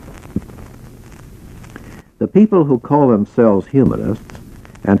literature. The people who call themselves humanists,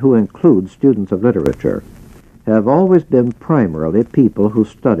 and who include students of literature, have always been primarily people who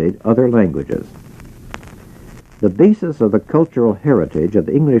studied other languages. The basis of the cultural heritage of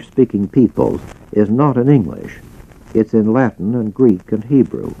English-speaking peoples is not in English. It's in Latin and Greek and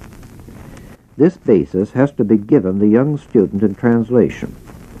Hebrew. This basis has to be given the young student in translation,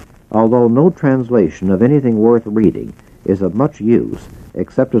 although no translation of anything worth reading is of much use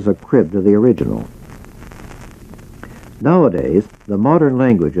except as a crib to the original. Nowadays, the modern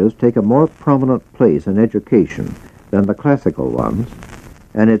languages take a more prominent place in education than the classical ones,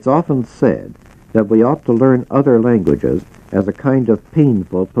 and it's often said that we ought to learn other languages as a kind of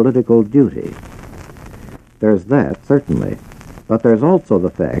painful political duty. There's that, certainly, but there's also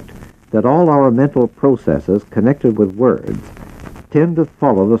the fact that all our mental processes connected with words tend to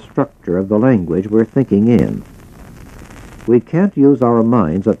follow the structure of the language we're thinking in. We can't use our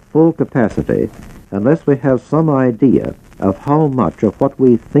minds at full capacity unless we have some idea of how much of what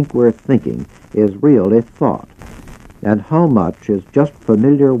we think we're thinking is really thought, and how much is just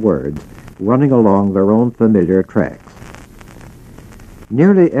familiar words running along their own familiar tracks.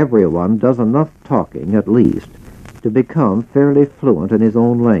 Nearly everyone does enough talking, at least, to become fairly fluent in his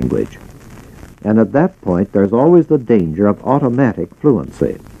own language, and at that point there's always the danger of automatic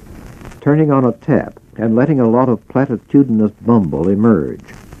fluency, turning on a tap and letting a lot of platitudinous bumble emerge.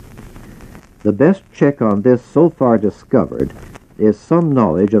 The best check on this so far discovered is some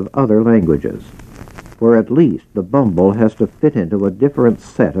knowledge of other languages, where at least the bumble has to fit into a different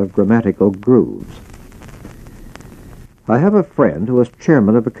set of grammatical grooves. I have a friend who was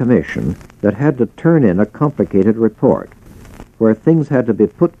chairman of a commission that had to turn in a complicated report, where things had to be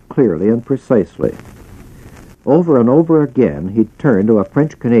put clearly and precisely. Over and over again he'd turn to a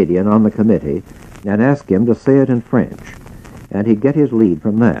French-Canadian on the committee and ask him to say it in French, and he'd get his lead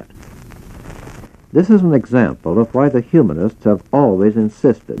from that. This is an example of why the humanists have always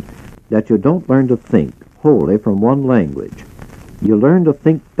insisted that you don't learn to think wholly from one language. You learn to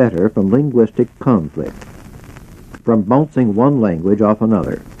think better from linguistic conflict, from bouncing one language off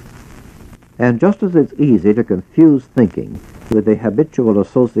another. And just as it's easy to confuse thinking with the habitual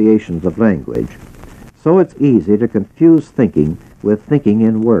associations of language, so it's easy to confuse thinking with thinking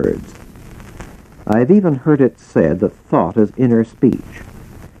in words. I've even heard it said that thought is inner speech,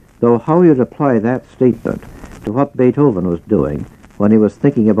 though how you'd apply that statement to what Beethoven was doing when he was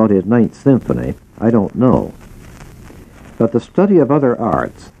thinking about his Ninth Symphony, I don't know. But the study of other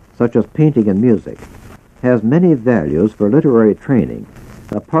arts, such as painting and music, has many values for literary training,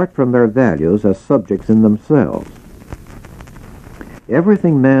 apart from their values as subjects in themselves.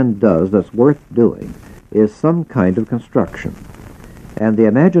 Everything man does that's worth doing is some kind of construction, and the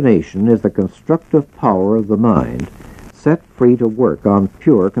imagination is the constructive power of the mind set free to work on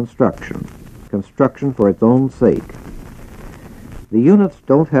pure construction, construction for its own sake. The units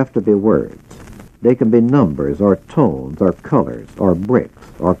don't have to be words. They can be numbers or tones or colors or bricks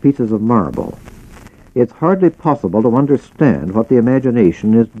or pieces of marble. It's hardly possible to understand what the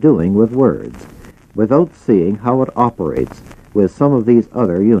imagination is doing with words without seeing how it operates with some of these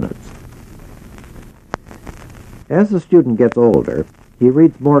other units. As the student gets older, he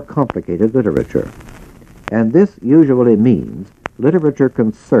reads more complicated literature, and this usually means literature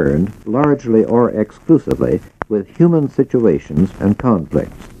concerned largely or exclusively with human situations and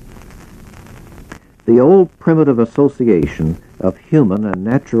conflicts. The old primitive association of human and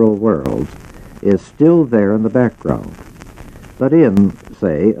natural worlds is still there in the background, but in,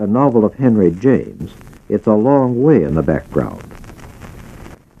 say, a novel of Henry James, it's a long way in the background.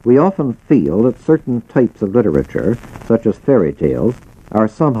 We often feel that certain types of literature, such as fairy tales, are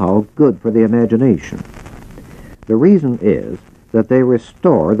somehow good for the imagination. The reason is that they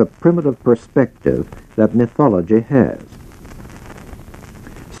restore the primitive perspective that mythology has.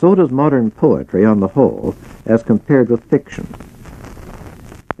 So does modern poetry on the whole, as compared with fiction.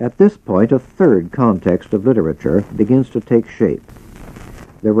 At this point, a third context of literature begins to take shape: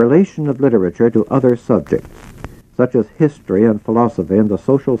 the relation of literature to other subjects, such as history and philosophy and the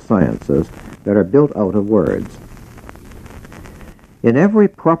social sciences that are built out of words. In every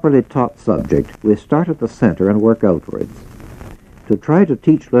properly taught subject, we start at the center and work outwards. To try to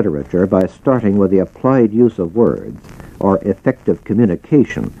teach literature by starting with the applied use of words, or effective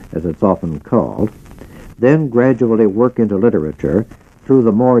communication, as it's often called, then gradually work into literature through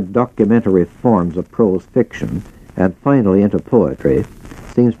the more documentary forms of prose fiction, and finally into poetry,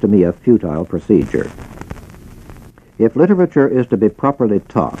 seems to me a futile procedure. If literature is to be properly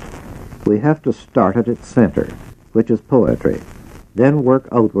taught, we have to start at its center, which is poetry, then work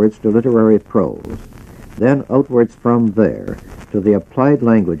outwards to literary prose, then outwards from there to the applied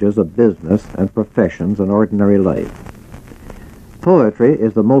languages of business and professions and ordinary life. Poetry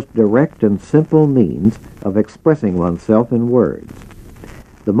is the most direct and simple means of expressing oneself in words.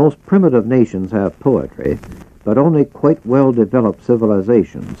 The most primitive nations have poetry, but only quite well-developed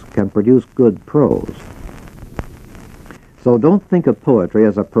civilizations can produce good prose. So don't think of poetry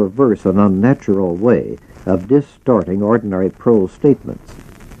as a perverse and unnatural way of distorting ordinary prose statements.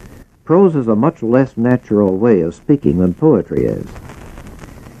 Prose is a much less natural way of speaking than poetry is.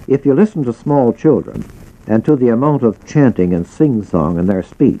 If you listen to small children, and to the amount of chanting and sing-song in their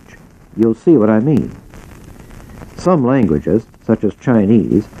speech, you'll see what I mean. Some languages, such as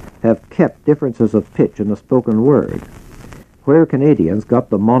Chinese, have kept differences of pitch in the spoken word. Where Canadians got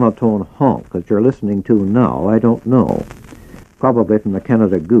the monotone honk that you're listening to now, I don't know. Probably from the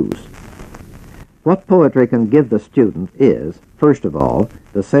Canada Goose. What poetry can give the student is, first of all,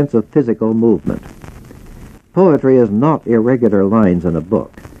 the sense of physical movement. Poetry is not irregular lines in a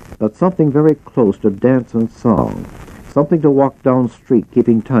book, but something very close to dance and song, something to walk down street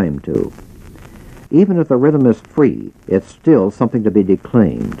keeping time to. Even if the rhythm is free, it's still something to be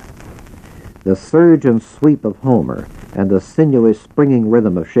declaimed. The surge and sweep of Homer and the sinewy springing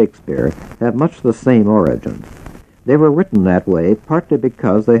rhythm of Shakespeare have much the same origin. They were written that way partly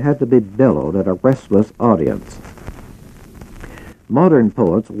because they had to be bellowed at a restless audience. Modern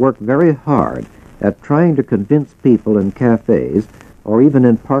poets work very hard at trying to convince people in cafes or even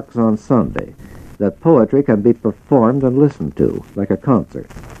in parks on Sunday that poetry can be performed and listened to, like a concert.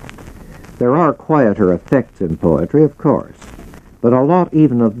 There are quieter effects in poetry, of course, but a lot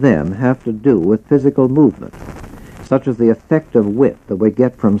even of them have to do with physical movement, such as the effect of wit that we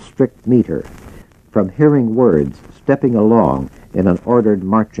get from strict meter, from hearing words stepping along in an ordered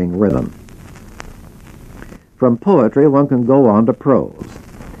marching rhythm. From poetry one can go on to prose,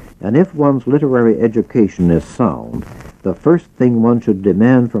 and if one's literary education is sound, the first thing one should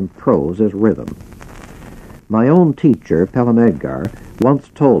demand from prose is rhythm. My own teacher, Pelham Edgar, once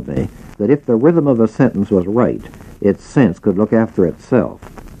told me that if the rhythm of a sentence was right, its sense could look after itself.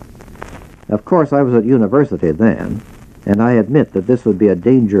 Of course, I was at university then, and I admit that this would be a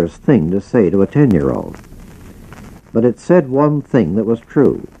dangerous thing to say to a 10-year-old. But it said one thing that was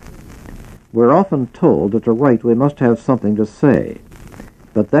true. We're often told that to write we must have something to say,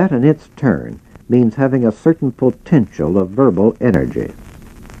 but that in its turn means having a certain potential of verbal energy.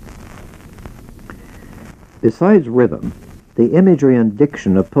 Besides rhythm, the imagery and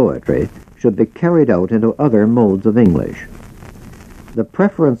diction of poetry should be carried out into other modes of English. The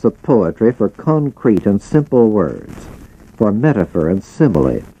preference of poetry for concrete and simple words, for metaphor and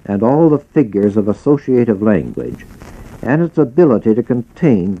simile, and all the figures of associative language, and its ability to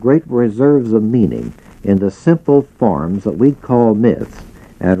contain great reserves of meaning in the simple forms that we call myths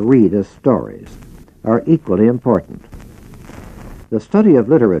and read as stories, are equally important. The study of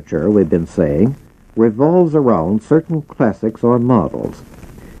literature, we've been saying, revolves around certain classics or models,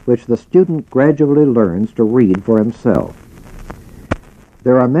 which the student gradually learns to read for himself.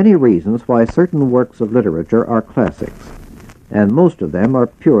 There are many reasons why certain works of literature are classics, and most of them are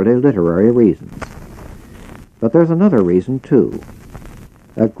purely literary reasons. But there's another reason, too.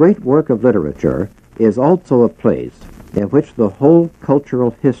 A great work of literature is also a place in which the whole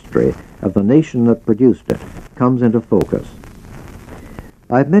cultural history of the nation that produced it comes into focus.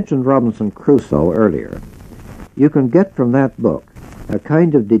 I've mentioned Robinson Crusoe earlier. You can get from that book a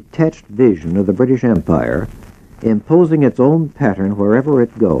kind of detached vision of the British Empire, imposing its own pattern wherever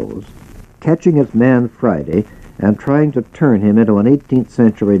it goes, catching its man Friday and trying to turn him into an 18th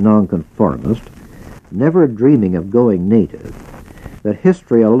century nonconformist, never dreaming of going native, that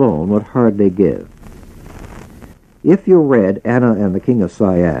history alone would hardly give. If you read Anna and the King of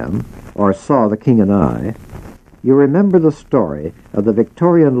Siam, or saw The King and I, you remember the story of the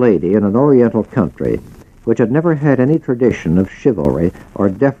Victorian lady in an Oriental country which had never had any tradition of chivalry or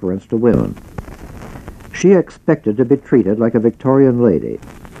deference to women. She expected to be treated like a Victorian lady,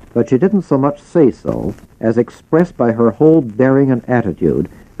 but she didn't so much say so as express by her whole bearing and attitude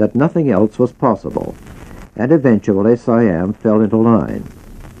that nothing else was possible, and eventually Siam fell into line.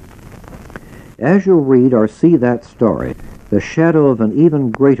 As you read or see that story, the shadow of an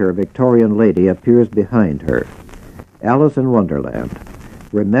even greater Victorian lady appears behind her, Alice in Wonderland,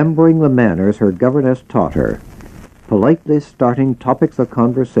 remembering the manners her governess taught her, politely starting topics of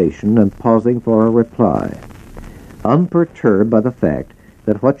conversation and pausing for a reply, unperturbed by the fact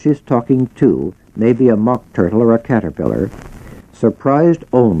that what she's talking to may be a mock turtle or a caterpillar, surprised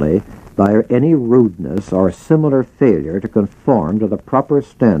only by any rudeness or similar failure to conform to the proper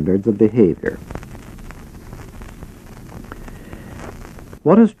standards of behavior.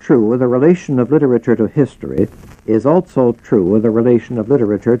 What is true with the relation of literature to history is also true with the relation of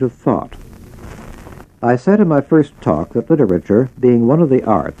literature to thought. I said in my first talk that literature, being one of the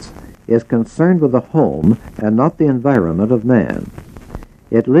arts, is concerned with the home and not the environment of man.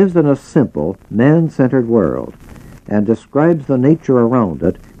 It lives in a simple, man-centered world and describes the nature around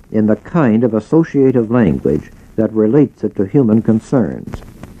it in the kind of associative language that relates it to human concerns.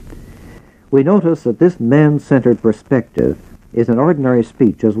 We notice that this man-centered perspective is in ordinary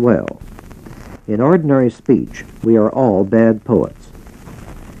speech as well. In ordinary speech, we are all bad poets.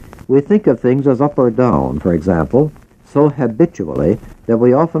 We think of things as up or down, for example, so habitually that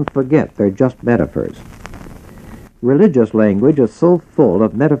we often forget they're just metaphors. Religious language is so full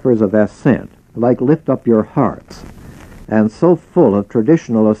of metaphors of ascent, like lift up your hearts, and so full of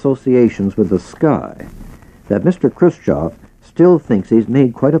traditional associations with the sky, that Mr. Khrushchev still thinks he's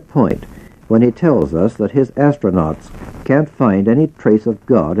made quite a point when he tells us that his astronauts can't find any trace of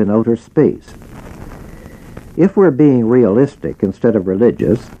God in outer space. If we're being realistic instead of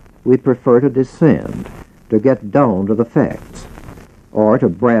religious, we prefer to descend, to get down to the facts, or to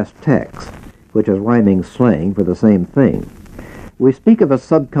brass tacks, which is rhyming slang for the same thing. We speak of a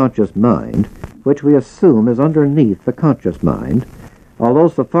subconscious mind, which we assume is underneath the conscious mind, although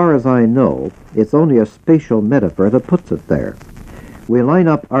so far as I know, it's only a spatial metaphor that puts it there. We line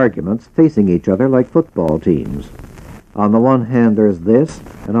up arguments facing each other like football teams. On the one hand there's this,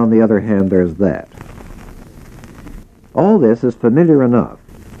 and on the other hand there's that. All this is familiar enough,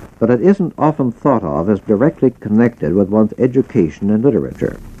 but it isn't often thought of as directly connected with one's education in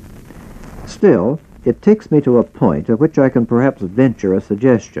literature. Still, it takes me to a point at which I can perhaps venture a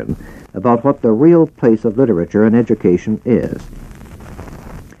suggestion about what the real place of literature in education is.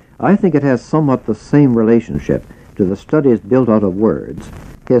 I think it has somewhat the same relationship to the studies built out of words,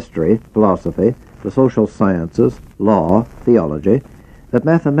 history, philosophy, the social sciences, law, theology, that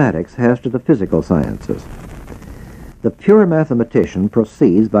mathematics has to the physical sciences. The pure mathematician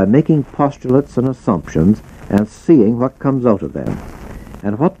proceeds by making postulates and assumptions and seeing what comes out of them,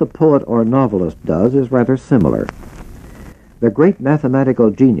 and what the poet or novelist does is rather similar. The great mathematical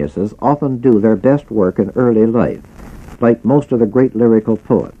geniuses often do their best work in early life, like most of the great lyrical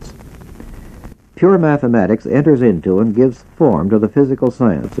poets. Pure mathematics enters into and gives form to the physical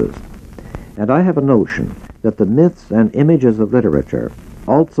sciences, and I have a notion that the myths and images of literature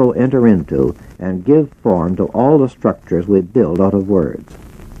also enter into and give form to all the structures we build out of words.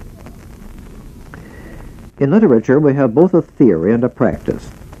 In literature, we have both a theory and a practice.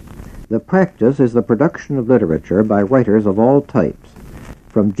 The practice is the production of literature by writers of all types,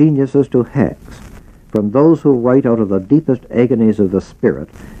 from geniuses to hacks, from those who write out of the deepest agonies of the spirit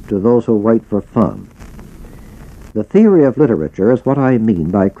to those who write for fun. The theory of literature is what I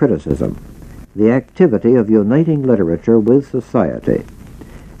mean by criticism, the activity of uniting literature with society,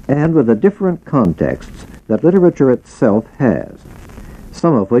 and with the different contexts that literature itself has,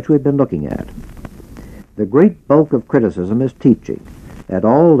 some of which we've been looking at. The great bulk of criticism is teaching, at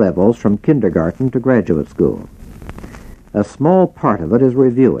all levels from kindergarten to graduate school. A small part of it is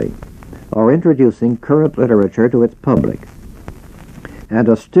reviewing, or introducing current literature to its public. And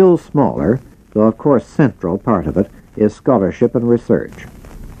a still smaller, though of course central part of it, is scholarship and research.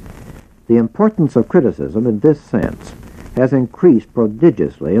 The importance of criticism in this sense has increased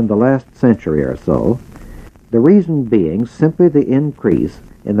prodigiously in the last century or so, The reason being simply the increase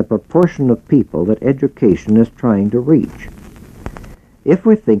in the proportion of people that education is trying to reach. If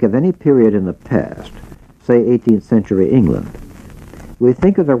we think of any period in the past, say 18th century England, we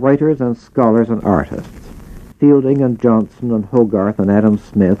think of the writers and scholars and artists, Fielding and Johnson and Hogarth and Adam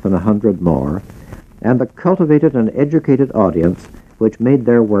Smith and 100 more, and the cultivated and educated audience which made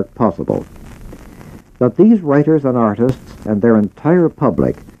their work possible. But these writers and artists and their entire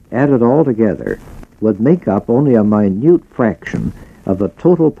public, added all together, would make up only a minute fraction of the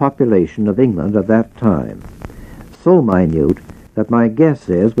total population of England at that time. So minute that my guess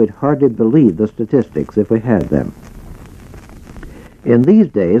is we'd hardly believe the statistics if we had them. In these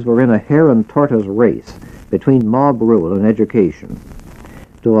days, we're in a hare and tortoise race between mob rule and education.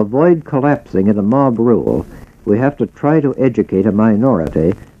 To avoid collapsing into mob rule, we have to try to educate a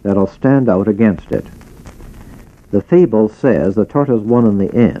minority that'll stand out against it. The fable says the tortoise won in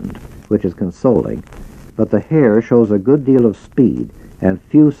the end, which is consoling, but the hare shows a good deal of speed and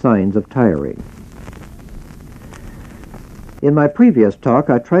few signs of tiring. In my previous talk,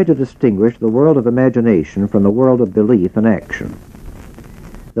 I tried to distinguish the world of imagination from the world of belief and action.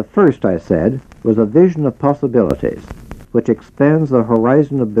 The first, I said, was a vision of possibilities, which expands the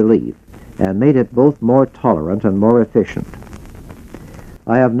horizon of belief and made it both more tolerant and more efficient.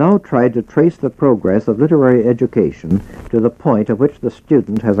 I have now tried to trace the progress of literary education to the point at which the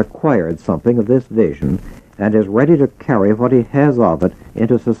student has acquired something of this vision and is ready to carry what he has of it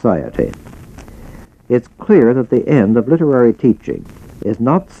into society. It's clear that the end of literary teaching is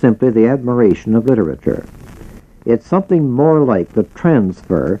not simply the admiration of literature. It's something more like the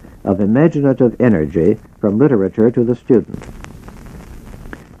transfer of imaginative energy from literature to the student.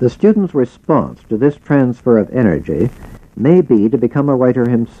 The student's response to this transfer of energy may be to become a writer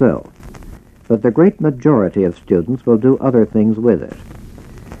himself, but the great majority of students will do other things with it.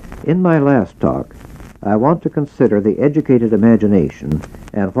 In my last talk, I want to consider the educated imagination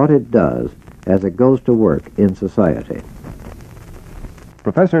and what it does as it goes to work in society.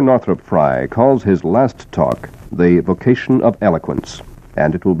 Professor Northrop Frye calls his last talk The Vocation of Eloquence,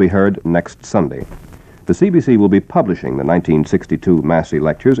 and it will be heard next Sunday. The CBC will be publishing the 1962 Massey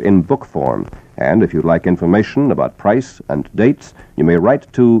lectures in book form, and if you'd like information about price and dates, you may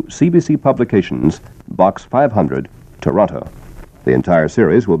write to CBC Publications, Box 500, Toronto. The entire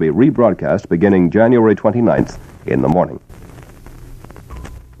series will be rebroadcast beginning January 29th in the morning.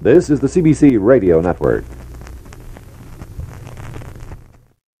 This is the CBC Radio Network.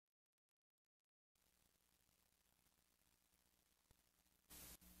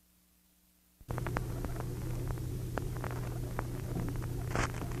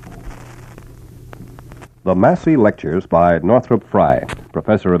 The Massey Lectures by Northrop Frye,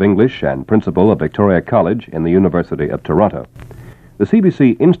 Professor of English and Principal of Victoria College in the University of Toronto. The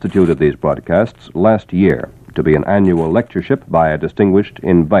CBC instituted these broadcasts last year to be an annual lectureship by a distinguished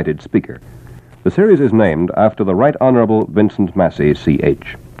invited speaker. The series is named after the Right Honorable Vincent Massey,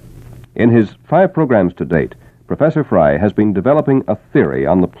 C.H. In his 5 programs to date, Professor Frye has been developing a theory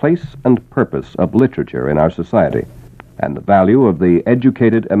on the place and purpose of literature in our society and the value of the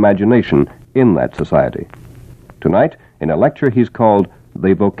educated imagination in that society. Tonight, in a lecture he's called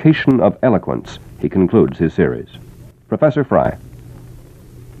The Vocation of Eloquence, he concludes his series. Professor Frye.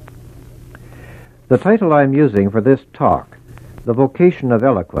 The title I'm using for this talk, The Vocation of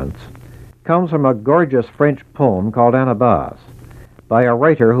Eloquence, comes from a gorgeous French poem called Anabas, by a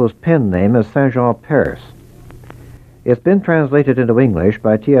writer whose pen name is Saint-Jean-Perse. It's been translated into English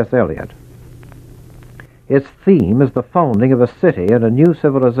by T.S. Eliot. Its theme is the founding of a city and a new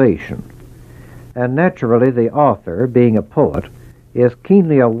civilization, and naturally the author, being a poet, is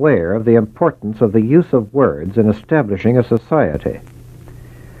keenly aware of the importance of the use of words in establishing a society.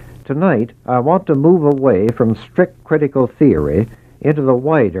 Tonight, I want to move away from strict critical theory into the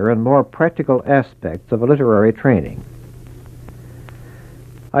wider and more practical aspects of a literary training.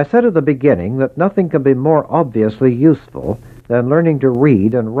 I said at the beginning that nothing can be more obviously useful than learning to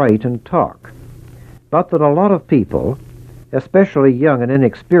read and write and talk, but that a lot of people, especially young and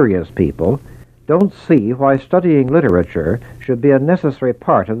inexperienced people, don't see why studying literature should be a necessary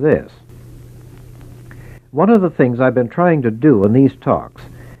part of this. One of the things I've been trying to do in these talks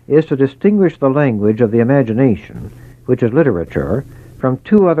is to distinguish the language of the imagination, which is literature, from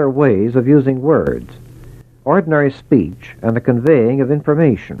 2 other ways of using words, ordinary speech and the conveying of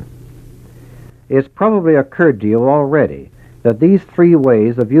information. It's probably occurred to you already that these 3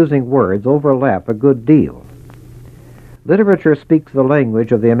 ways of using words overlap a good deal. Literature speaks the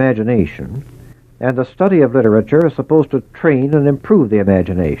language of the imagination, and the study of literature is supposed to train and improve the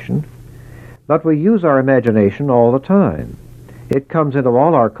imagination, but we use our imagination all the time. It comes into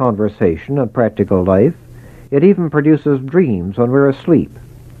all our conversation and practical life. It even produces dreams when we're asleep.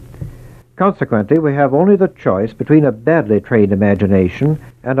 Consequently, we have only the choice between a badly trained imagination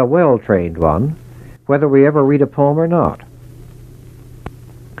and a well-trained one, whether we ever read a poem or not.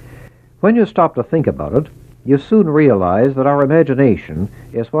 When you stop to think about it, you soon realize that our imagination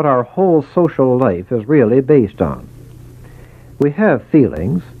is what our whole social life is really based on. We have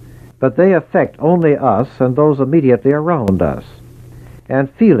feelings, but they affect only us and those immediately around us,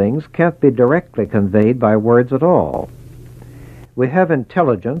 and feelings can't be directly conveyed by words at all. We have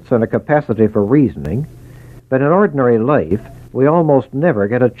intelligence and a capacity for reasoning, but in ordinary life we almost never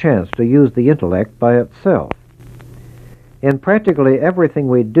get a chance to use the intellect by itself. In practically everything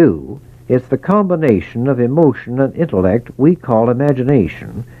we do, it's the combination of emotion and intellect we call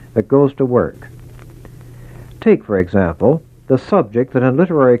imagination that goes to work. Take, for example, the subject that in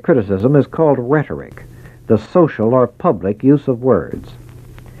literary criticism is called rhetoric, the social or public use of words.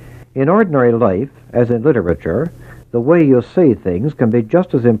 In ordinary life, as in literature, the way you say things can be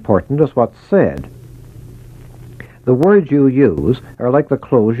just as important as what's said. The words you use are like the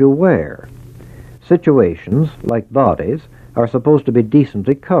clothes you wear. Situations, like bodies, are supposed to be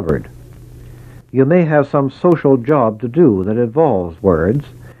decently covered. You may have some social job to do that involves words,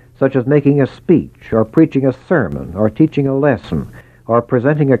 such as making a speech, or preaching a sermon, or teaching a lesson, or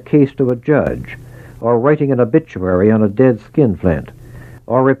presenting a case to a judge, or writing an obituary on a dead skinflint,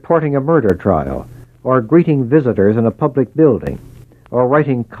 or reporting a murder trial, or greeting visitors in a public building, or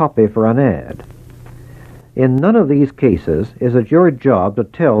writing copy for an ad. In none of these cases is it your job to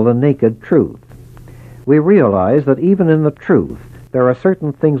tell the naked truth. We realize that even in the truth, there are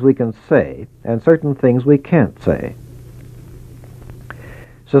certain things we can say and certain things we can't say.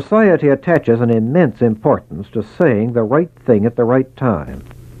 Society attaches an immense importance to saying the right thing at the right time.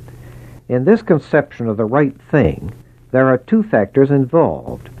 In this conception of the right thing, there are two factors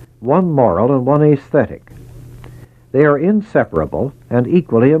involved, one moral and one aesthetic. They are inseparable and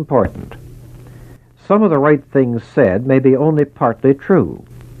equally important. Some of the right things said may be only partly true,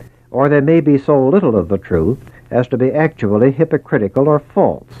 or they may be so little of the truth as to be actually hypocritical or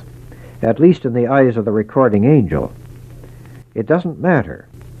false, at least in the eyes of the recording angel. It doesn't matter.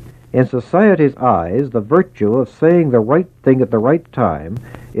 In society's eyes, the virtue of saying the right thing at the right time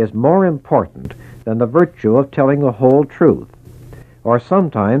is more important than the virtue of telling the whole truth, or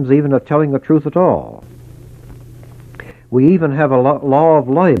sometimes even of telling the truth at all. We even have a law of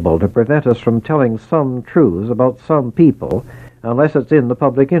libel to prevent us from telling some truths about some people unless it's in the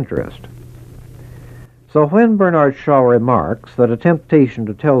public interest. So when Bernard Shaw remarks that a temptation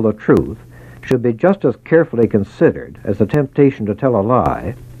to tell the truth should be just as carefully considered as the temptation to tell a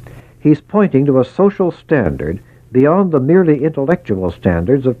lie, he's pointing to a social standard beyond the merely intellectual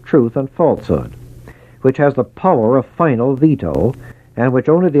standards of truth and falsehood, which has the power of final veto and which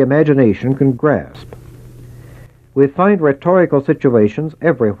only the imagination can grasp. We find rhetorical situations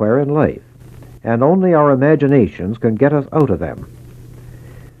everywhere in life, and only our imaginations can get us out of them.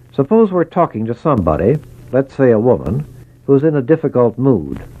 Suppose we're talking to somebody, let's say a woman, who's in a difficult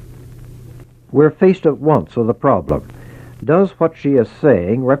mood. We're faced at once with a problem. Does what she is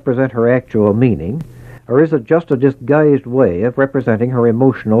saying represent her actual meaning, or is it just a disguised way of representing her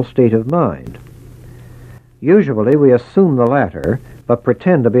emotional state of mind? Usually we assume the latter, but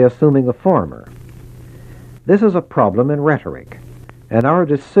pretend to be assuming the former. This is a problem in rhetoric, and our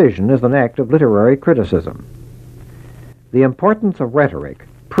decision is an act of literary criticism. The importance of rhetoric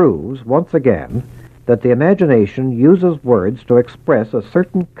proves, once again, that the imagination uses words to express a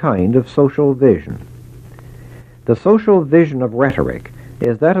certain kind of social vision. The social vision of rhetoric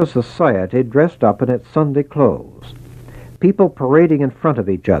is that of society dressed up in its Sunday clothes, people parading in front of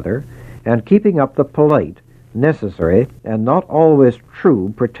each other and keeping up the polite, necessary, and not always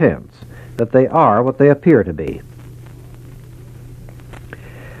true pretense that they are what they appear to be.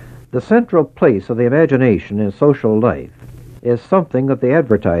 The central place of the imagination in social life is something that the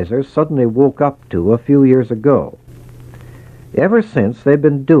advertisers suddenly woke up to a few years ago. Ever since, they've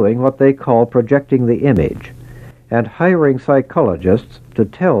been doing what they call projecting the image, and hiring psychologists to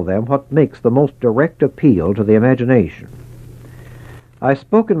tell them what makes the most direct appeal to the imagination. I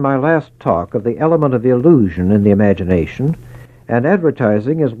spoke in my last talk of the element of illusion in the imagination, and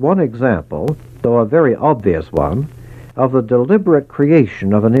advertising is one example, though a very obvious one, of the deliberate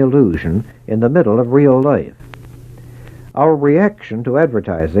creation of an illusion in the middle of real life. Our reaction to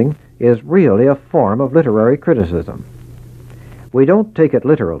advertising is really a form of literary criticism. We don't take it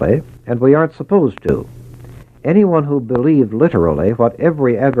literally, and we aren't supposed to. Anyone who believed literally what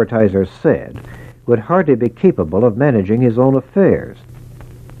every advertiser said would hardly be capable of managing his own affairs.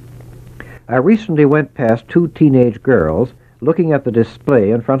 I recently went past two teenage girls looking at the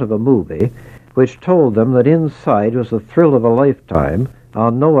display in front of a movie which told them that inside was the thrill of a lifetime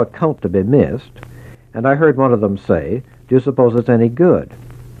on no account to be missed, and I heard one of them say, "Do you suppose it's any good?"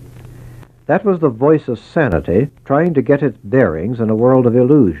 That was the voice of sanity trying to get its bearings in a world of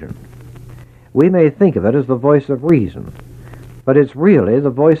illusion. We may think of it as the voice of reason, but it's really the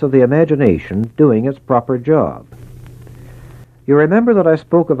voice of the imagination doing its proper job. You remember that I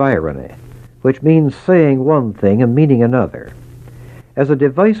spoke of irony, which means saying one thing and meaning another, as a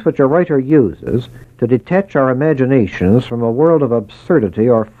device which a writer uses to detach our imaginations from a world of absurdity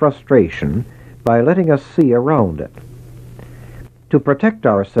or frustration by letting us see around it. To protect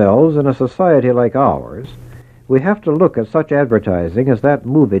ourselves in a society like ours, we have to look at such advertising as that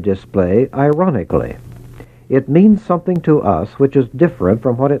movie display ironically. It means something to us which is different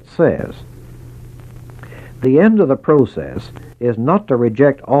from what it says. The end of the process is not to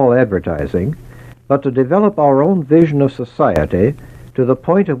reject all advertising, but to develop our own vision of society to the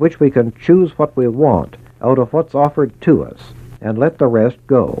point at which we can choose what we want out of what's offered to us and let the rest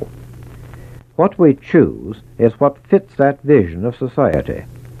go. What we choose is what fits that vision of society.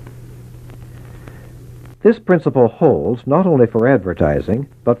 This principle holds not only for advertising,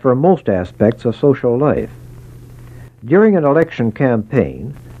 but for most aspects of social life. During an election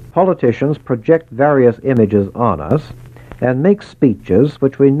campaign, politicians project various images on us and make speeches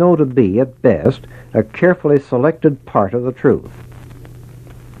which we know to be, at best, a carefully selected part of the truth.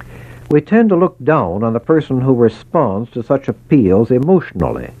 We tend to look down on the person who responds to such appeals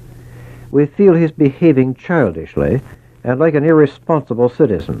emotionally. We feel he's behaving childishly and like an irresponsible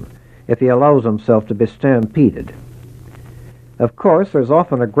citizen if he allows himself to be stampeded. Of course, there's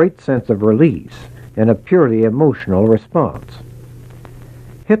often a great sense of release in a purely emotional response.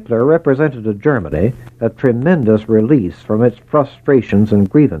 Hitler represented to Germany a tremendous release from its frustrations and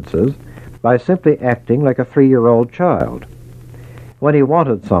grievances by simply acting like a 3-year-old child. When he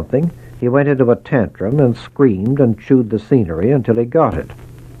wanted something, he went into a tantrum and screamed and chewed the scenery until he got it.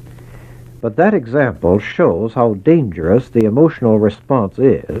 But that example shows how dangerous the emotional response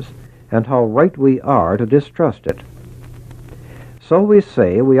is and how right we are to distrust it. So we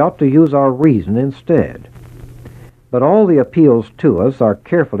say we ought to use our reason instead. But all the appeals to us are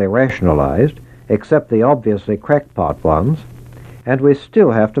carefully rationalized, except the obviously crackpot ones, and we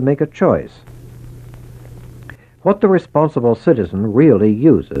still have to make a choice. What the responsible citizen really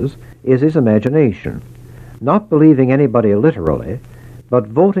uses is his imagination, not believing anybody literally, but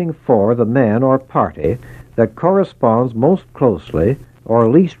voting for the man or party that corresponds most closely or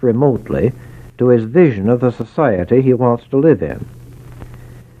least remotely to his vision of the society he wants to live in.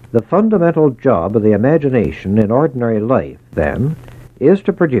 The fundamental job of the imagination in ordinary life, then, is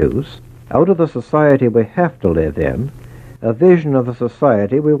to produce, out of the society we have to live in, a vision of the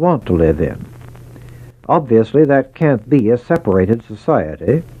society we want to live in. Obviously, that can't be a separated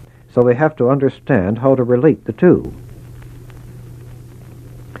society, so we have to understand how to relate the two.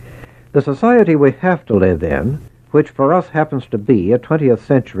 The society we have to live in, which for us happens to be a 20th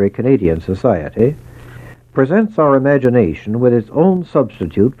century Canadian society, presents our imagination with its own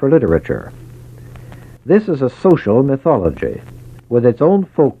substitute for literature. This is a social mythology, with its own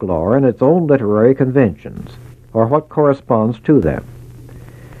folklore and its own literary conventions, or what corresponds to them.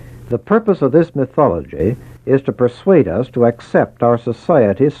 The purpose of this mythology is to persuade us to accept our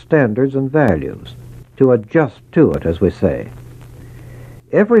society's standards and values, to adjust to it, as we say.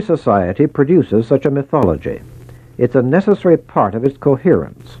 Every society produces such a mythology. It's a necessary part of its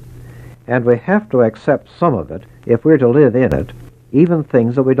coherence, and we have to accept some of it if we're to live in it, even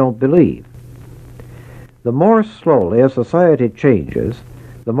things that we don't believe. The more slowly a society changes,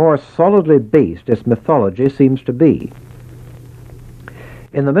 the more solidly based its mythology seems to be.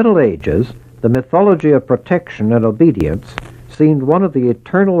 In the Middle Ages, the mythology of protection and obedience seemed one of the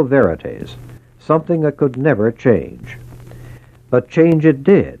eternal verities, something that could never change. But change it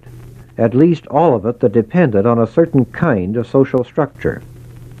did, at least all of it that depended on a certain kind of social structure.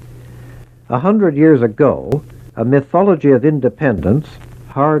 100 years ago, a mythology of independence,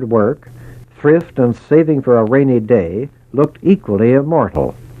 hard work, thrift, and saving for a rainy day looked equally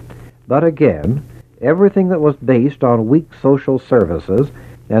immortal. But again, everything that was based on weak social services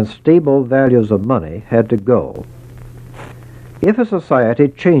and stable values of money had to go. If a society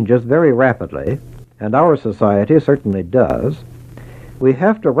changes very rapidly, and our society certainly does, we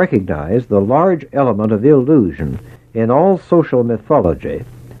have to recognize the large element of illusion in all social mythology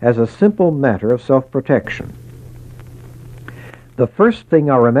as a simple matter of self-protection. The first thing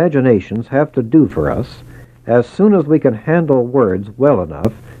our imaginations have to do for us, as soon as we can handle words well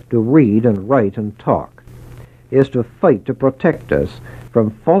enough to read and write and talk, is to fight to protect us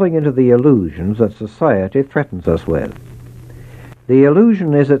from falling into the illusions that society threatens us with. The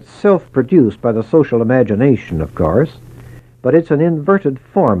illusion is itself produced by the social imagination, of course, but it's an inverted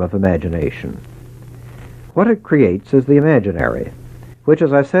form of imagination. What it creates is the imaginary, which,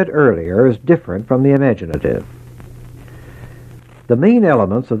 as I said earlier, is different from the imaginative. The main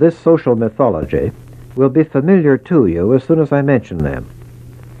elements of this social mythology will be familiar to you as soon as I mention them.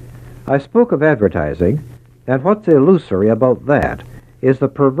 I spoke of advertising, and what's illusory about that is the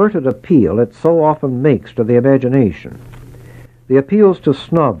perverted appeal it so often makes to the imagination. The appeals to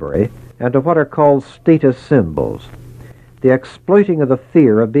snobbery and to what are called status symbols, the exploiting of the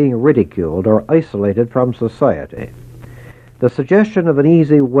fear of being ridiculed or isolated from society, the suggestion of an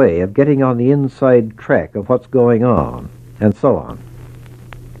easy way of getting on the inside track of what's going on, and so on.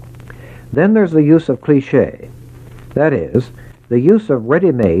 Then there's the use of cliché, that is, the use of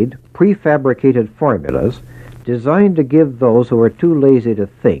ready-made, prefabricated formulas designed to give those who are too lazy to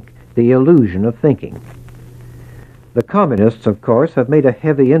think the illusion of thinking. The communists, of course, have made a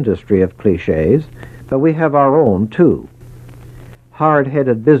heavy industry of clichés, but we have our own, too.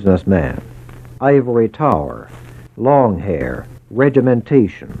 Hard-headed businessman, ivory tower, long hair,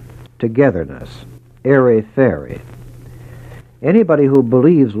 regimentation, togetherness, airy-fairy. Anybody who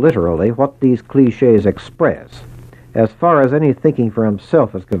believes literally what these clichés express, as far as any thinking for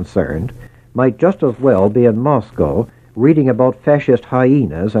himself is concerned, might just as well be in Moscow reading about fascist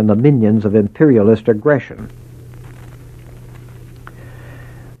hyenas and the minions of imperialist aggression.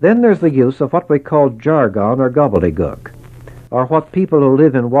 Then there's the use of what we call jargon or gobbledygook, or what people who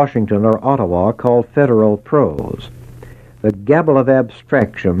live in Washington or Ottawa call federal prose, the gabble of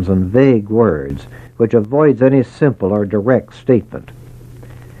abstractions and vague words which avoids any simple or direct statement.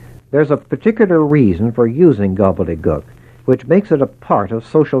 There's a particular reason for using gobbledygook, which makes it a part of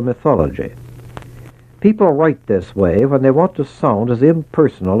social mythology. People write this way when they want to sound as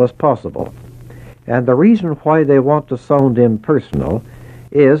impersonal as possible, and the reason why they want to sound impersonal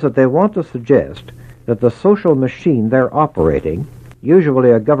is that they want to suggest that the social machine they're operating,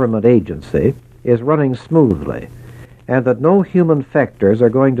 usually a government agency, is running smoothly, and that no human factors are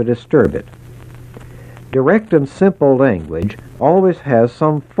going to disturb it. Direct and simple language always has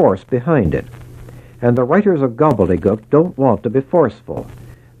some force behind it, and the writers of gobbledygook don't want to be forceful.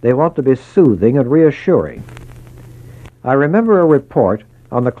 They want to be soothing and reassuring. I remember a report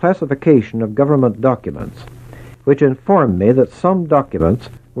on the classification of government documents, which informed me that some documents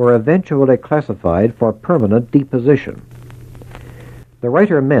were eventually classified for permanent deposition. The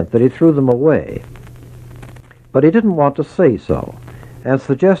writer meant that he threw them away, but he didn't want to say so, and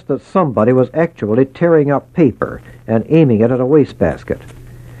suggest that somebody was actually tearing up paper and aiming it at a wastebasket.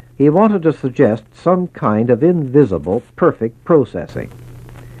 He wanted to suggest some kind of invisible, perfect processing.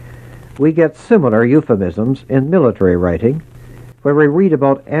 We get similar euphemisms in military writing, where we read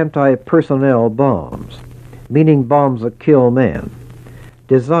about anti-personnel bombs, meaning bombs that kill men,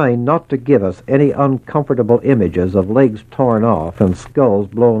 designed not to give us any uncomfortable images of legs torn off and skulls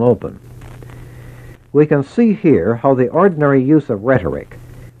blown open. We can see here how the ordinary use of rhetoric,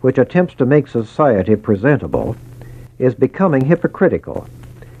 which attempts to make society presentable, is becoming hypocritical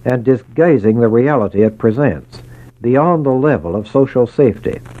and disguising the reality it presents beyond the level of social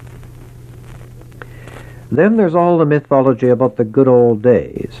safety. Then there's all the mythology about the good old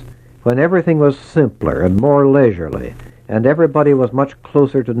days, when everything was simpler and more leisurely, and everybody was much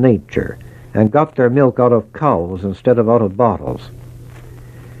closer to nature, and got their milk out of cows instead of out of bottles.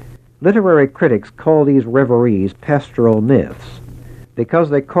 Literary critics call these reveries pastoral myths,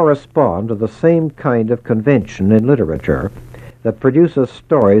 because they correspond to the same kind of convention in literature that produces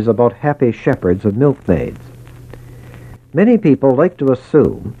stories about happy shepherds and milkmaids. Many people like to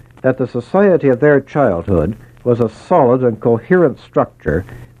assume that the society of their childhood was a solid and coherent structure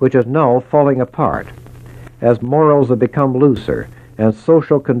which is now falling apart, as morals have become looser and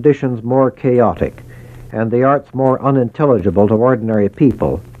social conditions more chaotic, and the arts more unintelligible to ordinary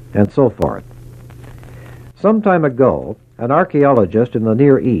people, and so forth. Some time ago, an archaeologist in the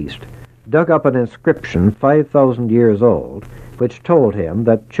Near East dug up an inscription 5,000 years old, which told him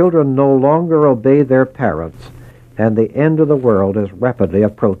that children no longer obey their parents, and the end of the world is rapidly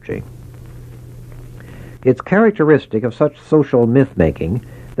approaching. It's characteristic of such social myth-making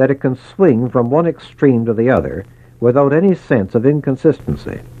that it can swing from one extreme to the other without any sense of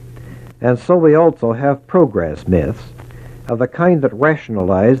inconsistency. And so we also have progress myths, of the kind that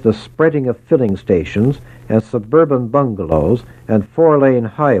rationalize the spreading of filling stations and suburban bungalows and four-lane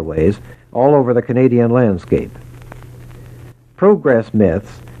highways all over the Canadian landscape. Progress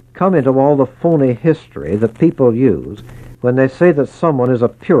myths come into all the phony history that people use when they say that someone is a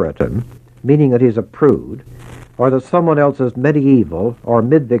Puritan, meaning that he's a prude, or that someone else is medieval or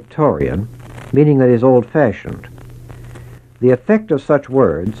mid-Victorian, meaning that he's old-fashioned. The effect of such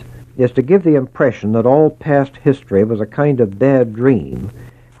words is to give the impression that all past history was a kind of bad dream,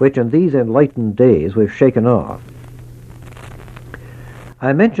 which in these enlightened days we've shaken off.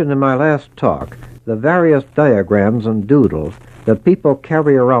 I mentioned in my last talk the various diagrams and doodles that people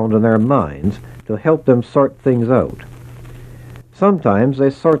carry around in their minds to help them sort things out. Sometimes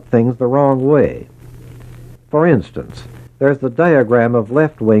they sort things the wrong way. For instance, there's the diagram of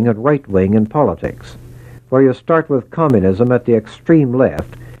left wing and right wing in politics, where you start with communism at the extreme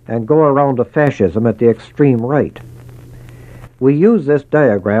left and go around to fascism at the extreme right. We use this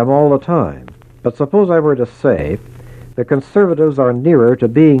diagram all the time, but suppose I were to say the conservatives are nearer to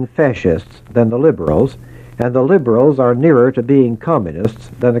being fascists than the liberals, and the liberals are nearer to being communists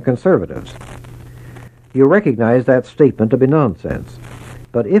than the conservatives. You recognize that statement to be nonsense,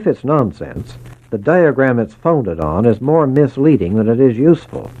 but if it's nonsense, the diagram it's founded on is more misleading than it is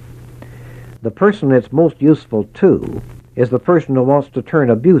useful. The person it's most useful to is the person who wants to turn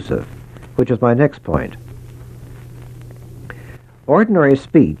abusive, which is my next point. Ordinary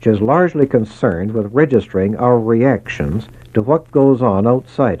speech is largely concerned with registering our reactions to what goes on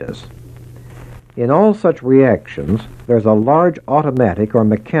outside us. In all such reactions, there's a large automatic or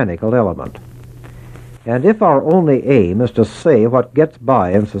mechanical element. And if our only aim is to say what gets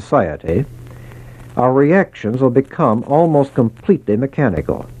by in society, our reactions will become almost completely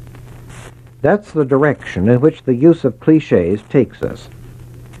mechanical. That's the direction in which the use of cliches takes us.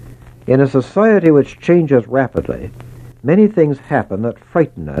 In a society which changes rapidly, many things happen that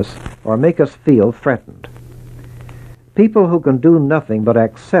frighten us or make us feel threatened. People who can do nothing but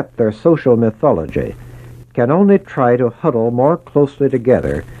accept their social mythology can only try to huddle more closely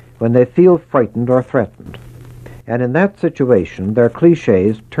together when they feel frightened or threatened, and in that situation their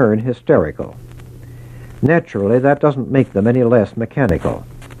cliches turn hysterical. Naturally, that doesn't make them any less mechanical.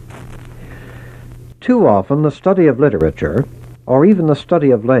 Too often the study of literature, or even the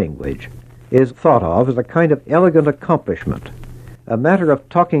study of language, is thought of as a kind of elegant accomplishment, a matter of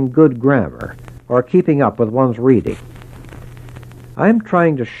talking good grammar, or keeping up with one's reading. I'm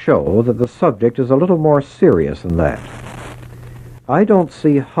trying to show that the subject is a little more serious than that. I don't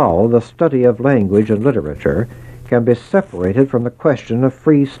see how the study of language and literature can be separated from the question of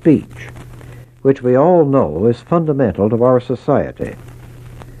free speech, which we all know is fundamental to our society.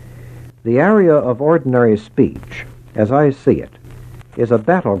 The area of ordinary speech, as I see it, is a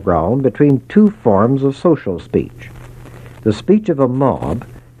battleground between two forms of social speech, the speech of a mob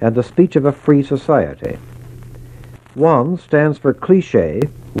and the speech of a free society. One stands for cliché,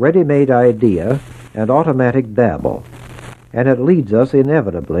 ready-made idea, and automatic babble, and it leads us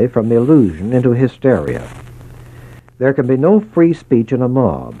inevitably from illusion into hysteria. There can be no free speech in a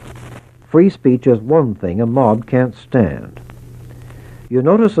mob. Free speech is one thing a mob can't stand. You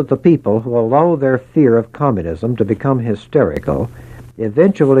notice that the people who allow their fear of communism to become hysterical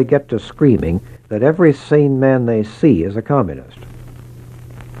eventually get to screaming that every sane man they see is a communist.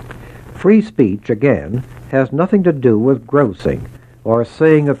 Free speech, again, has nothing to do with grousing or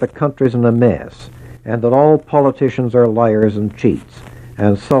saying that the country's in a mess and that all politicians are liars and cheats,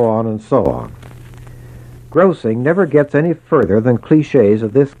 and so on and so on. Grousing never gets any further than cliches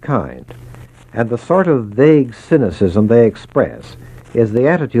of this kind, and the sort of vague cynicism they express is the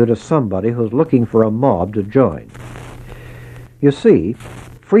attitude of somebody who's looking for a mob to join. You see,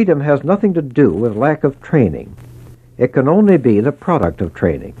 freedom has nothing to do with lack of training. It can only be the product of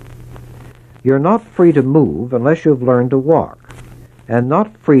training. You're not free to move unless you've learned to walk, and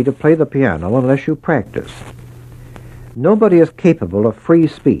not free to play the piano unless you practice. Nobody is capable of free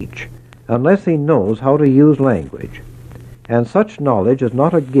speech unless he knows how to use language, and such knowledge is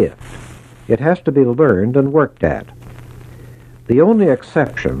not a gift. It has to be learned and worked at. The only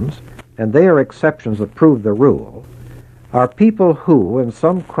exceptions, and they are exceptions that prove the rule, are people who, in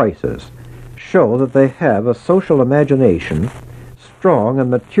some crisis, show that they have a social imagination strong and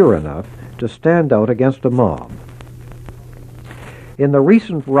mature enough to stand out against a mob. In the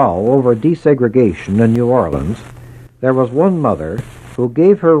recent row over desegregation in New Orleans, there was one mother who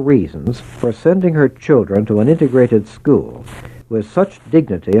gave her reasons for sending her children to an integrated school with such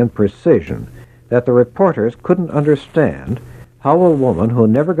dignity and precision that the reporters couldn't understand how a woman who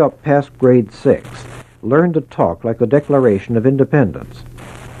never got past grade 6 learned to talk like the Declaration of Independence.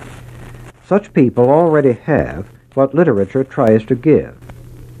 Such people already have what literature tries to give.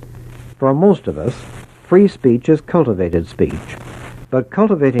 For most of us, free speech is cultivated speech, but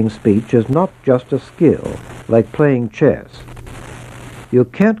cultivating speech is not just a skill, like playing chess. You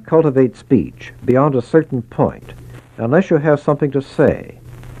can't cultivate speech beyond a certain point unless you have something to say,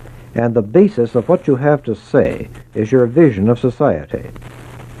 and the basis of what you have to say is your vision of society.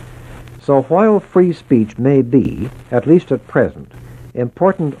 So while free speech may be, at least at present,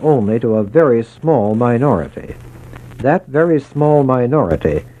 important only to a very small minority, that very small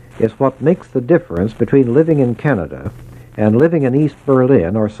minority is what makes the difference between living in Canada and living in East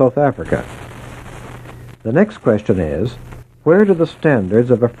Berlin or South Africa. The next question is, where do the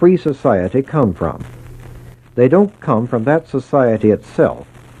standards of a free society come from? They don't come from that society itself,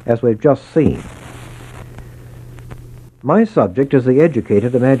 as we've just seen. My subject is the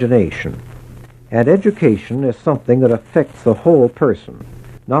educated imagination, and education is something that affects the whole person,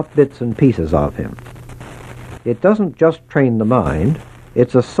 not bits and pieces of him. It doesn't just train the mind,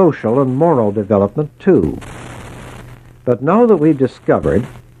 it's a social and moral development too. But now that we've discovered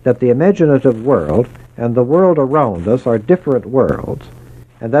that the imaginative world and the world around us are different worlds,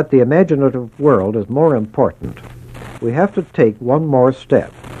 and that the imaginative world is more important, we have to take one more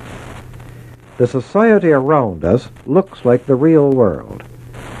step. The society around us looks like the real world,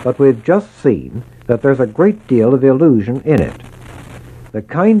 but we've just seen that there's a great deal of illusion in it. The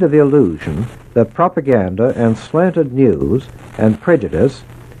kind of illusion that propaganda and slanted news and prejudice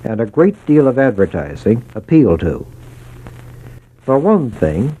and a great deal of advertising appeal to. For one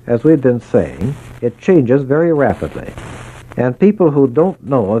thing, as we've been saying, it changes very rapidly, and people who don't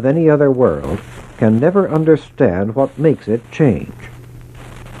know of any other world can never understand what makes it change.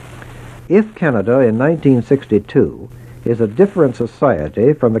 If Canada in 1962 is a different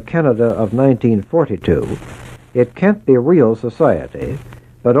society from the Canada of 1942, it can't be real society,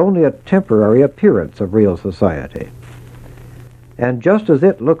 but only a temporary appearance of real society. And just as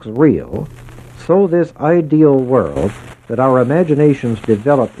it looks real, so this ideal world that our imaginations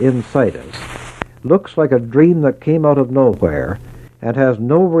develop inside us looks like a dream that came out of nowhere and has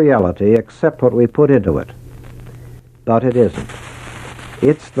no reality except what we put into it. But it isn't.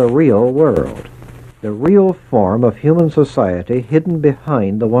 It's the real world, the real form of human society hidden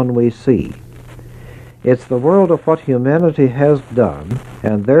behind the one we see. It's the world of what humanity has done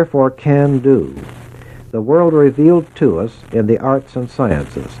and therefore can do, the world revealed to us in the arts and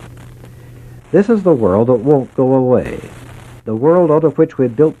sciences. This is the world that won't go away, the world out of which we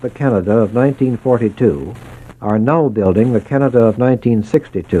built the Canada of 1942, are now building the Canada of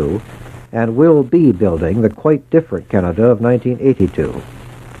 1962, and will be building the quite different Canada of 1982.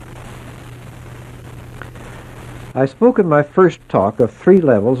 I spoke in my first talk of 3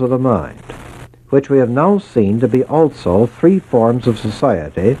 levels of the mind, which we have now seen to be also 3 forms of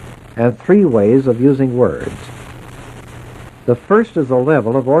society and 3 ways of using words. The first is a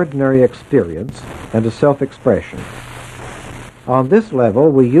level of ordinary experience and of self-expression. On this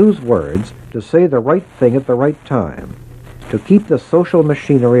level, we use words to say the right thing at the right time, to keep the social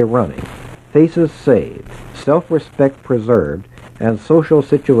machinery running, faces saved, self-respect preserved, and social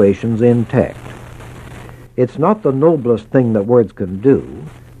situations intact. It's not the noblest thing that words can do,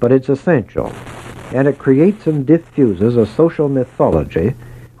 but it's essential, and it creates and diffuses a social mythology,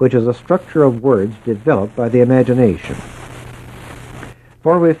 which is a structure of words developed by the imagination.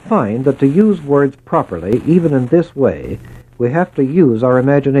 For we find that to use words properly, even in this way, we have to use our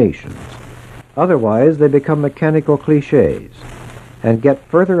imaginations. Otherwise, they become mechanical cliches and get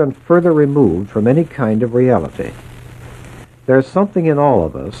further and further removed from any kind of reality. There's something in all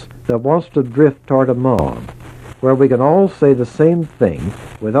of us that wants to drift toward a mob, where we can all say the same thing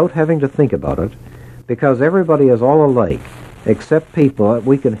without having to think about it, because everybody is all alike, except people that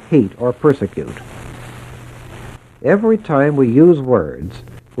we can hate or persecute. Every time we use words,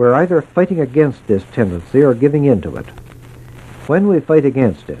 we're either fighting against this tendency or giving in to it. When we fight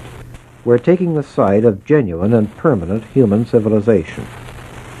against it, we're taking the side of genuine and permanent human civilization.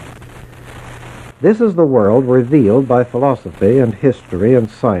 This is the world revealed by philosophy and history and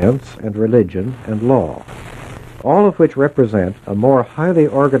science and religion and law, all of which represent a more highly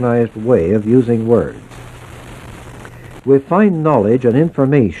organized way of using words. We find knowledge and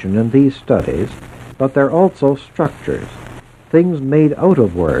information in these studies, but they're also structures, things made out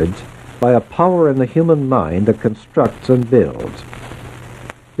of words by a power in the human mind that constructs and builds.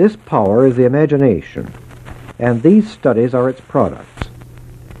 This power is the imagination, and these studies are its products.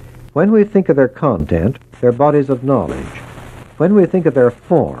 When we think of their content, they're bodies of knowledge. When we think of their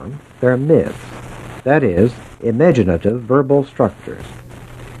form, they're myths, that is, imaginative verbal structures.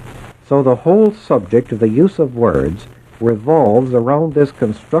 So the whole subject of the use of words revolves around this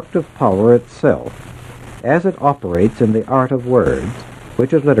constructive power itself, as it operates in the art of words,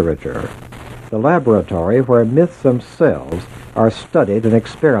 which is literature, the laboratory where myths themselves are studied and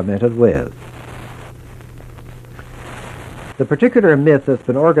experimented with. The particular myth that's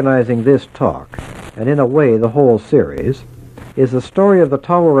been organizing this talk, and in a way the whole series, is the story of the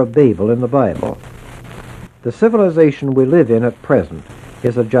Tower of Babel in the Bible. The civilization we live in at present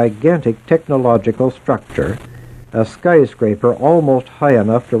is a gigantic technological structure, a skyscraper almost high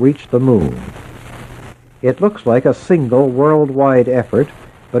enough to reach the moon. It looks like a single worldwide effort,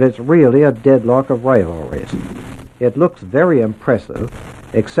 but it's really a deadlock of rivalries. It looks very impressive,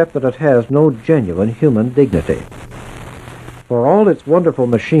 except that it has no genuine human dignity. For all its wonderful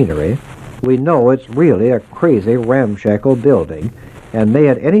machinery, we know it's really a crazy ramshackle building and may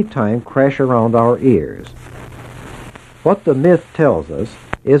at any time crash around our ears. What the myth tells us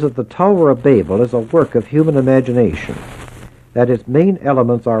is that the Tower of Babel is a work of human imagination, that its main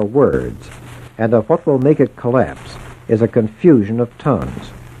elements are words, and that what will make it collapse is a confusion of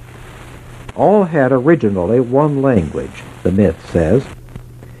tongues. All had originally one language, the myth says.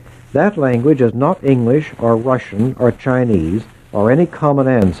 That language is not English or Russian or Chinese or any common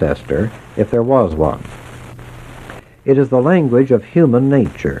ancestor, if there was one. It is the language of human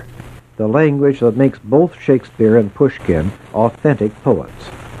nature, the language that makes both Shakespeare and Pushkin authentic poets,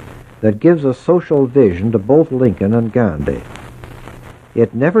 that gives a social vision to both Lincoln and Gandhi.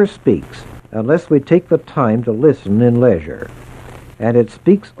 It never speaks unless we take the time to listen in leisure, and it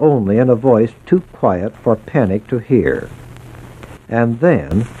speaks only in a voice too quiet for panic to hear. And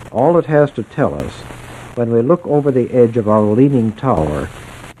then, all it has to tell us, when we look over the edge of our leaning tower,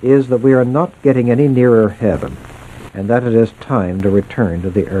 is that we are not getting any nearer heaven, and that it is time to return to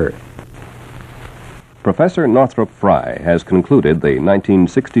the earth. Professor Northrop Frye has concluded the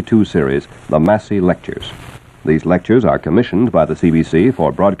 1962 series, The Massey Lectures. These lectures are commissioned by the CBC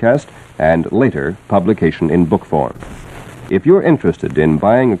for broadcast and later publication in book form. If you're interested in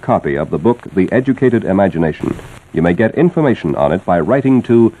buying a copy of the book, The Educated Imagination, you may get information on it by writing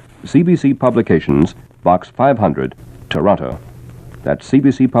to CBC Publications, Box 500, Toronto. That's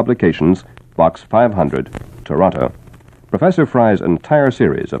CBC Publications, Box 500, Toronto. Professor Frye's entire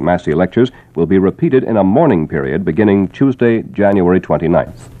series of Massey lectures will be repeated in a morning period beginning Tuesday, January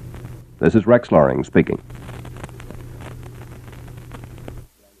 29th. This is Rex Loring speaking.